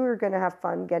know you are going to have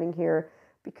fun getting here,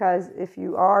 because if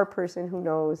you are a person who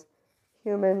knows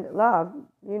human love,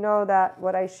 you know that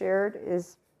what I shared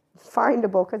is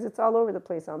findable because it's all over the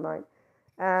place online.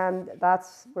 And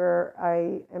that's where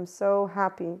I am so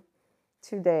happy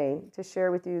today to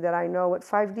share with you that I know what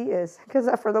 5D is, because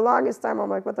for the longest time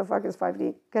I'm like, what the fuck is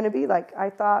 5D going to be like?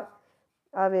 I thought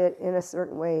of it in a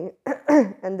certain way.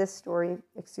 And this story,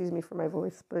 excuse me for my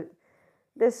voice, but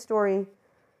this story,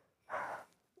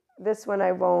 this one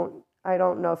I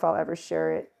don't know if I'll ever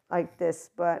share it like this,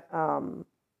 but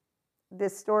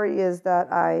this story is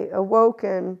that I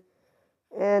awoken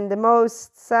in the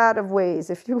most sad of ways,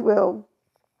 if you will.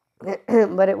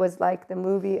 But it was like the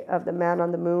movie of the Man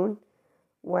on the Moon,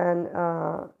 when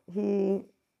he,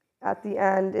 at the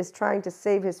end, is trying to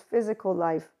save his physical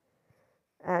life.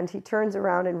 And he turns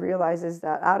around and realizes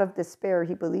that out of despair,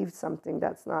 he believed something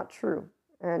that's not true.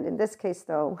 And in this case,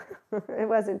 though, it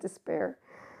wasn't despair.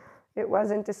 It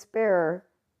wasn't despair.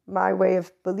 My way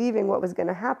of believing what was going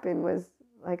to happen was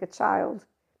like a child.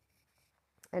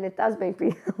 And it does make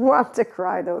me want to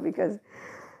cry, though, because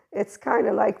it's kind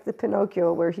of like the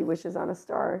Pinocchio where he wishes on a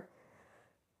star.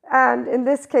 And in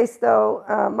this case, though,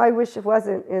 my wish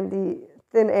wasn't in the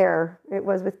thin air. It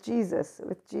was with Jesus,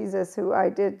 who I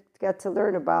did get to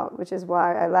learn about, which is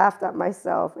why I laughed at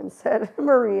myself and said,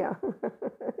 Maria.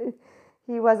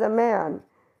 He was a man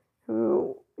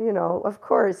who, of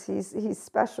course, he's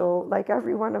special, like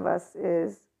every one of us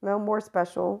is, no more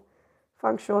special,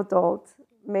 functional adult,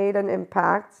 made an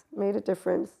impact, made a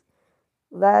difference,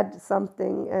 led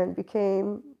something and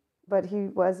became, but he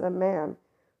was a man.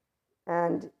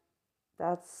 And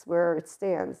that's where it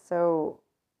stands. So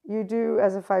you do,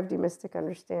 as a 5D mystic,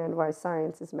 understand why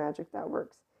science is magic that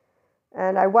works.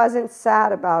 And I wasn't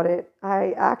sad about it.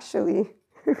 I actually,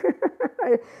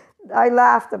 I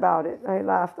laughed about it. I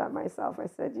laughed at myself. I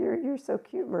said, you're so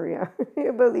cute, Maria.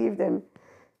 You believed in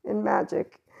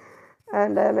magic.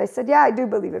 And then I said, yeah, I do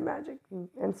believe in magic.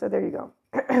 And so there you go.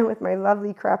 With my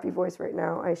lovely, crappy voice right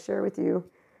now, I share with you.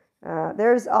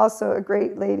 There's also a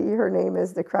great lady. Her name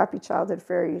is the Crappy Childhood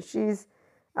Fairy. She's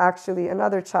actually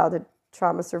another childhood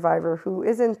trauma survivor who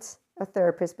isn't a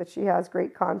therapist, but she has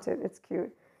great content. It's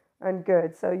cute and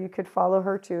good. So you could follow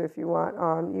her too if you want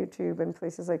on YouTube and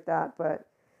places like that. But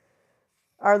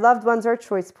our loved ones are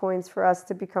choice points for us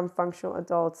to become functional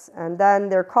adults. And then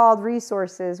they're called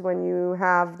resources when you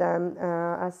have them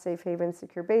as safe haven,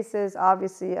 secure bases.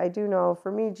 Obviously, I do know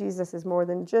for me, Jesus is more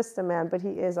than just a man, but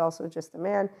he is also just a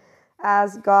man.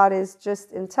 As God is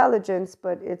just intelligence,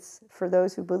 but it's for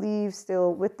those who believe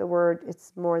still with the word,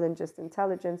 it's more than just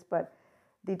intelligence. But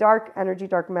the dark energy,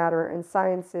 dark matter, and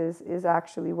sciences is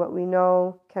actually what we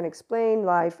know can explain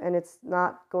life, and it's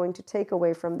not going to take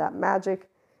away from that magic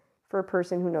for a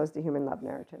person who knows the human love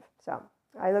narrative. So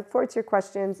I look forward to your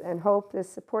questions and hope this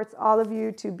supports all of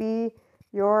you to be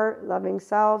your loving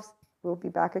selves. We'll be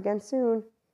back again soon.